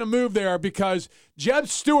 they're not going to move there because Jeb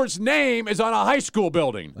Stuart's name is on a high school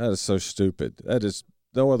building. That is so stupid. That is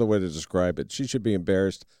no other way to describe it. She should be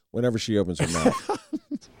embarrassed whenever she opens her mouth.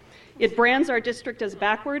 It brands our district as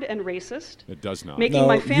backward and racist. It does not. Making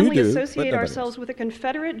my family you do, associate but ourselves with a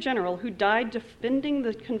Confederate general who died defending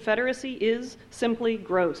the Confederacy is simply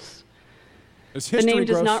gross. The name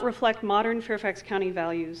does not reflect modern Fairfax County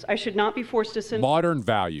values. I should not be forced to send modern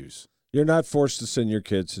values. You're not forced to send your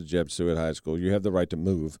kids to Jeb Stuart High School. You have the right to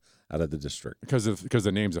move out of the district. Because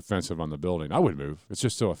the name's offensive on the building. I would move. It's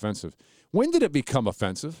just so offensive. When did it become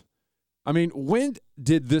offensive? I mean, when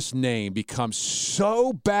did this name become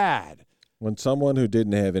so bad? When someone who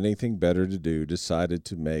didn't have anything better to do decided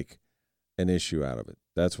to make an issue out of it.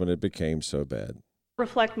 That's when it became so bad.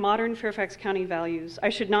 Reflect modern Fairfax County values. I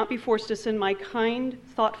should not be forced to send my kind,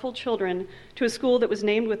 thoughtful children to a school that was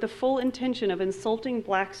named with the full intention of insulting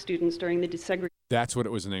black students during the desegregation. That's what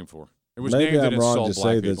it was named for. It was Maybe named I'm to wrong insult to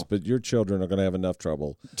black say people. this, but your children are going to have enough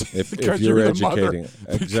trouble if Because you're you're the mother. educating.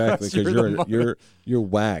 Exactly, Because you're the mother. you're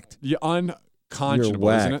whacked. You're unconscionable,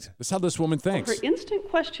 You're isn't whacked. it? That's how this woman thinks. Her instant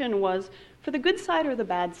question was, for the good side or the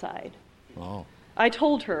bad side? Oh. I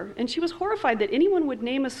told her, and she was horrified that anyone would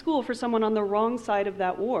name a school for someone on the wrong side of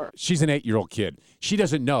that war. She's an 8-year-old kid. She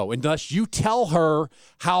doesn't know unless you tell her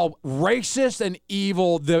how racist and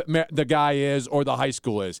evil the guy is or the high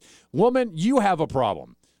school is. Woman, you have a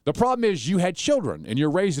problem. The problem is you had children, and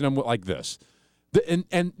you're raising them like this.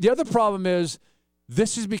 And the other problem is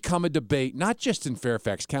this has become a debate, not just in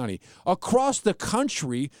Fairfax County. Across the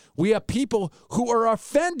country, we have people who are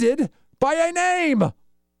offended by a name.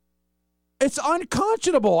 It's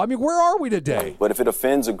unconscionable. I mean, where are we today? But if it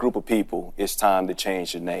offends a group of people, it's time to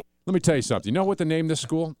change the name. Let me tell you something. You know what the name of this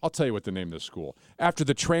school? I'll tell you what the name of this school. After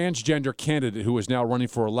the transgender candidate who is now running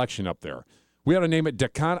for election up there. We ought to name it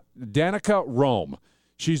Danica Rome.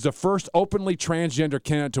 She's the first openly transgender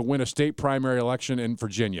candidate to win a state primary election in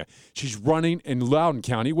Virginia. She's running in Loudoun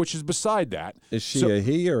County, which is beside that. Is she a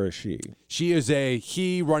he or a she? She is a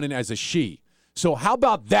he running as a she. So how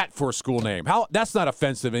about that for a school name? That's not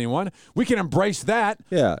offensive to anyone. We can embrace that.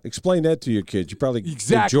 Yeah, explain that to your kids. You probably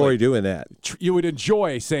Exactly. enjoy doing that. You would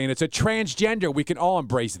enjoy saying it's a transgender. We can all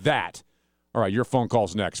embrace that. All right, your phone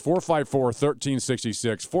call's next.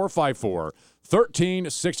 454-1366.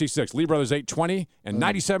 454-1366. Lee Brothers 820 and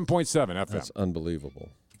 97.7 FM. That's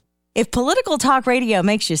unbelievable. If political talk radio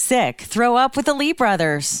makes you sick, throw up with the Lee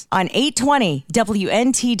Brothers on 820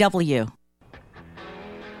 WNTW.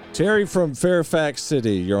 Terry from Fairfax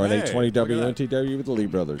City. You're on Hey, 820 look at that. WNTW with the Lee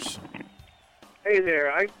Brothers. Hey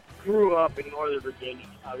there. I grew up in Northern Virginia.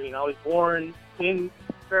 I mean, I was born in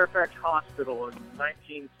Fairfax Hospital in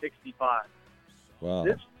 1965. Wow.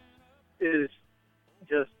 This is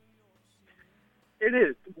just, it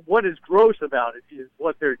is. What is gross about it is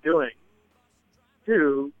what they're doing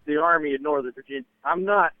to the Army in Northern Virginia. I'm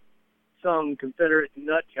not some Confederate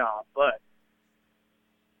nut job, but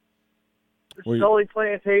the Sully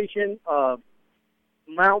Plantation,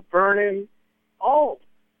 Mount Vernon, all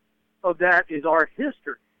of that is our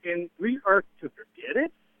history, and we are to forget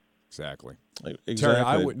it. Exactly.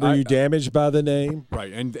 Exactly. Were you damaged by the name?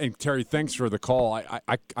 Right. And Terry, thanks for the call.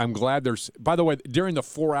 I'm glad there's, by the way, during the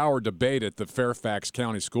 4-hour debate at the Fairfax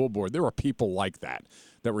County School Board, there were people like that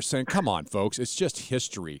were saying, come on, folks, it's just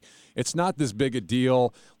history. It's not this big a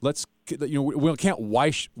deal. We can't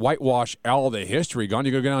whitewash all the history gone.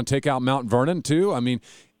 You go down and take out Mount Vernon, too? I mean,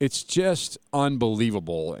 it's just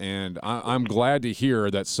unbelievable. And I'm glad to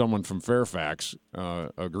hear that someone from Fairfax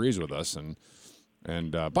agrees with us. And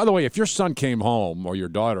by the way, if your son came home or your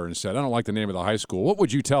daughter and said, I don't like the name of the high school, what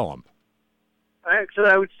would you tell them? Actually,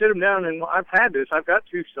 I would sit them down, and I've had this. I've got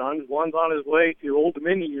two sons. One's on his way to Old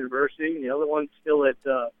Dominion University, and the other one's still at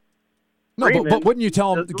No, but wouldn't you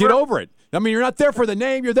tell them, get over it? I mean, you're not there for the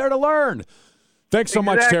name. You're there to learn. Thanks so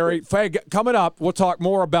much, Terry. Coming up, we'll talk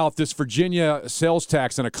more about this Virginia sales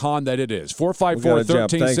tax and a con that it is.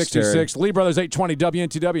 454-1366. Lee Brothers 820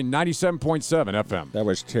 WNTW 97.7 FM. That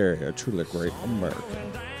was Terry, a truly great American.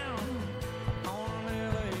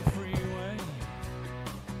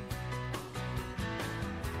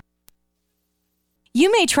 You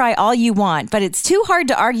may try all you want, but it's too hard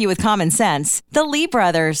to argue with common sense. The Lee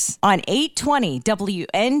Brothers on 820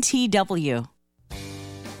 WNTW.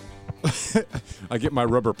 I get my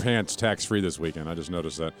rubber pants tax-free this weekend. I just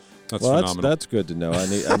noticed that. That's phenomenal. That's good to know. I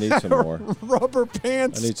need some more. Rubber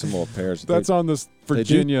pants. I need some more pairs. That's on this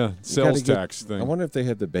Virginia sales tax thing. I wonder if they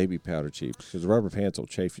have the baby powder cheap, because rubber pants will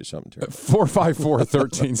chafe you something terrible.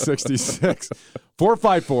 454-1366.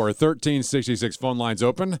 454-1366. Phone lines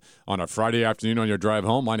open on a Friday afternoon on your drive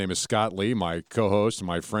home. My name is Scott Lee, my co-host,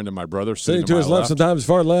 my friend and my brother. Sitting to his left, sometimes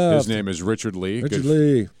far left. His name is Richard Lee. Richard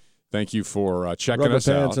Lee. Thank you for checking rubber us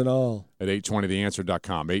pants out and all. at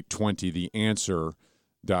 820theanswer.com.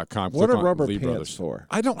 820theanswer.com. What are rubber pants for?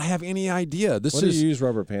 I don't have any idea. What do you use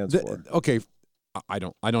rubber pants for? Okay, I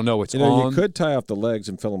don't know. It's you could tie off the legs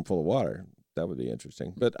and fill them full of water. That would be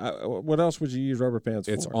interesting. But what else would you use rubber pants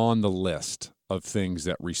for? It's on the list of things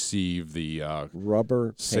that receive the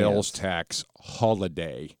rubber sales tax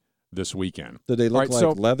holiday this weekend. Do they look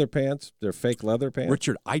like leather pants? They're fake leather pants?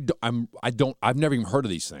 Richard, I've never even heard of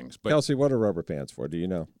these things. But Kelsey, what are rubber pants for? Do you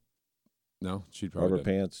know? No, she'd probably rubber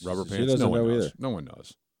pants. Rubber pants. She doesn't know knows. either. No one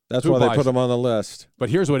knows. That's Who why they buys put them on the list. But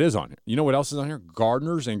here's what is on here. You know what else is on here?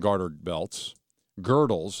 Garters and garter belts,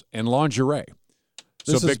 girdles, and lingerie.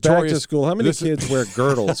 This is back to school. How many kids wear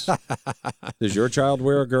girdles? Does your child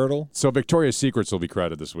wear a girdle? So Victoria's Secrets will be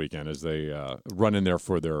credited this weekend as they run in there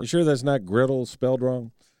for their You sure that's not griddle spelled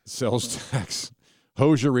wrong? sales tax.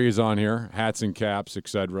 Hosiery is on here, hats and caps,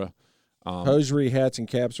 etc. Hosiery, hats, and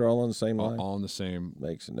caps are all on the same line? All on the same.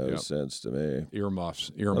 Makes no sense to me.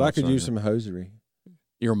 Earmuffs. But I could use some hosiery.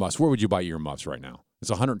 Earmuffs. Where would you buy earmuffs right now?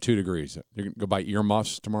 It's 102 degrees. You can go buy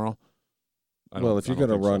earmuffs tomorrow? Well, if you're going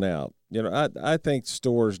to run out, I think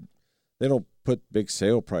stores, they don't put big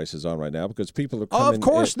sale prices on right now because people are coming. Of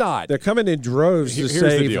course not. They're coming in droves to Here's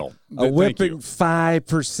save the deal. a whipping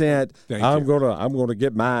 5%. Thank I'm going to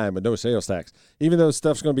get mine with no sales tax. Even though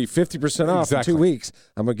stuff's going to be 50% off in 2 weeks,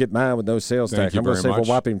 I'm going to get mine with no sales tax. I'm going to save a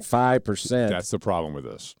whopping 5%. That's the problem with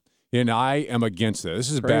this. And I am against it. This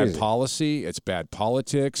is bad policy. It's bad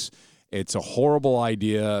politics. It's a horrible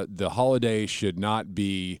idea. The holiday should not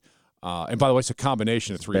be and by the way, it's a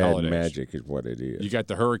combination of three holidays. Magic is what it is. You got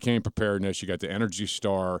the hurricane preparedness, you got the Energy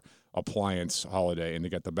Star appliance holiday, and they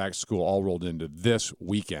got the back to school all rolled into this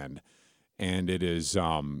weekend. And it is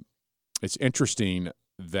it's interesting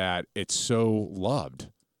that it's so loved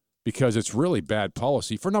because it's really bad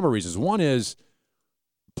policy for a number of reasons. One is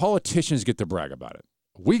politicians get to brag about it.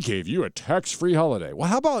 We gave you a tax-free holiday. Well,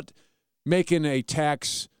 how about making a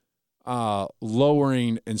tax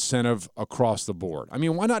lowering incentive across the board? I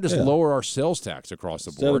mean, why not just lower our sales tax across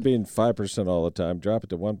the board? Instead of being 5% all the time, drop it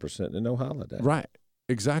to 1% and no holiday. Right.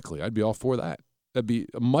 Exactly. I'd be all for that. That'd be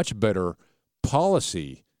a much better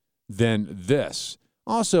policy than this.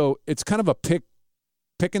 Also, it's kind of a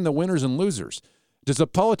picking the winners and losers. Does a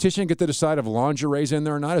politician get to decide if lingerie's in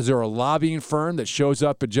there or not? Is there a lobbying firm that shows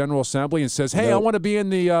up at General Assembly and says, hey, I want to be in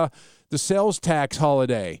the sales tax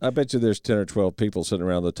holiday? I bet you there's 10 or 12 people sitting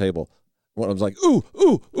around the table. One of them's like,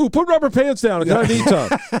 ooh, put rubber pants down. I need some.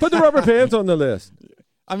 Put the rubber pants on the list.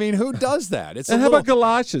 I mean, who does that? And how about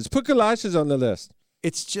galoshes? Put galoshes on the list.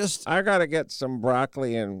 It's just... I got to get some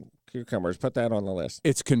broccoli and cucumbers. Put that on the list.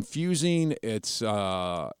 It's confusing. It's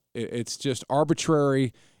just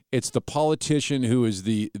arbitrary. It's the politician who is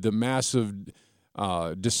the massive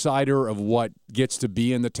decider of what gets to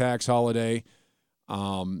be in the tax holiday.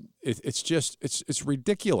 It's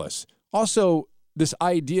ridiculous. Also, this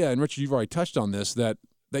idea, and Richard, you've already touched on this, that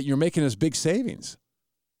you're making this big savings.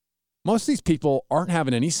 Most of these people aren't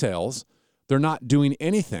having any sales. They're not doing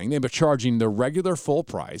anything. They've been charging the regular full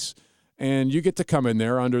price, and you get to come in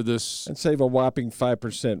there under this... And save a whopping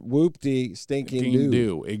 5%. Whoop-dee stinking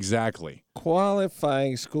do. Exactly.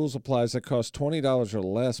 Qualifying school supplies that cost $20 or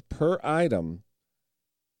less per item,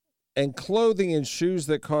 and clothing and shoes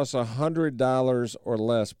that cost $100 or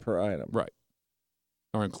less per item. Right.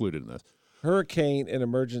 Are included in this. Hurricane and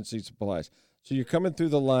emergency supplies. So you're coming through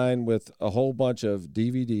the line with a whole bunch of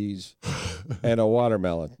DVDs and a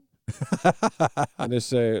watermelon. And they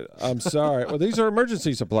say, I'm sorry. Well, these are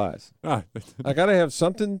emergency supplies. I got to have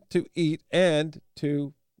something to eat and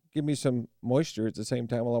to give me some moisture at the same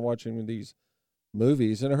time while I'm watching these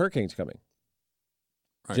movies, and a hurricane's coming.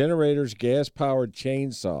 Right. Generators, gas-powered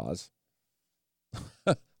chainsaws.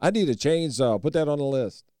 I need a chainsaw. Put that on the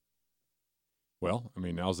list. Well, I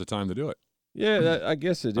mean, now's the time to do it. Yeah, I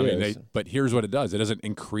guess it is. But here's what it does. It doesn't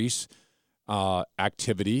increase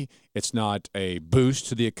activity. It's not a boost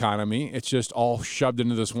to the economy. It's just all shoved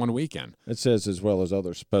into this one weekend. It says as well as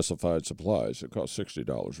other specified supplies that cost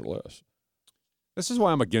 $60 or less. This is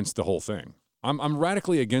why I'm against the whole thing. I'm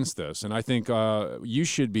radically against this, and I think you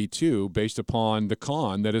should be too, based upon the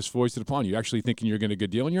con that is foisted upon you. Actually thinking you're getting a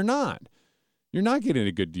good deal, and you're not. You're not getting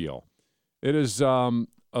a good deal. It is a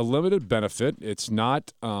limited benefit. It's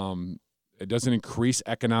not. It doesn't increase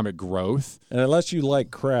economic growth. And unless you like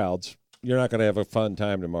crowds, you're not going to have a fun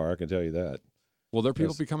time tomorrow, I can tell you that. Will there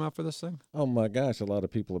people be coming out for this thing? Oh, my gosh, a lot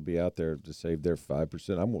of people will be out there to save their 5%.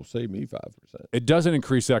 I'm going to save me 5%. It doesn't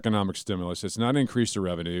increase economic stimulus. It's not increase the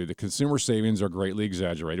revenue. The consumer savings are greatly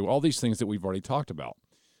exaggerated. All these things that we've already talked about.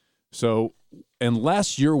 So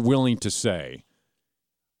unless you're willing to say,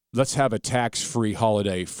 let's have a tax-free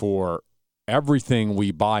holiday for everything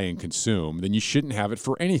we buy and consume, then you shouldn't have it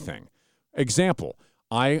for anything. Example,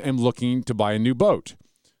 I am looking to buy a new boat.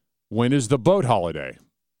 When is the boat holiday?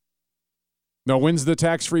 No, when's the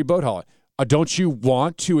tax-free boat holiday? Don't you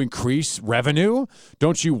want to increase revenue?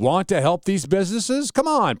 Don't you want to help these businesses? Come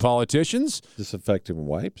on, politicians. Disinfectant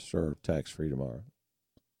wipes are tax-free tomorrow.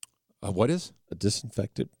 What is? A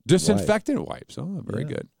disinfectant wipes. Oh, very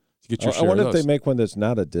good. You get your I wonder if they make one that's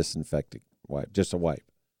not a disinfectant wipe, just a wipe.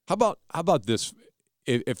 How about this?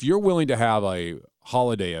 If you're willing to have a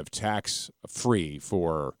holiday of tax-free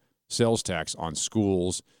for sales tax on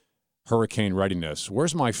schools, hurricane readiness.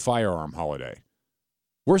 Where's my firearm holiday?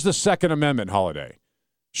 Where's the Second Amendment holiday?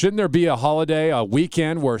 Shouldn't there be a holiday, a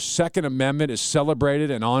weekend where Second Amendment is celebrated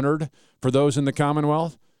and honored for those in the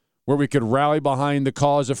Commonwealth? Where we could rally behind the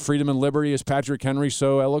cause of freedom and liberty, as Patrick Henry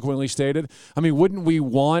so eloquently stated? I mean, wouldn't we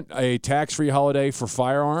want a tax-free holiday for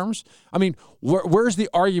firearms? I mean, where's the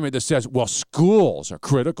argument that says, well, schools are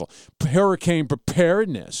critical, hurricane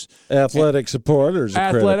preparedness, athletic supporters are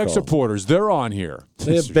athletic critical. supporters, they're on here.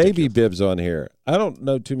 They have baby bibs on here. I don't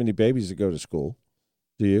know too many babies that go to school.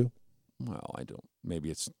 Do you? Well, I don't.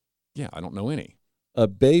 Maybe it's, I don't know any. A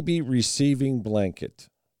baby receiving blanket.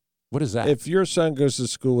 What is that? If your son goes to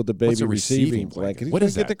school with a baby receiving blanket, he's what going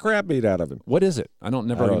is to get the crap beat out of him. What is it? I don't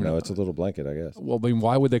know. It's a little blanket, I guess. Well, I mean,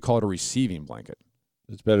 why would they call it a receiving blanket?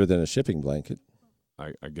 It's better than a shipping blanket.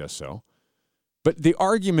 I guess so. But the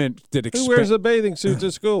argument that who wears a bathing suit to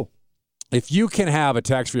school? If you can have a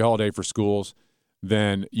tax-free holiday for schools,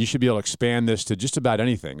 then you should be able to expand this to just about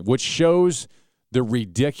anything, which shows the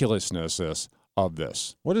ridiculousness of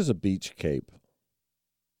this. What is a beach cape?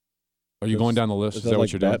 Are you going down the list? Is that like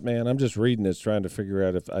what you're doing? Batman? I'm just reading this, trying to figure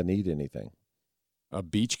out if I need anything. A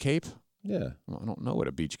beach cape? Yeah. Well, I don't know what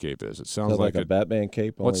a beach cape is. It sounds like a Batman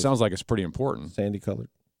cape. Well, it sounds like it's pretty important. Sandy colored.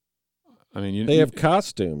 I mean, they have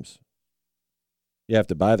costumes. You have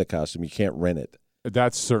to buy the costume. You can't rent it.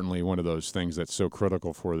 That's certainly one of those things that's so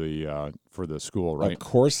critical for the school, right? A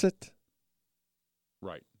corset?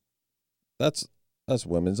 Right. That's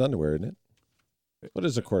women's underwear, isn't it? What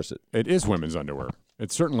is a corset? It is women's underwear.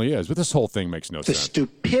 It certainly is, but this whole thing makes no sense.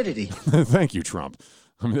 Stupidity. Thank you, Trump.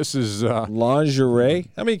 I mean, this is lingerie.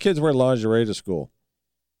 How many kids wear lingerie to school?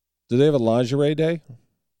 Do they have a lingerie day?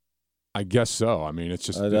 I guess so. I mean, it's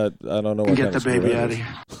just I don't know. What get the baby out of here.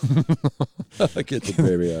 Get the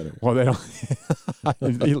baby out of here. Well, they don't.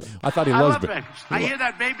 I thought he loves babies. I hear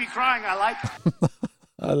that baby crying. I like it.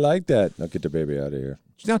 I like that. Now get the baby out of here.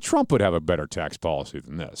 Now, Trump would have a better tax policy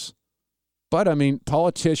than this. But, I mean,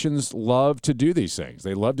 politicians love to do these things.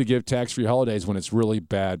 They love to give tax-free holidays when it's really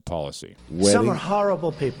bad policy. Some are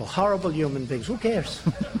horrible people, horrible human beings. Who cares?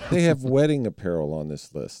 They have wedding apparel on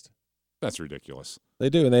this list. That's ridiculous. They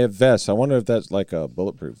do, and they have vests. I wonder if that's like a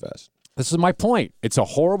bulletproof vest. This is my point. It's a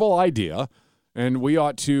horrible idea, and we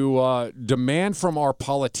ought to demand from our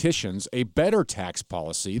politicians a better tax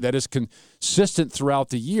policy that is consistent throughout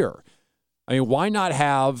the year. I mean, why not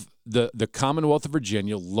have the Commonwealth of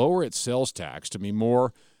Virginia lower its sales tax to be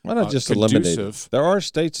more why not just eliminate it? There are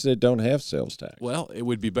states that don't have sales tax. Well, it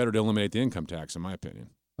would be better to eliminate the income tax, in my opinion.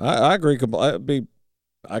 I agree.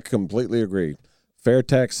 I completely agree. Fair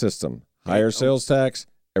tax system. Higher sales tax,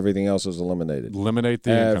 everything else is eliminated. Eliminate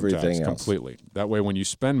the income tax completely. That way, when you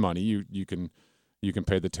spend money, you can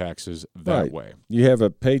pay the taxes that way. You have a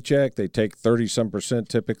paycheck, they take 30-some%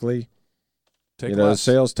 typically. Take the less.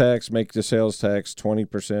 sales tax, make the sales tax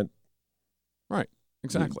 20%. Right,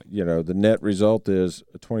 exactly. The net result is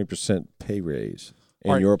a 20% pay raise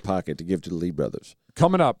in your pocket to give to the Lee brothers.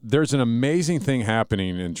 Coming up, there's an amazing thing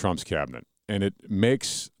happening in Trump's cabinet. And it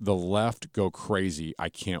makes the left go crazy. I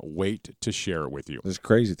can't wait to share it with you. There's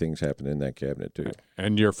crazy things happening in that cabinet, too.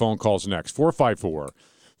 And your phone calls next.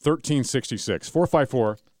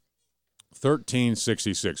 454-1366.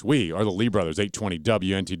 454-1366. We are the Lee Brothers, 820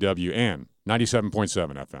 WNTW and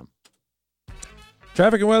 97.7 FM.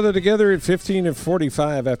 Traffic and weather together at 15 and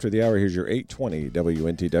 45 after the hour. Here's your 820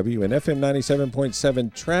 WNTW and FM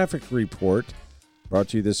 97.7 traffic report. Brought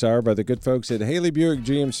to you this hour by the good folks at Haley Buick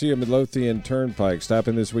GMC of Midlothian Turnpike. Stop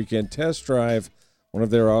in this weekend, test drive one of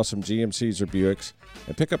their awesome GMCs or Buicks,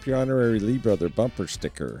 and pick up your honorary Lee Brother bumper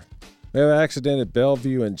sticker. We have an accident at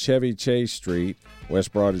Bellevue and Chevy Chase Street,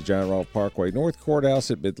 West Broad at John Rolfe Parkway, North Courthouse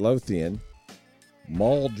at Midlothian,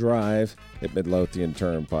 Mall Drive at Midlothian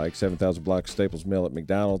Turnpike, 7,000 block Staples Mill at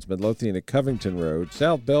McDonald's, Midlothian at Covington Road,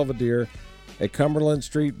 South Belvedere at Cumberland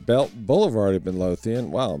Street, Belt Boulevard at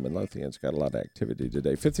Midlothian. Wow, Midlothian's got a lot of activity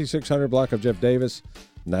today. 5600 block of Jeff Davis,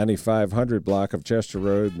 9500 block of Chester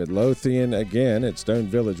Road, Midlothian again at Stone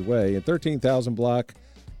Village Way, and 13,000 block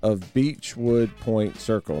of Beechwood Point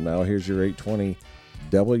Circle. Now here's your 820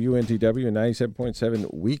 WNTW and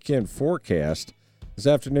 97.7 weekend forecast. This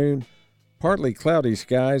afternoon, partly cloudy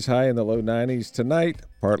skies, high in the low 90s. Tonight,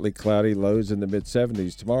 partly cloudy, lows in the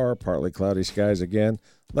mid-70s. Tomorrow, partly cloudy skies again.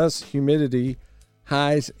 Less humidity,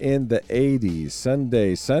 highs in the 80s.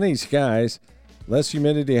 Sunday, sunny skies, less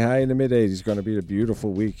humidity, high in the mid-80s. Going to be a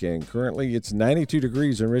beautiful weekend. Currently, it's 92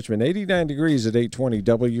 degrees in Richmond, 89 degrees at 820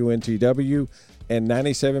 WNTW and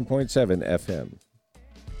 97.7 FM.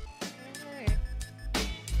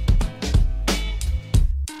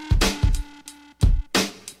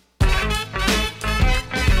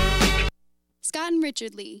 Scott and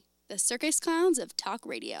Richard Lee, the Circus Clowns of Talk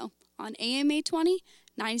Radio, on AM 820,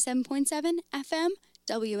 97.7 FM,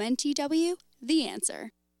 WNTW, The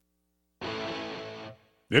Answer.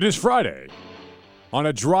 It is Friday on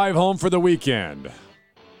a drive home for the weekend.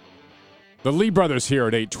 The Lee Brothers here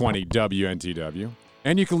at 820 WNTW,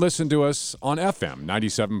 and you can listen to us on FM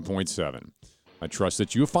 97.7. I trust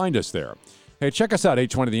that you find us there. Hey, check us out,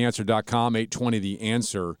 820theanswer.com,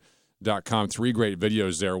 820theanswer.com. 3 great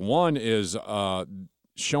videos there. One is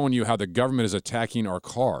showing you how the government is attacking our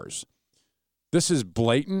cars. This is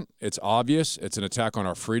blatant. It's obvious. It's an attack on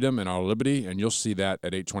our freedom and our liberty, and you'll see that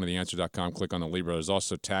at 820theanswer.com. Click on the Lee Brothers.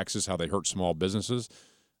 Also taxes, how they hurt small businesses.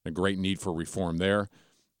 A great need for reform there.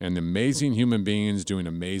 And amazing human beings doing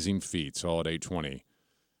amazing feats, all at 820.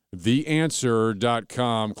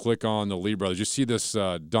 TheAnswer.com. Click on the Lee Brothers. You see this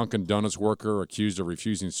Dunkin' Donuts worker accused of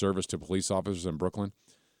refusing service to police officers in Brooklyn?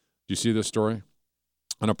 Do you see this story?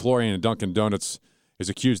 An employee in Dunkin' Donuts is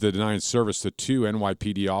accused of denying service to 2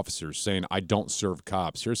 NYPD officers, saying, "I don't serve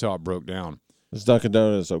cops." Here's how it broke down. Is Dunkin'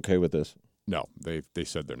 Donuts okay with this? No, they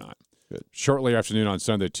said they're not. Good. Shortly afternoon on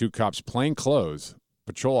Sunday, 2 cops, plain clothes,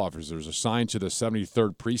 patrol officers assigned to the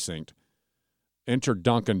 73rd Precinct, entered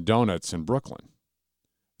Dunkin' Donuts in Brooklyn.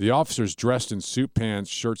 The officers, dressed in suit pants,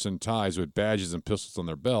 shirts, and ties with badges and pistols on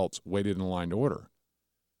their belts, waited in line to order.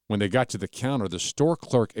 When they got to the counter, the store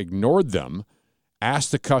clerk ignored them,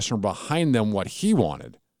 asked the customer behind them what he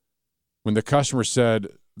wanted. When the customer said,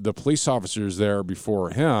 "The police officer's there before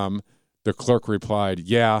him," the clerk replied,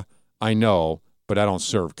 "Yeah, I know, but I don't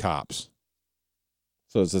serve cops."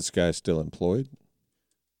 So is this guy still employed?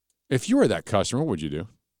 If you were that customer, what would you do?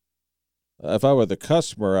 If I were the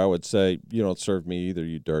customer, I would say, "You don't serve me either,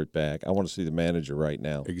 you dirtbag. I want to see the manager right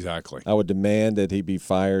now." Exactly. I would demand that he be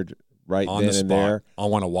fired right on then the spot. and there. I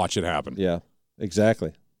want to watch it happen. Yeah,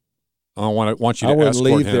 exactly. I want you to I wouldn't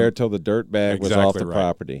escort leave him. there till the dirtbag was off the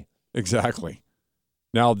property. Exactly.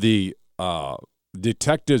 Now, the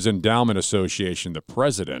Detectives Endowment Association, the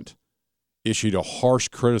president, issued a harsh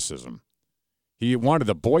criticism. He wanted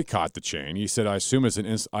to boycott the chain. He said, "I assume it's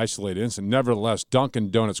an isolated incident. Nevertheless, Dunkin'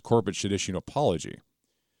 Donuts corporate should issue an apology."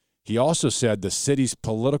 He also said the city's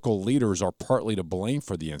political leaders are partly to blame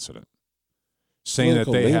for the incident, saying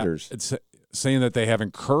that they have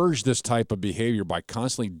encouraged this type of behavior by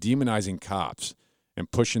constantly demonizing cops and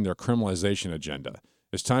pushing their criminalization agenda.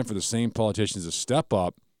 It's time for the same politicians to step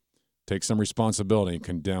up, take some responsibility, and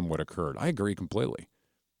condemn what occurred. I agree completely.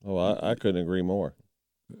 Oh, I couldn't agree more.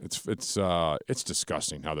 It's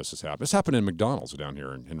disgusting how this has happened. It's happened in McDonald's down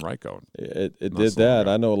here in Rico. It did that.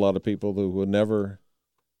 I know a lot of people who will never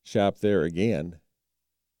shop there again.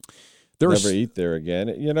 Never eat there again.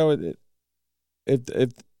 You know,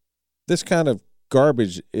 if this kind of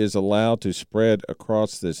garbage is allowed to spread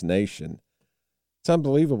across this nation, it's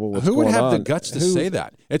unbelievable what's Who would going have on. the guts to say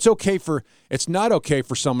that? It's not okay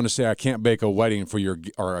for someone to say, "I can't bake a wedding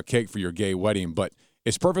or a cake for your gay wedding," but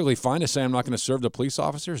it's perfectly fine to say, "I'm not going to serve the police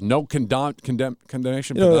officers." No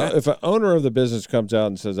condemnation for that. If an owner of the business comes out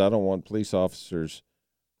and says, "I don't want police officers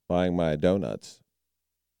buying my donuts,"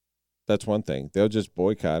 that's one thing. They'll just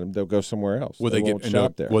boycott them. They'll go somewhere else. Will they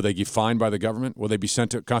get fined by the government? Will they be sent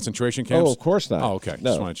to concentration camps? Oh, of course not. Oh, okay. No,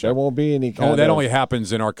 just want to check. there won't be any kind that of only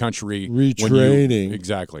happens in our country. Retraining.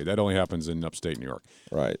 Exactly. That only happens in upstate New York.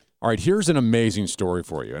 Right. All right, here's an amazing story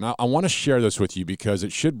for you, and I want to share this with you because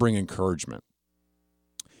it should bring encouragement.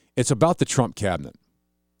 It's about the Trump cabinet.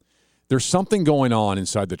 There's something going on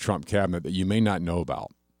inside the Trump cabinet that you may not know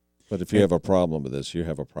about. But if you have a problem with this, you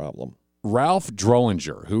have a problem. Ralph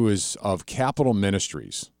Drollinger, who is of Capital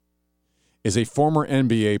Ministries, is a former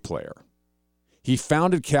NBA player. He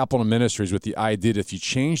founded Capital Ministries with the idea that if you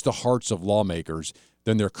change the hearts of lawmakers,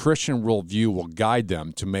 then their Christian worldview will guide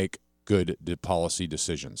them to make good policy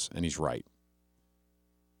decisions. And he's right.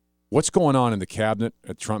 What's going on in the cabinet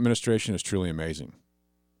at the Trump administration is truly amazing.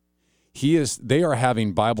 They are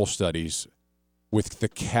having Bible studies with the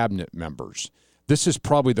cabinet members. This is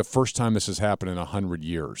probably the first time this has happened in 100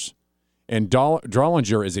 years. And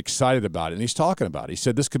Drollinger is excited about it, and he's talking about it. He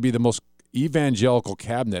said this could be the most evangelical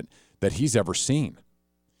cabinet that he's ever seen.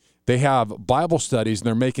 They have Bible studies, and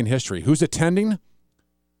they're making history. Who's attending?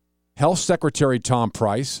 Health Secretary Tom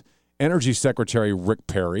Price, Energy Secretary Rick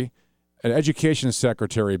Perry, and Education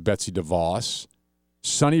Secretary Betsy DeVos,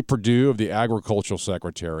 Sonny Perdue of the Agricultural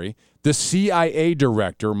Secretary, the CIA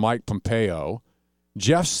Director Mike Pompeo,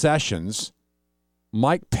 Jeff Sessions,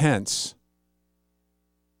 Mike Pence.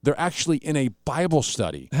 They're actually in a Bible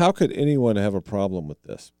study. How could anyone have a problem with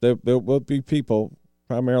this? There will be people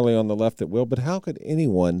primarily on the left that will, but how could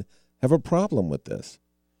anyone have a problem with this?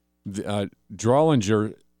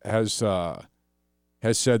 Drollinger has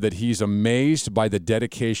has said that he's amazed by the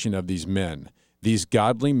dedication of these men, these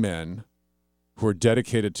godly men who are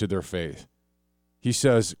dedicated to their faith. He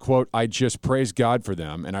says, quote, I just praise God for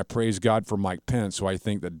them, and I praise God for Mike Pence, who I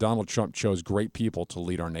think that Donald Trump chose great people to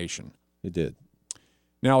lead our nation. He did.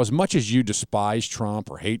 Now, as much as you despise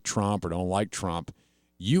Trump or hate Trump or don't like Trump,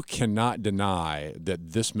 you cannot deny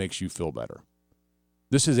that this makes you feel better.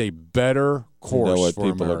 This is a better course you know what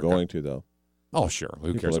for people America. are going to, though. Oh, sure. Who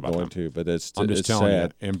people cares are about going them? to, but it's I'm just telling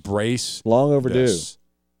sad. you, embrace long overdue. this.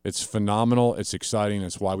 It's phenomenal. It's exciting.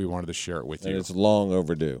 That's why we wanted to share it with you. And it's long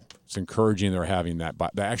overdue. It's encouraging they're having that.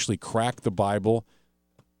 They actually crack the Bible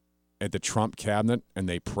at the Trump cabinet, and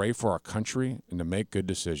they pray for our country and to make good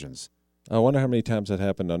decisions. I wonder how many times that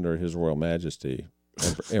happened under His Royal Majesty,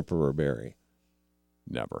 Emperor Barry.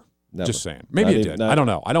 Never. Never. Just saying. Maybe it did. I don't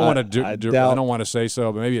know. I don't want to I don't want to say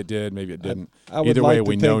so, but maybe it did. Maybe it didn't. I would Either like way, to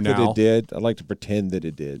we think know that now. it did. I'd like to pretend that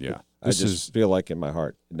it did. Yeah. I just feel like in my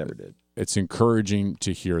heart it never did. It's encouraging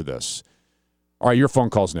to hear this. All right, your phone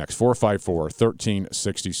call's next,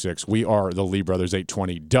 454-1366. We are the Lee Brothers,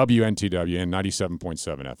 820 WNTW and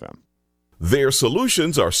 97.7 FM. Their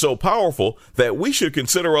solutions are so powerful that we should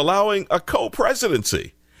consider allowing a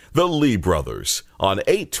co-presidency. The Lee Brothers on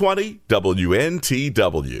 820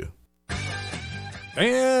 WNTW.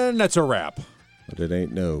 And that's a wrap. But it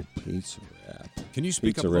ain't no pizza wrap. Can you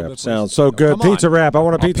speak pizza up a little wrap bit, sounds please? so good. Come on. Pizza wrap. I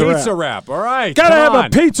want a pizza wrap. Pizza wrap. All right. Gotta come have on. a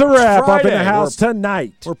pizza It's wrap up in Friday. the house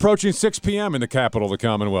tonight. We're approaching 6 p.m. in the capital of the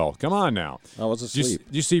Commonwealth. Come on now. I was asleep.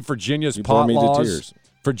 You see Virginia's You pot bore me to laws? tears.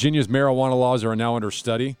 Virginia's marijuana laws are now under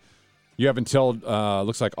study. You have until,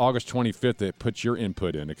 looks like August 25th to put your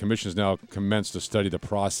input in. The commission has now commenced to study the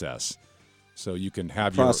process. So you can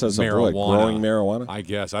have Process your of marijuana. what? Growing marijuana? I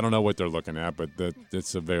guess. I don't know what they're looking at, but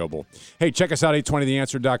it's available. Hey, check us out,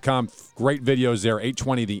 820theanswer.com. Great videos there,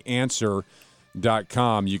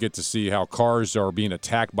 820theanswer.com. You get to see how cars are being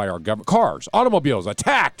attacked by our government. Cars, automobiles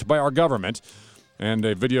attacked by our government. And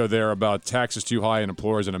a video there about taxes too high and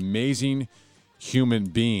employers and amazing human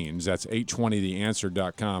beings. That's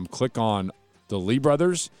 820theanswer.com. Click on the Lee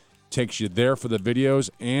Brothers. Takes you there for the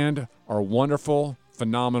videos and our wonderful,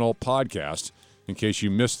 phenomenal podcast in case you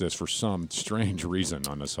missed this for some strange reason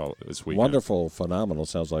on this weekend. Wonderful, phenomenal.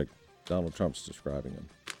 Sounds like Donald Trump's describing him.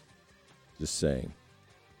 Just saying.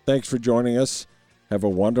 Thanks for joining us. Have a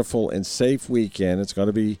wonderful and safe weekend. It's going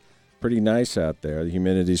to be pretty nice out there. The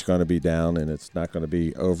humidity's going to be down, and it's not going to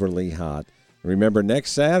be overly hot. Remember,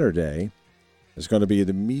 next Saturday is going to be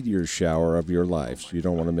the meteor shower of your life, so you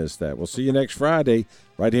don't want to miss that. We'll see you next Friday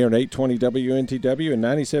right here on 820 WNTW and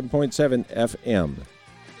 97.7 FM.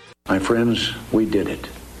 My friends, we did it.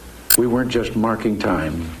 We weren't just marking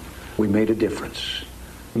time. We made a difference.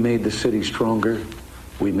 We made the city stronger.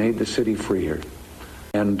 We made the city freer.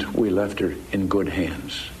 And we left her in good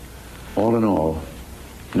hands. All in all,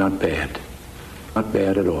 not bad. Not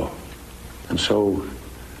bad at all. And so,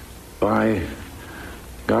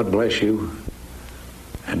 God bless you,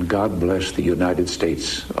 and God bless the United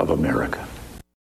States of America.